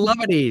 All the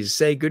lovelies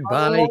say All the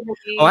goodbye. Oh,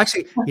 lovelies.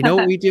 actually, you know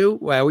what we do?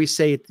 Well, I always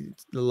say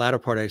the latter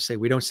part, I say,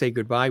 we don't say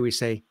goodbye. We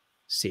say,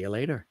 see you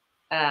later.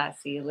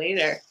 See you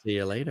later. See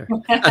you later.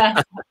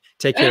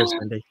 Take care,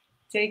 Cindy.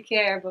 Take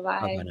care. Bye-bye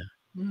Bye-bye.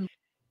 now.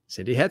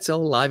 Cindy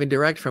Hetzel, live and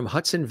direct from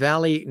Hudson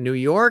Valley, New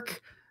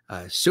York,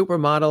 a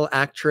supermodel,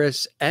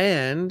 actress,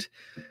 and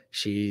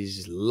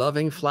she's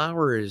loving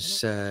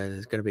flowers.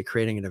 Is going to be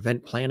creating an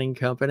event planning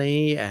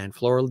company and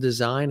floral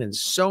design and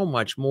so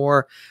much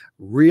more.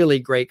 Really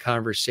great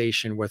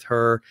conversation with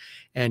her.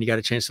 And you got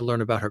a chance to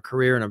learn about her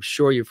career. And I'm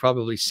sure you've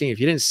probably seen, if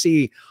you didn't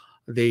see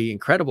the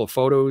incredible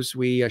photos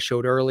we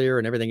showed earlier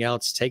and everything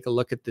else, take a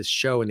look at this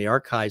show in the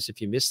archives if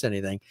you missed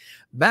anything.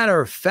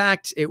 Matter of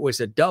fact, it was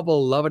a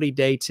double lovely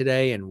day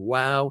today. And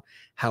wow,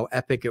 how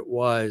epic it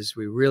was.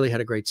 We really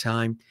had a great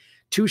time.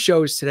 2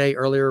 shows today.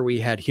 Earlier, we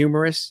had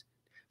humorist,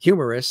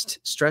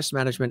 stress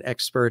management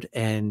expert,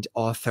 and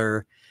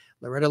author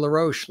Loretta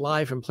LaRoche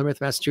live from Plymouth,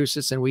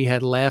 Massachusetts, and we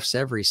had laughs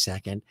every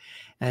second.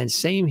 And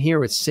same here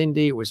with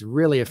Cindy. It was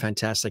really a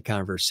fantastic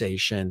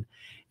conversation.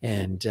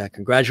 And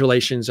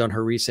congratulations on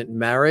her recent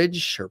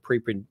marriage, her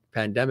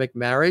pre-pandemic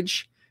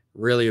marriage.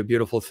 Really a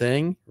beautiful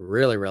thing.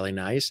 Really, really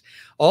nice.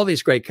 All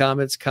these great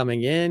comments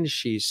coming in.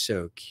 She's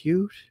so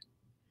cute.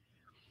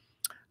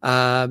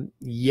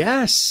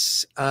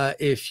 Yes.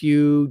 If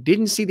you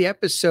didn't see the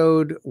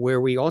episode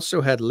where we also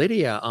had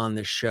Lydia on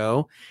the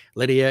show,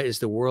 Lydia is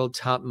the world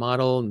top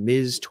model,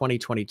 Ms.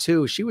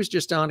 2022. She was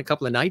just on a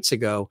couple of nights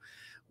ago.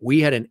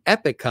 We had an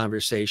epic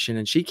conversation,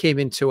 and she came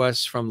into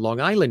us from Long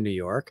Island, New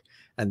York,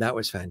 and that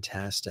was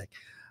fantastic.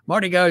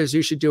 Marty goes,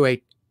 you should do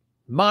a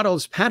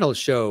models panel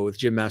show with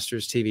Jim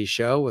Masters TV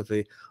show with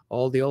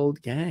all the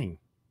old gang.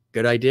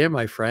 Good idea,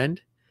 my friend.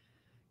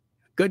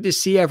 Good to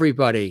see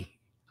everybody.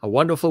 A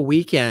wonderful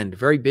weekend,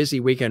 very busy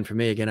weekend for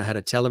me. Again, I had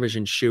a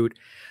television shoot,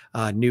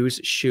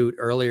 news shoot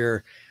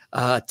earlier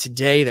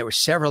today. There were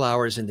several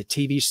hours in the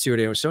TV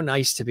studio. It was so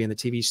nice to be in the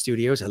TV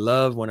studios. I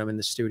love when I'm in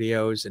the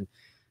studios and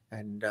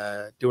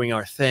doing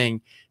our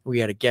thing. We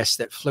had a guest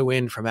that flew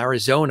in from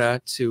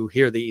Arizona to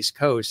here, the East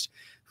Coast,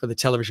 for the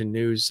television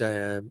news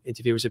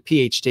interview. It was a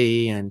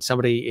PhD and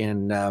somebody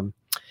in,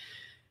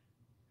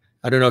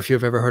 I don't know if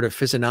you've ever heard of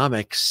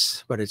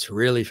physiognomics, but it's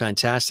really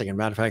fantastic. And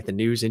matter of fact, the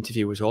news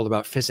interview was all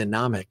about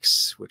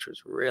physiognomics, which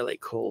was really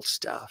cool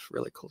stuff,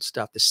 really cool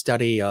stuff. The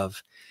study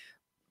of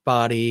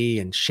body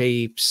and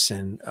shapes,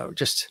 and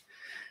just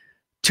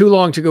too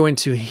long to go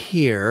into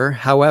here.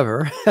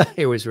 However,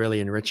 it was really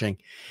enriching.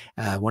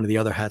 One of the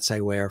other hats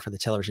I wear for the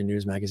television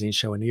news magazine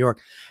show in New York.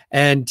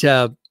 And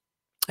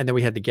then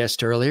we had the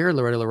guest earlier,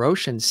 Loretta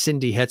LaRoche and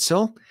Cindy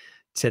Hetzel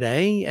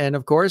today. And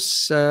of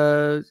course,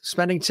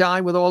 spending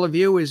time with all of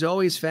you is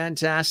always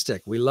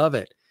fantastic. We love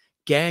it.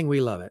 Gang,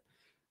 we love it.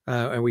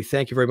 And we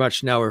thank you very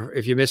much. Now,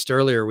 if you missed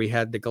earlier, we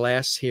had the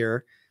glass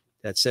here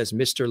that says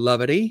Mr.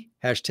 Lovety,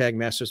 hashtag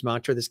Masters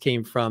Mantra. This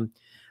came from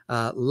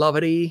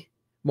Lovety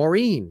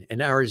Maureen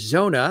in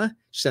Arizona.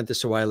 She sent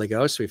this a while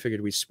ago, so we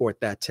figured we'd sport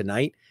that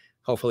tonight.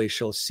 Hopefully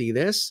she'll see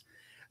this.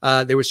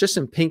 There was just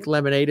some pink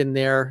lemonade in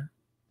there.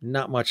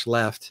 Not much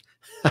left.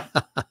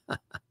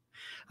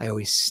 I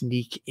always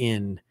sneak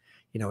in,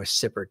 a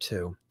sip or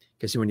two,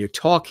 because when you're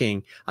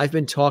talking, I've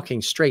been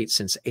talking straight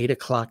since 8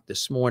 o'clock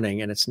this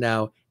morning, and it's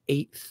now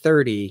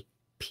 8:30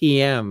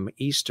 p.m.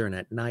 Eastern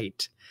at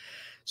night.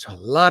 So a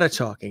lot of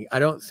talking. I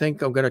don't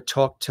think I'm going to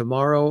talk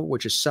tomorrow,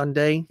 which is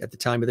Sunday. At the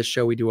time of the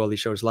show, we do all these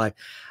shows live.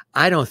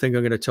 I don't think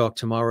I'm going to talk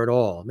tomorrow at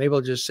all. Maybe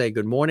I'll just say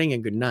good morning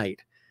and good night,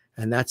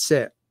 and that's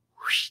it.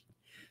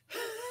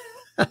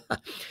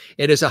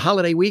 It is a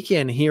holiday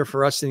weekend here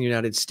for us in the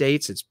United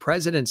States. It's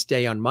President's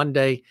Day on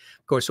Monday.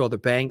 Of course, all the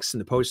banks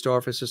and the post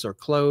offices are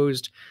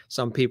closed.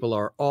 Some people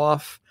are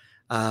off.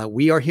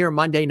 We are here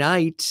Monday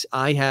night.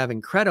 I have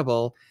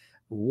incredible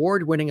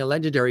award-winning and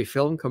legendary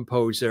film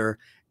composer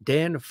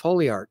Dan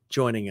Folliart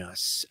joining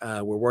us.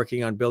 We're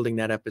working on building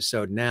that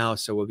episode now,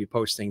 so we'll be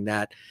posting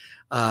that,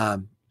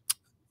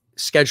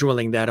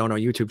 scheduling that on our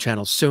YouTube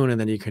channel soon, and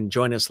then you can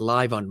join us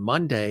live on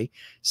Monday,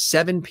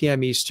 7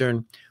 p.m.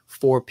 Eastern,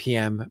 4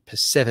 p.m.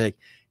 Pacific.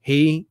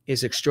 He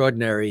is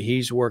extraordinary.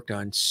 He's worked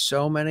on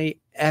so many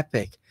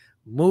epic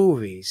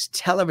movies,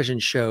 television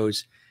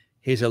shows.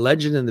 He's a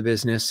legend in the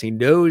business. He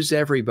knows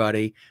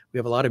everybody. We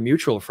have a lot of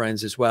mutual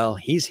friends as well.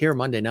 He's here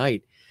Monday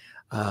night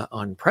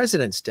on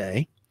President's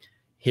Day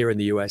here in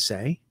the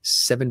USA,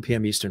 7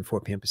 p.m. Eastern,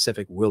 4 p.m.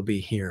 Pacific. We'll be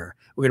here.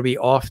 We're going to be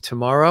off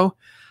tomorrow.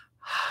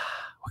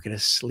 We're going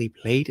to sleep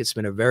late. It's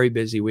been a very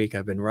busy week.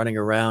 I've been running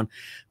around.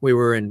 We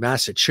were in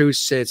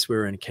Massachusetts. We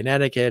were in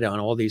Connecticut on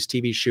all these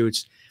TV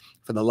shoots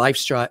for the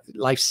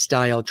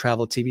lifestyle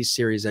travel TV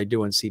series I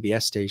do on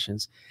CBS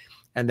stations,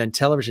 and then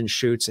television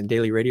shoots and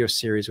daily radio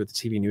series with the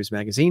TV News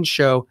Magazine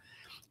show,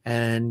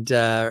 and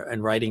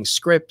writing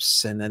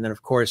scripts. And then,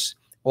 of course,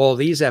 all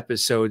these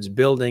episodes,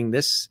 building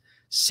this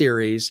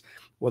series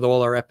with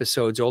all our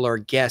episodes, all our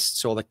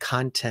guests, all the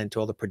content,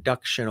 all the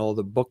production, all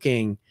the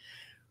booking.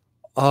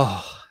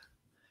 Oh,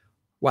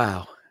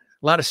 wow.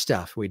 A lot of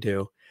stuff we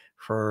do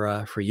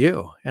for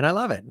you. And I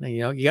love it. You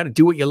know, you got to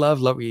do what you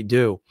love what you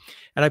do.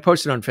 And I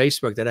posted on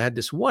Facebook that I had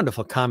this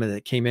wonderful comment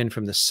that came in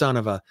from the son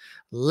of a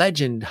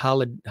legend,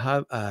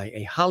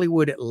 a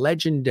Hollywood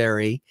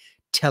legendary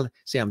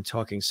see, I'm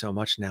talking so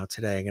much now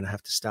today. I'm going to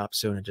have to stop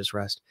soon and just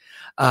rest.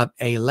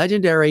 A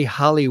legendary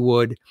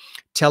Hollywood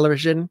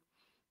television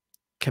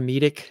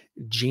comedic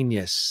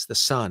genius, the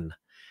son.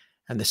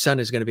 And the son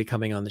is going to be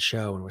coming on the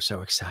show, and we're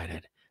so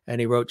excited.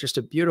 And he wrote just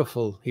a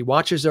beautiful, he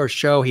watches our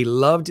show. He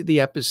loved the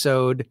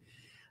episode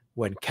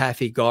when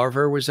Kathy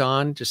Garver was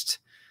on just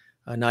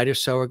a night or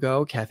so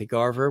ago. Kathy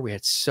Garver, we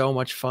had so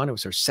much fun. It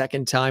was her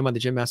second time on the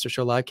Jim Master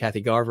Show Live.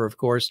 Kathy Garver, of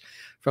course,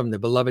 from the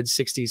beloved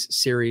 60s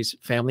series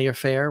Family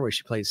Affair, where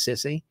she plays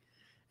Sissy,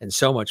 and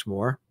so much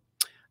more.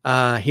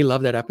 He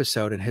loved that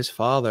episode, and his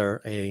father,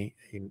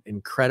 an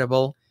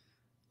incredible,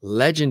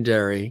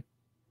 legendary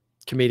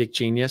comedic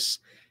genius,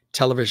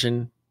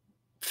 television,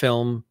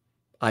 film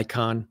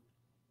icon,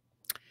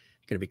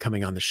 going to be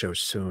coming on the show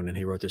soon. And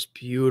he wrote this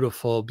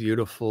beautiful,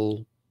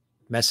 beautiful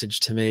message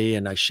to me,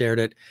 and I shared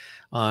it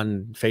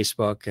on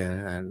Facebook,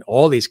 and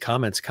all these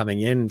comments coming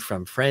in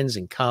from friends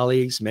and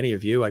colleagues, many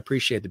of you. I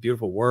appreciate the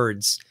beautiful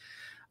words.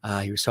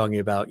 He was talking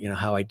about, you know,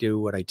 how I do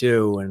what I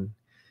do, and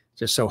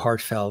just so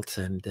heartfelt.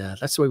 And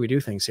that's the way we do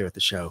things here at the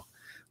show.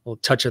 A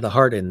little touch of the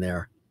heart in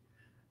there.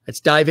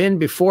 Let's dive in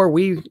before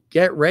we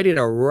get ready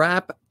to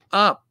wrap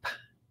up.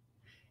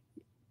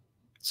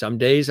 Some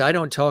days I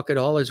don't talk at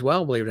all as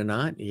well, believe it or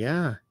not.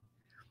 Yeah.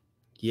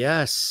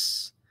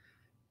 Yes.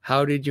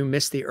 How did you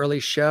miss the early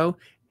show?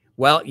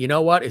 Well, you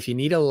know what? If you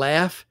need a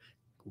laugh,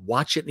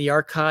 watch it in the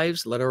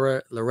archives.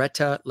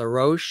 Loretta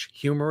LaRoche,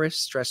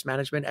 humorist, stress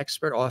management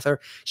expert, author.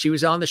 She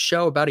was on the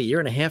show about a year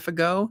and a half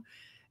ago.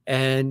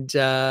 And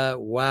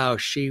wow,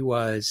 she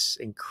was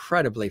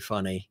incredibly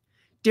funny.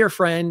 Dear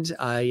friend,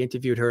 I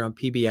interviewed her on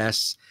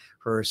PBS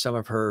for some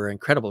of her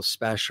incredible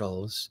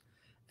specials,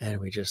 and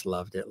we just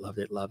loved it, loved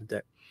it, loved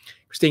it.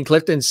 Christine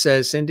Clifton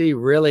says, Cindy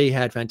really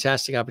had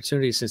fantastic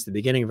opportunities since the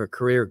beginning of her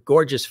career.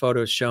 Gorgeous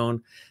photos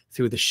shown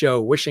through the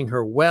show. Wishing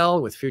her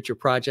well with future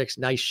projects.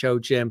 Nice show,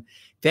 Jim.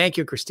 Thank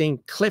you,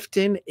 Christine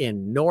Clifton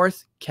in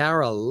North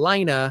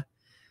Carolina.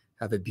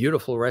 Have a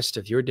beautiful rest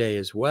of your day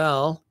as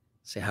well.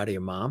 Say hi to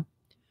your mom.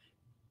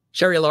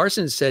 Sherry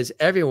Larson says,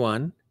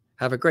 everyone,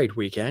 have a great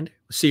weekend.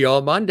 See you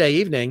all Monday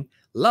evening.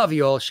 Love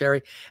you all,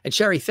 Sherry. And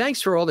Sherry,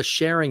 thanks for all the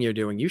sharing you're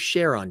doing. You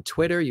share on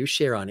Twitter, you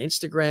share on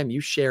Instagram,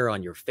 you share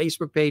on your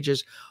Facebook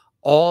pages,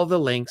 all the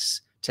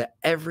links to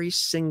every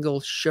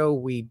single show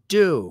we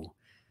do.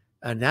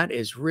 And that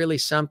is really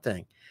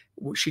something.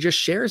 She just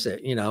shares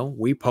it. You know,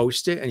 we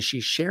post it and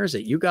she shares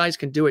it. You guys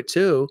can do it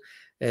too.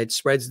 It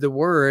spreads the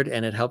word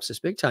and it helps us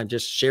big time.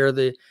 Just share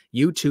the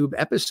YouTube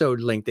episode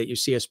link that you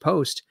see us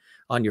post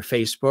on your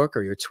Facebook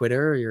or your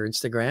Twitter or your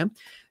Instagram.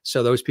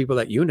 So those people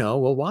that you know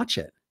will watch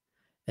it.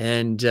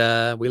 And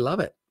we love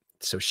it.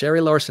 So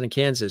Sherry Larson in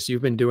Kansas,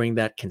 you've been doing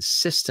that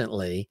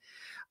consistently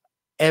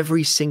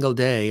every single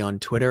day on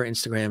Twitter,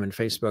 Instagram, and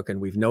Facebook.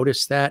 And we've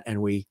noticed that.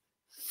 And we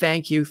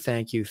thank you,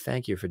 thank you,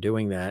 thank you for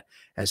doing that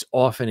as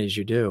often as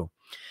you do.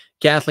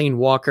 Kathleen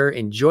Walker,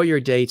 enjoy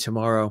your day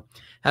tomorrow.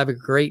 Have a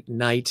great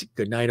night.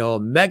 Good night, all.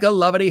 Mega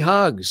lovely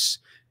hugs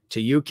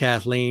to you,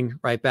 Kathleen.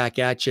 Right back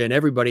at you and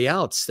everybody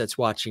else that's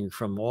watching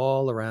from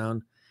all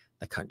around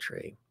the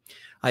country.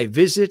 I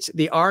visit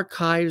the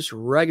archives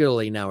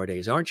regularly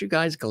nowadays. Aren't you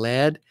guys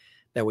glad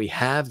that we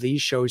have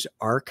these shows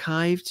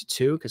archived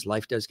too? Because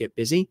life does get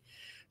busy.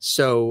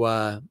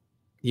 So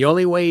the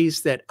only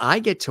ways that I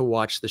get to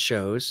watch the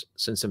shows,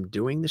 since I'm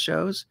doing the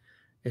shows,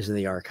 is in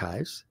the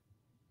archives.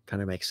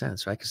 Kind of makes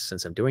sense, right? Because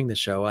since I'm doing the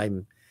show, I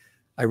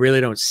really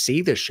don't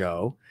see the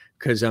show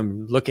because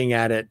I'm looking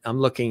at it. I'm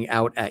looking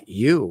out at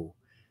you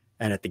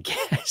and at the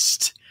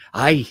guest.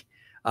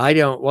 I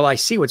don't. Well, I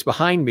see what's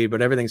behind me,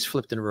 but everything's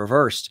flipped and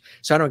reversed,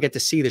 so I don't get to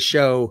see the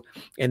show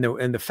in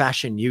the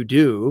fashion you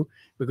do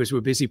because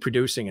we're busy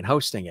producing and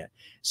hosting it.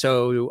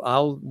 So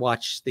I'll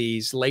watch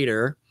these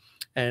later,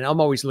 and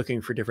I'm always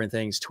looking for different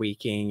things,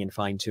 tweaking and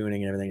fine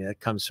tuning and everything that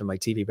comes from my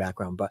TV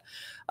background. But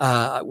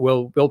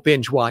we'll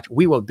binge watch.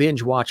 We will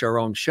binge watch our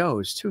own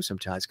shows too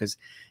sometimes because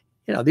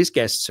these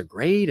guests are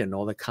great, and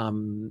all the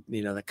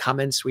the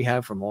comments we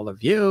have from all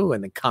of you,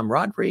 and the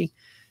camaraderie,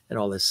 and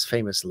all this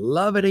famous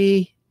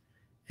levity,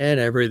 and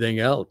everything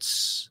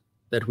else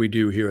that we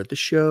do here at the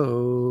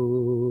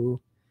show.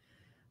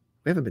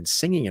 We haven't been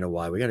singing in a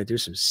while. We got to do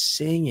some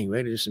singing. We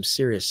got to do some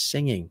serious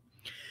singing.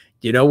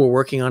 We're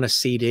working on a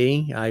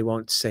CD. I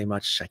won't say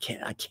much.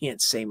 I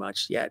can't say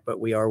much yet, but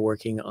we are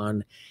working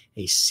on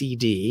a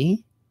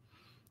CD.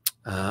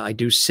 I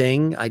do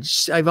sing. I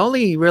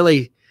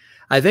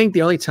think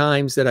the only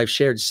times that I've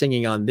shared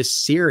singing on this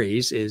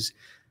series is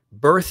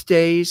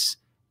birthdays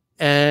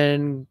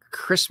and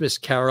Christmas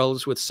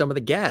carols with some of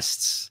the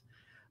guests.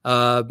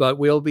 But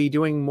we'll be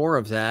doing more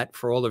of that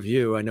for all of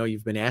you. I know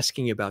you've been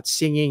asking about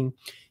singing.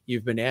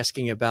 You've been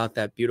asking about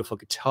that beautiful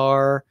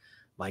guitar,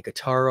 my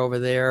guitar over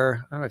there.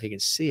 I don't know if you can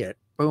see it.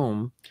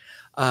 Boom.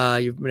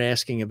 You've been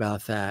asking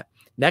about that.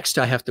 Next,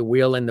 I have to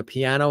wheel in the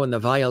piano and the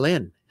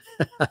violin.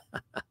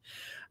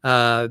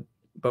 But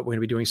we're going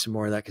to be doing some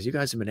more of that because you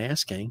guys have been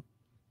asking.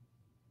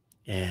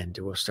 And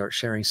we'll start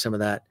sharing some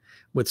of that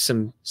with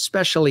some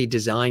specially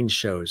designed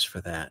shows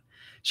for that.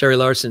 Sherry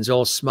Larson's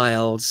all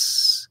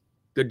smiles.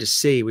 Good to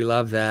see. We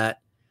love that.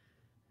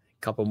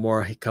 A couple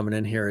more coming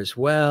in here as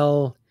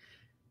well.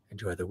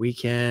 Enjoy the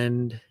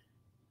weekend.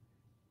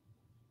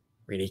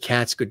 Rainy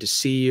Cats, good to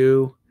see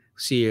you.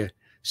 See you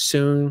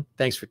soon.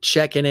 Thanks for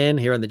checking in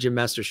here on the Jim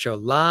Masters Show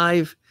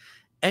Live.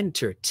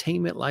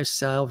 Entertainment,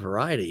 lifestyle,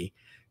 variety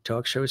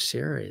talk show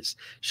series.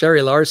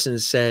 Sherry Larson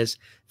says,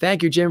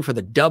 thank you, Jim, for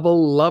the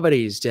double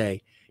Lovities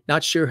Day.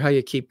 Not sure how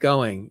you keep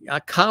going.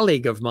 A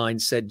colleague of mine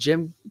said,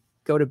 Jim,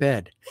 go to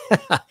bed.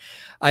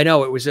 I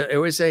know it was, how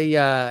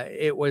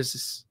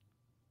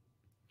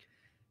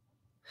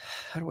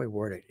do I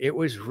word it? It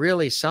was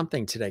really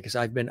something today because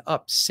I've been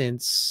up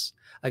since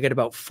I got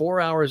about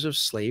 4 hours of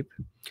sleep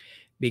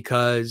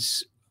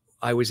because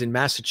I was in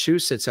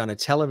Massachusetts on a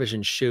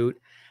television shoot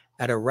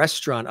at a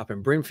restaurant up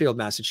in Brimfield,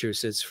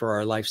 Massachusetts for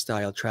our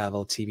lifestyle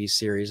travel TV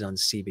series on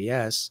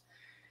CBS,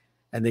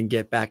 and then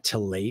get back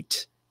till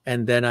late.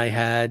 And then I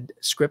had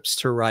scripts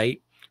to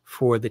write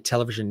for the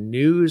television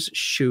news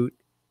shoot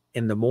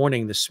in the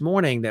morning this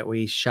morning that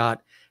we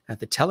shot at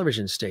the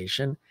television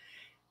station.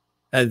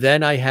 And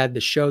then I had the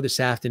show this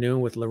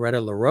afternoon with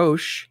Loretta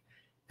LaRoche.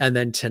 And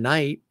then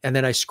tonight, and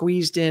then I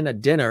squeezed in a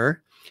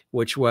dinner,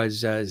 which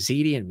was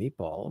ziti and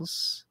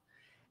meatballs.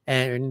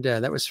 And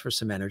that was for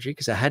some energy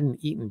because I hadn't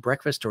eaten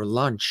breakfast or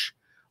lunch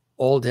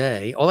all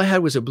day. All I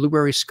had was a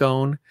blueberry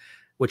scone,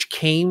 which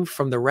came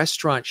from the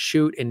restaurant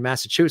shoot in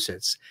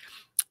Massachusetts.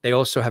 They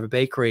also have a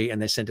bakery,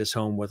 and they sent us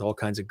home with all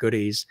kinds of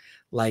goodies,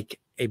 like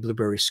a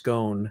blueberry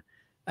scone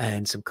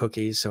and some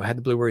cookies. So I had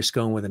the blueberry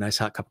scone with a nice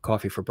hot cup of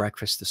coffee for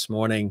breakfast this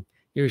morning.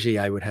 Usually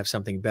I would have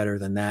something better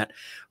than that,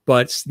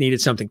 but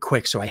needed something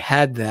quick. So I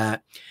had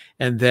that,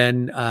 and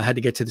then had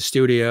to get to the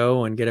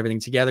studio and get everything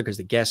together because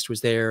the guest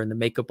was there and the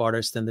makeup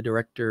artist and the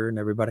director and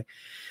everybody.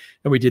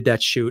 And we did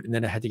that shoot. And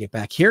then I had to get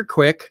back here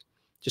quick,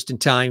 just in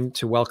time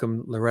to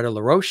welcome Loretta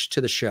LaRoche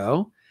to the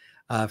show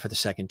for the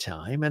second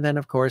time. And then,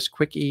 of course,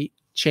 quick eat,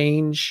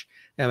 change.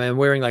 And I'm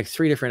wearing like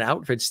 3 different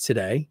outfits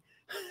today.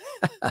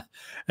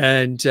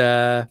 And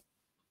to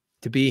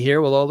be here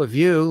with all of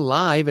you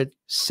live at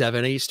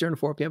 7 Eastern,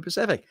 4 p.m.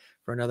 Pacific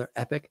for another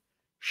epic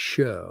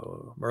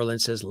show. Merlin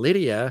says,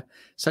 Lydia,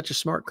 such a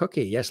smart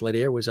cookie. Yes,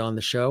 Lydia was on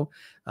the show.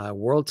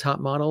 World Top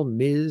Model,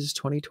 Ms.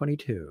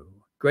 2022.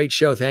 Great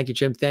show. Thank you,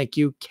 Jim. Thank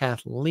you,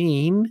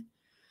 Kathleen.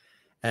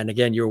 And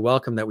again, you're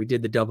welcome that we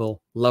did the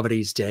double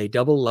Lovities Day.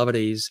 Double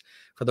Lovities,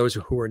 for those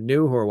who are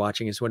new, who are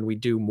watching, is when we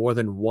do more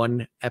than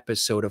one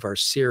episode of our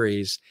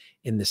series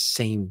in the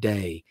same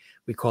day.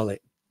 We call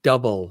it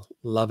double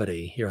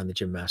Lovity here on the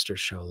Jim Masters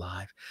Show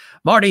Live.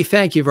 Marty,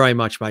 thank you very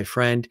much, my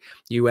friend.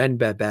 You and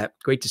Babette.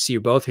 Great to see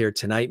you both here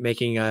tonight,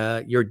 making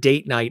your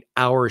date night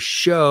our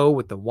show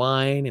with the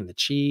wine and the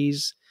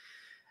cheese,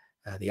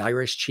 the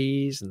Irish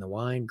cheese and the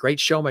wine. Great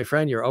show, my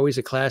friend. You're always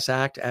a class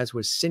act, as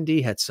was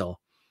Cindy Hetzel.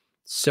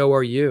 So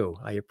are you.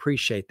 I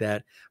appreciate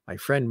that. My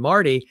friend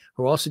Marty,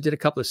 who also did a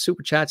couple of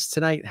super chats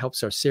tonight,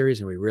 helps our series,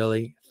 and we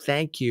really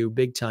thank you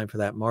big time for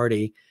that,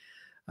 Marty.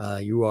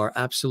 You are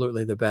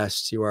absolutely the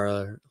best. You're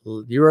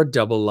a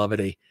double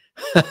Lovity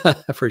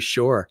for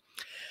sure.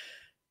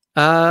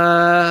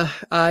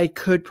 I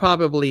could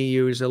probably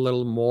use a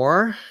little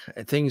more.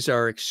 Things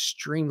are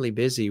extremely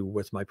busy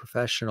with my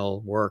professional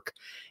work.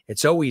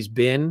 It's always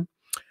been,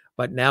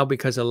 but now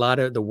because a lot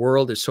of the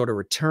world is sort of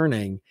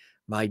returning,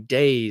 my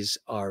days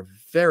are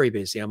very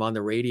busy. I'm on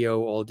the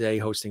radio all day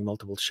hosting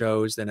multiple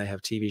shows. Then I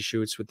have TV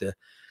shoots with the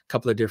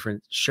couple of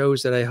different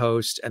shows that I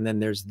host. And then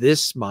there's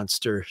this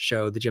monster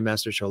show, the Jim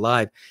Masters Show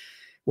Live,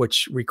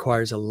 which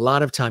requires a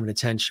lot of time and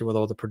attention with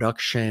all the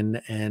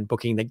production and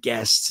booking the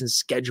guests and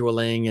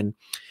scheduling and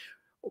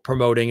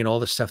promoting and all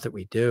the stuff that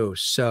we do.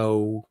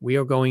 So we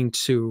are going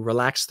to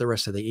relax the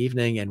rest of the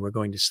evening, and we're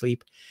going to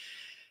sleep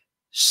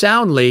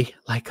soundly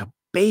like a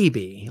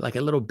baby, like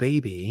a little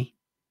baby,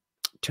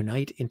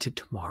 tonight into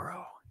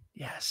tomorrow.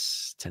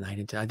 Yes, tonight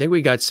into, I think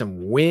we got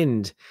some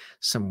wind,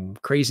 some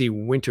crazy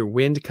winter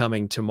wind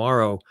coming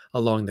tomorrow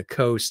along the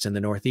coast and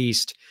the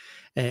Northeast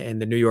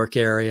and the New York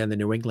area and the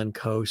New England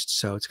coast.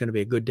 So it's going to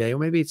be a good day. Or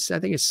maybe I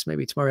think it's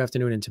maybe tomorrow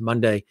afternoon into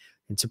Monday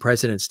into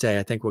President's Day.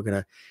 I think we're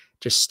going to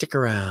just stick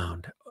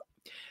around.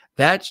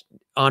 That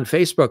on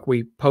Facebook,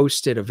 we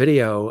posted a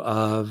video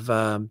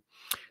of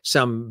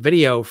some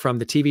video from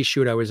the TV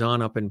shoot I was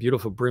on up in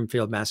beautiful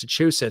Brimfield,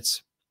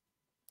 Massachusetts,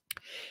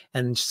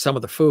 and some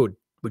of the food.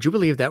 Would you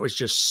believe that was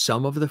just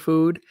some of the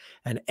food?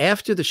 And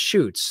after the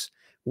shoots,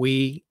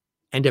 we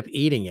end up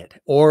eating it,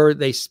 or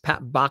they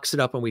box it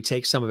up and we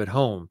take some of it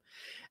home.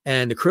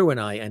 And the crew and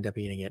I end up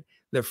eating it.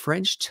 The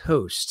French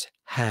toast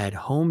had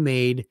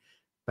homemade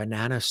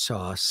banana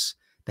sauce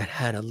that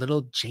had a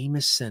little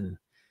Jameson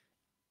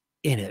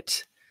in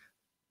it.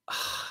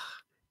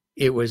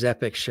 It was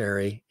epic,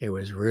 Sherry. It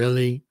was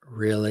really,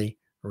 really,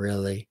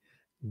 really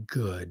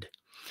good.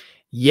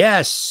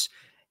 Yes.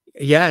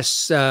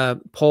 Yes,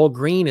 Paul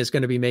Green is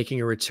going to be making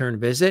a return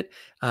visit.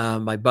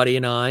 My buddy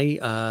and I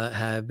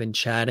have been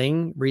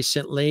chatting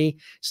recently,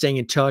 staying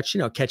in touch,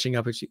 catching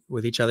up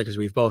with each other,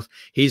 because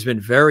he's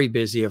been very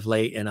busy of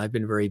late and I've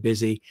been very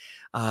busy.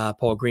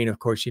 Paul Green, of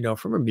course,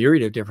 from a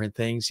myriad of different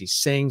things. He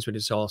sings, but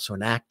he's also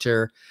an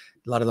actor.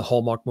 A lot of the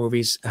Hallmark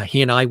movies.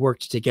 He and I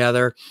worked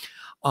together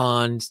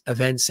on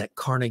events at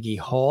Carnegie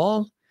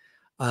Hall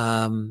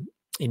in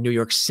New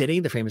York City,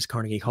 the famous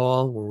Carnegie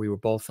Hall, where we were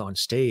both on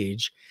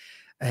stage.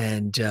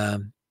 And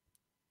you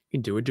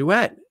can do a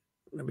duet.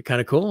 That'd be kind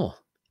of cool.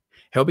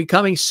 He'll be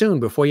coming soon.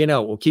 Before you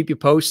know it, we'll keep you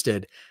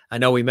posted. I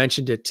know we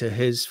mentioned it to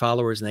his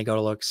followers, and they got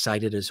a little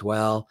excited as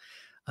well,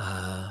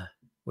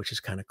 which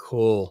is kind of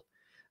cool.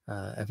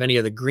 If any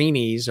of the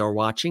Greenies are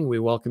watching, we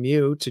welcome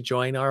you to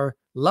join our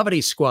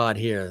Lovity squad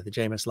here, the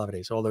JMS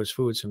Lovities. All those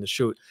foods from the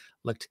shoot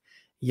looked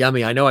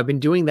yummy. I know I've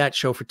been doing that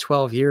show for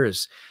 12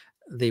 years,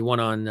 the one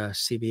on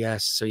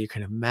CBS, so you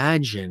can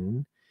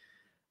imagine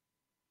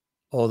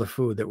all the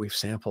food that we've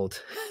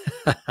sampled.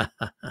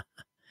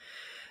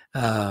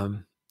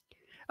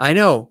 I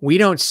know we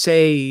don't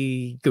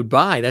say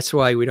goodbye. That's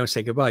why we don't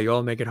say goodbye. You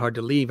all make it hard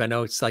to leave. I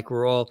know it's like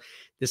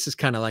this is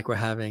kind of like we're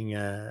having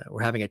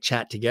a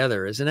chat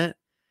together, isn't it?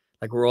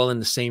 Like we're all in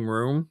the same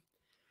room.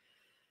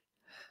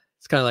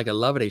 It's kind of like a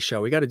Lovity show.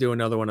 We got to do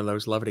another one of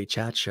those Lovity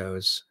chat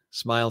shows.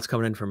 Smiles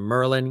coming in from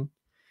Merlin.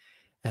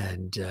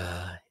 And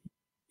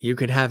you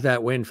could have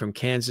that win from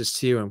Kansas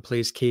to you, and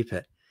please keep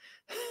it.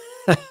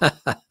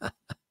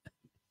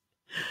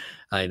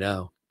 I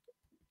know.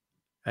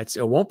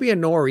 It won't be a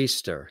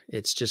nor'easter.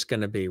 It's just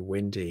going to be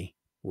windy.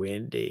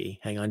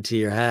 Hang on to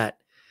your hat.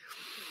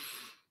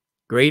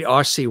 Great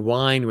Aussie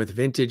wine with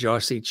vintage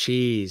Aussie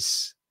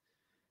cheese.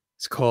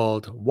 It's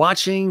called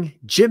Watching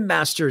Jim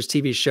Masters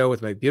TV show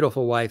with my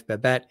beautiful wife,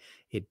 Babette.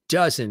 It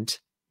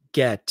doesn't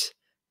get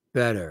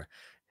better.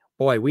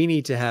 Boy, we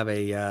need to have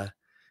an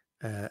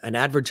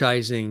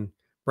advertising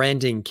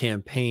branding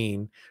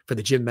campaign for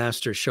the Jim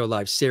Masters Show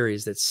Live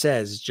series that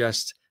says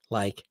just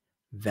like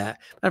that.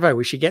 Matter of fact,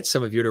 we should get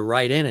some of you to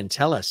write in and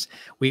tell us.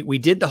 We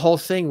did the whole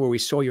thing where we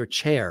saw your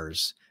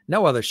chairs.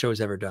 No other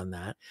show's ever done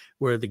that,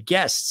 where the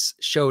guests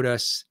showed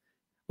us,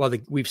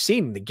 we've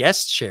seen the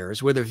guest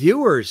chairs, where the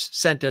viewers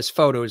sent us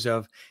photos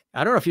of,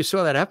 I don't know if you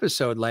saw that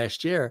episode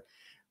last year.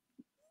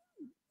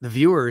 The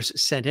viewers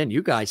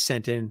you guys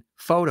sent in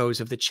photos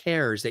of the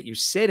chairs that you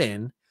sit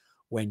in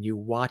when you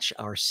watch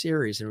our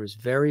series. And it was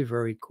very,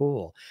 very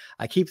cool.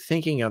 I keep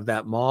thinking of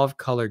that mauve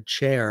colored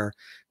chair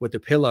with the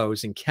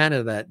pillows in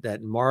Canada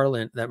that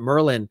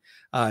Merlin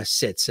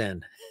sits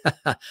in.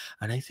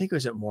 And I think,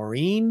 was it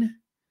Maureen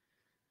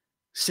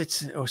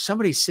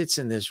somebody sits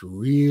in this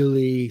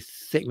really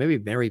thick, maybe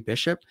Mary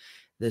Bishop,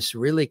 this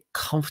really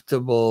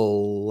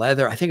comfortable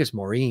leather. I think it's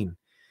Maureen,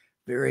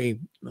 very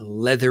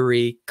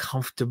leathery,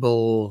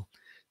 comfortable,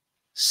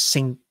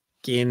 sink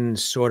in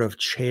sort of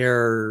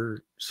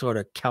chair, sort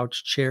of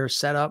couch chair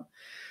setup.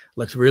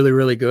 Looks really,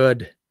 really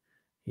good.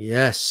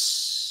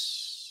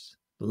 Yes.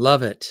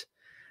 Love it.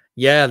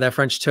 Yeah, that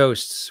French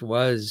toast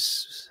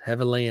was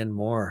heavenly and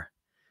more.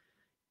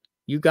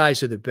 You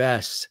guys are the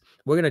best.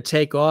 We're going to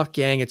take off,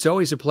 gang. It's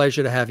always a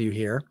pleasure to have you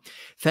here.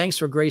 Thanks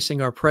for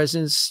gracing our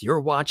presence. You're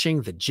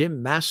watching the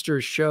Jim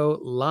Masters Show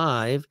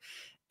Live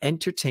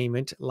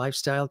Entertainment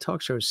Lifestyle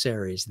Talk Show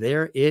Series.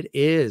 There it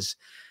is.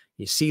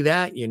 You see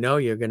that,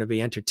 you're going to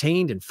be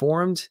entertained,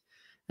 informed,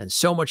 and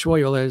so much more.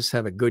 You'll always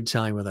have a good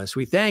time with us.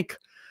 We thank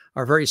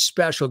our very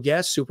special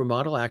guest,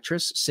 supermodel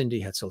actress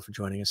Cindy Hetzel, for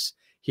joining us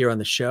here on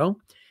the show.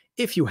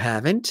 If you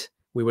haven't,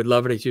 we would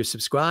love it if you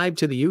subscribe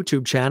to the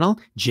YouTube channel,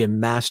 Jim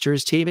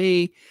Masters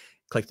TV.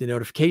 Click the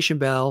notification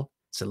bell.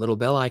 It's a little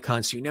bell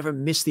icon so you never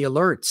miss the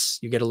alerts.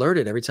 You get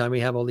alerted every time we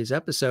have all these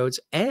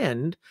episodes.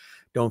 And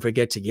don't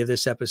forget to give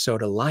this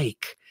episode a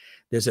like.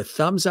 There's a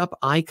thumbs up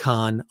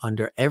icon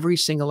under every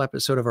single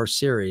episode of our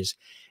series,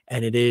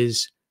 and it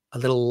is a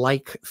little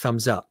like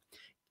thumbs up.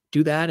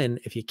 Do that, and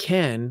if you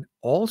can,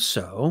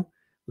 also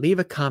leave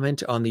a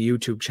comment on the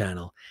YouTube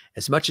channel.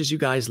 As much as you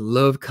guys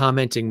love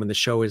commenting when the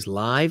show is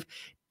live,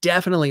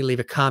 definitely leave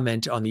a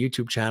comment on the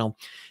YouTube channel.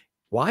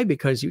 Why?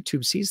 Because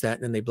YouTube sees that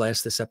and then they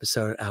blast this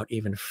episode out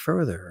even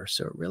further.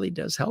 So it really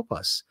does help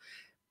us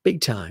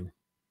big time.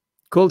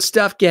 Cool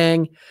stuff,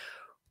 gang.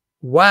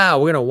 Wow,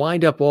 we're going to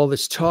wind up all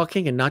this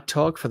talking and not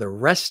talk for the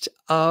rest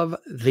of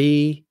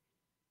the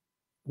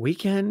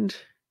weekend.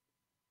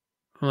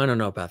 I don't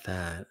know about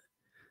that.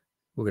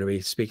 We're going to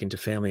be speaking to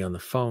family on the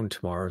phone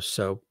tomorrow,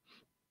 so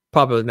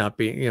probably not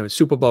be,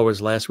 Super Bowl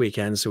was last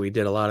weekend, so we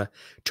did a lot of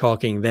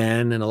talking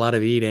then and a lot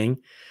of eating,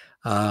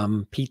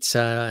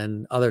 pizza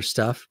and other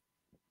stuff.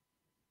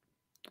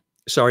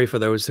 Sorry for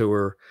those who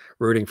were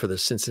rooting for the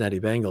Cincinnati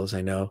Bengals,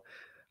 I know,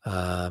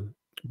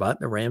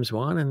 but the Rams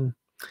won, and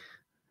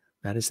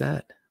that is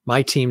that.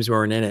 My teams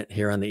weren't in it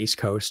here on the East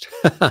Coast.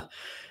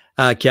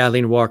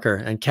 Kathleen Walker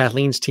and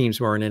Kathleen's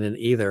teams weren't in it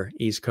either,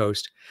 East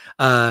Coast.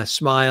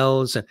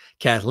 Smiles.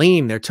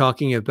 Kathleen, they're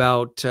talking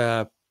about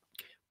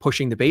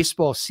pushing the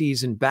baseball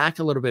season back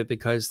a little bit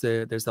because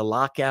there's the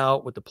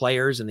lockout with the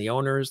players and the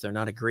owners. They're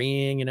not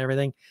agreeing and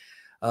everything.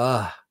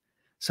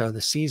 So the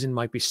season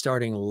might be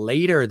starting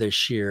later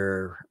this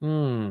year.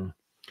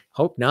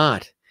 Hope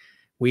not.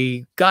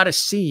 We got to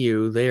see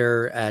you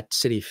there at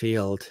Citi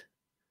Field.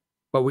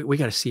 But we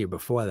got to see you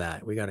before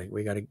that. We got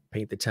to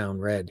paint the town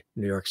red,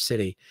 New York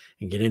City,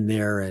 and get in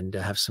there and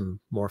have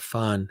some more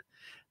fun.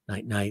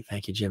 Night.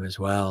 Thank you, Jim, as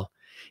well.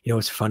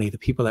 It's funny. The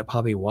people that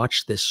probably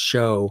watch this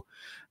show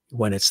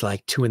when it's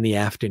like 2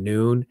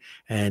 PM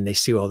and they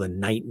see all the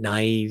night,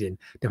 and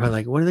they're probably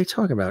like, what are they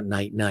talking about?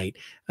 Night.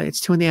 It's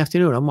 2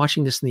 PM. I'm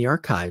watching this in the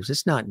archives.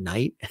 It's not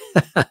night.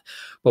 But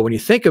when you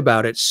think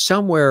about it,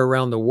 somewhere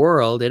around the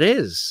world, it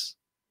is,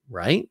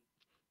 right?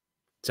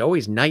 It's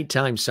always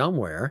nighttime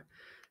somewhere.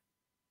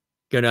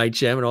 Good night,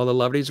 Jim, and all the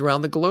lovelies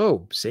around the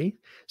globe. See,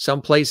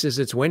 some places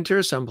it's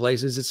winter, some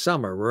places it's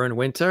summer. We're in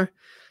winter,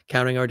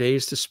 counting our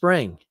days to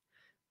spring.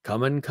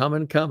 Coming.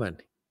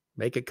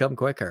 Make it come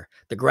quicker.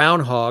 The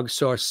groundhog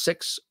saw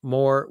 6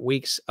 more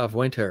weeks of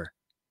winter.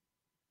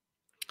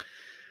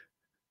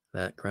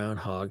 That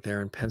groundhog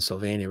there in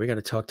Pennsylvania. We got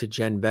to talk to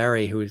Jen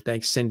Barry, who,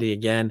 thanks Cindy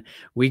again.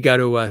 We got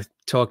to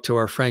talk to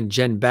our friend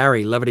Jen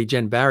Barry, lovely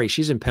Jen Barry.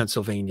 She's in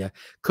Pennsylvania.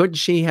 Could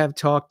she have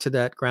talked to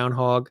that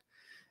groundhog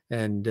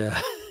and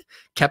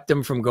kept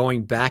him from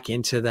going back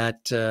into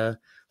that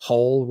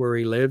hole where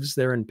he lives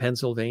there in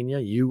Pennsylvania,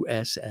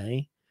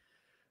 USA?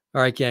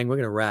 All right, gang, we're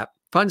going to wrap.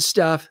 Fun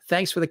stuff.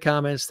 Thanks for the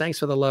comments. Thanks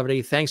for the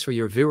lovely. Thanks for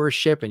your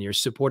viewership and your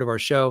support of our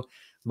show.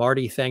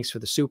 Marty, thanks for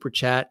the super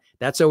chat.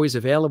 That's always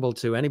available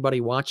to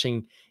anybody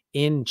watching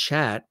in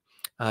chat.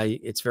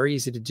 It's very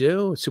easy to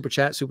do. Super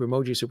chat, super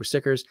emoji, super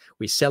stickers.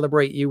 We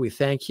celebrate you. We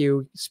thank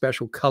you.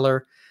 Special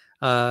color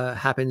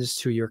happens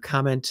to your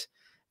comment.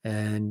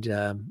 And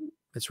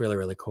it's really,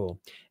 really cool.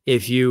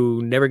 If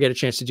you never get a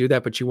chance to do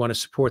that, but you want to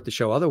support the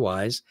show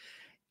otherwise,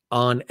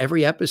 on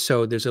every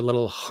episode, there's a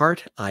little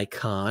heart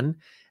icon,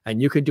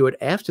 and you can do it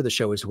after the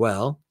show as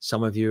well.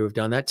 Some of you have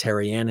done that.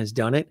 Terry Ann has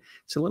done it.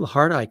 It's a little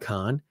heart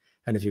icon.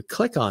 And if you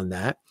click on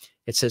that,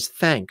 it says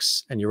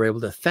thanks, and you're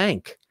able to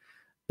thank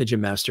the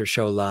Jim Master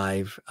Show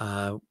Live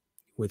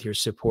with your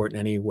support in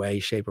any way,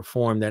 shape, or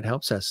form. That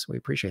helps us. We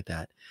appreciate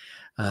that.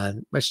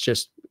 That's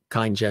just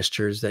kind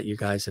gestures that you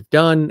guys have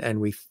done, and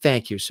we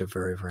thank you so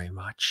very, very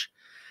much.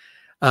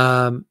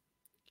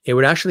 It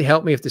would actually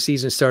help me if the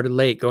season started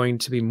late. Going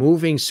to be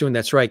moving soon.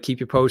 That's right. Keep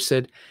you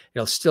posted.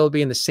 It'll still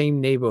be in the same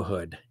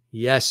neighborhood.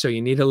 Yes, so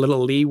you need a little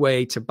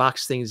leeway to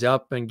box things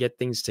up and get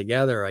things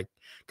together. I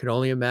could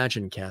only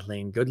imagine,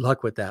 Kathleen. Good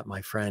luck with that,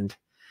 my friend.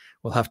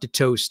 We'll have to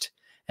toast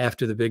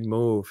after the big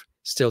move.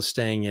 Still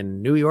staying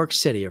in New York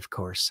City, of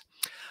course.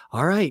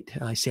 All right.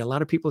 I see a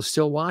lot of people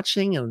still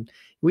watching, and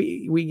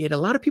we get a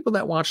lot of people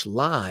that watch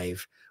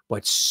live,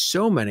 but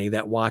so many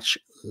that watch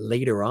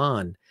later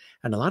on.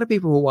 And a lot of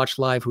people who watch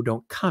live who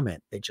don't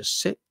comment. They just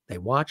sit, they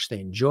watch,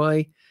 they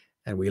enjoy,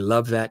 and we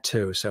love that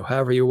too. So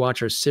however you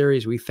watch our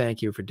series, we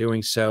thank you for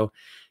doing so.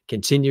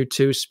 Continue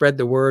to spread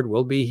the word.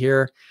 We'll be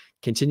here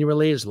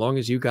continually as long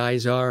as you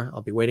guys are.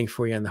 I'll be waiting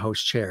for you in the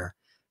host chair.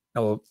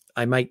 Oh,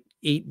 I might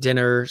eat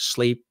dinner,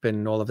 sleep,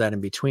 and all of that in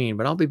between,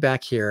 but I'll be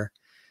back here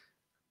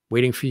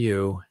waiting for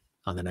you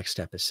on the next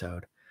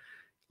episode.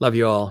 Love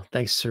you all.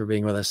 Thanks for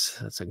being with us.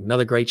 That's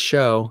another great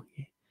show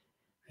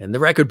in the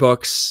record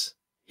books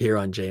here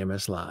on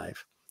JMS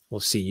Live. We'll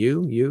see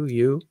you,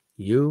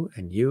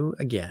 and you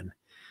again.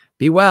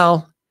 Be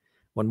well.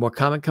 One more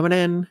comment coming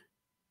in.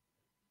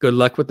 Good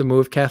luck with the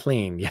move,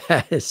 Kathleen.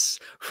 Yes,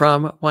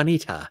 from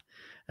Juanita.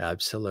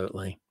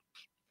 Absolutely.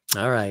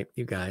 All right,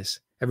 you guys.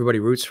 Everybody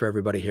roots for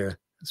everybody here.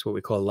 That's what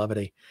we call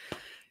lovity.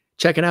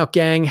 Check it out,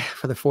 gang,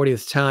 for the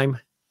 40th time.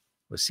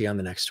 We'll see you on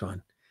the next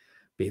one.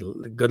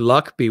 Good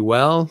luck. Be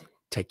well.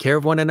 Take care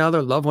of one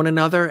another. Love one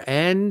another.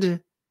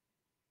 And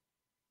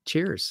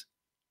cheers.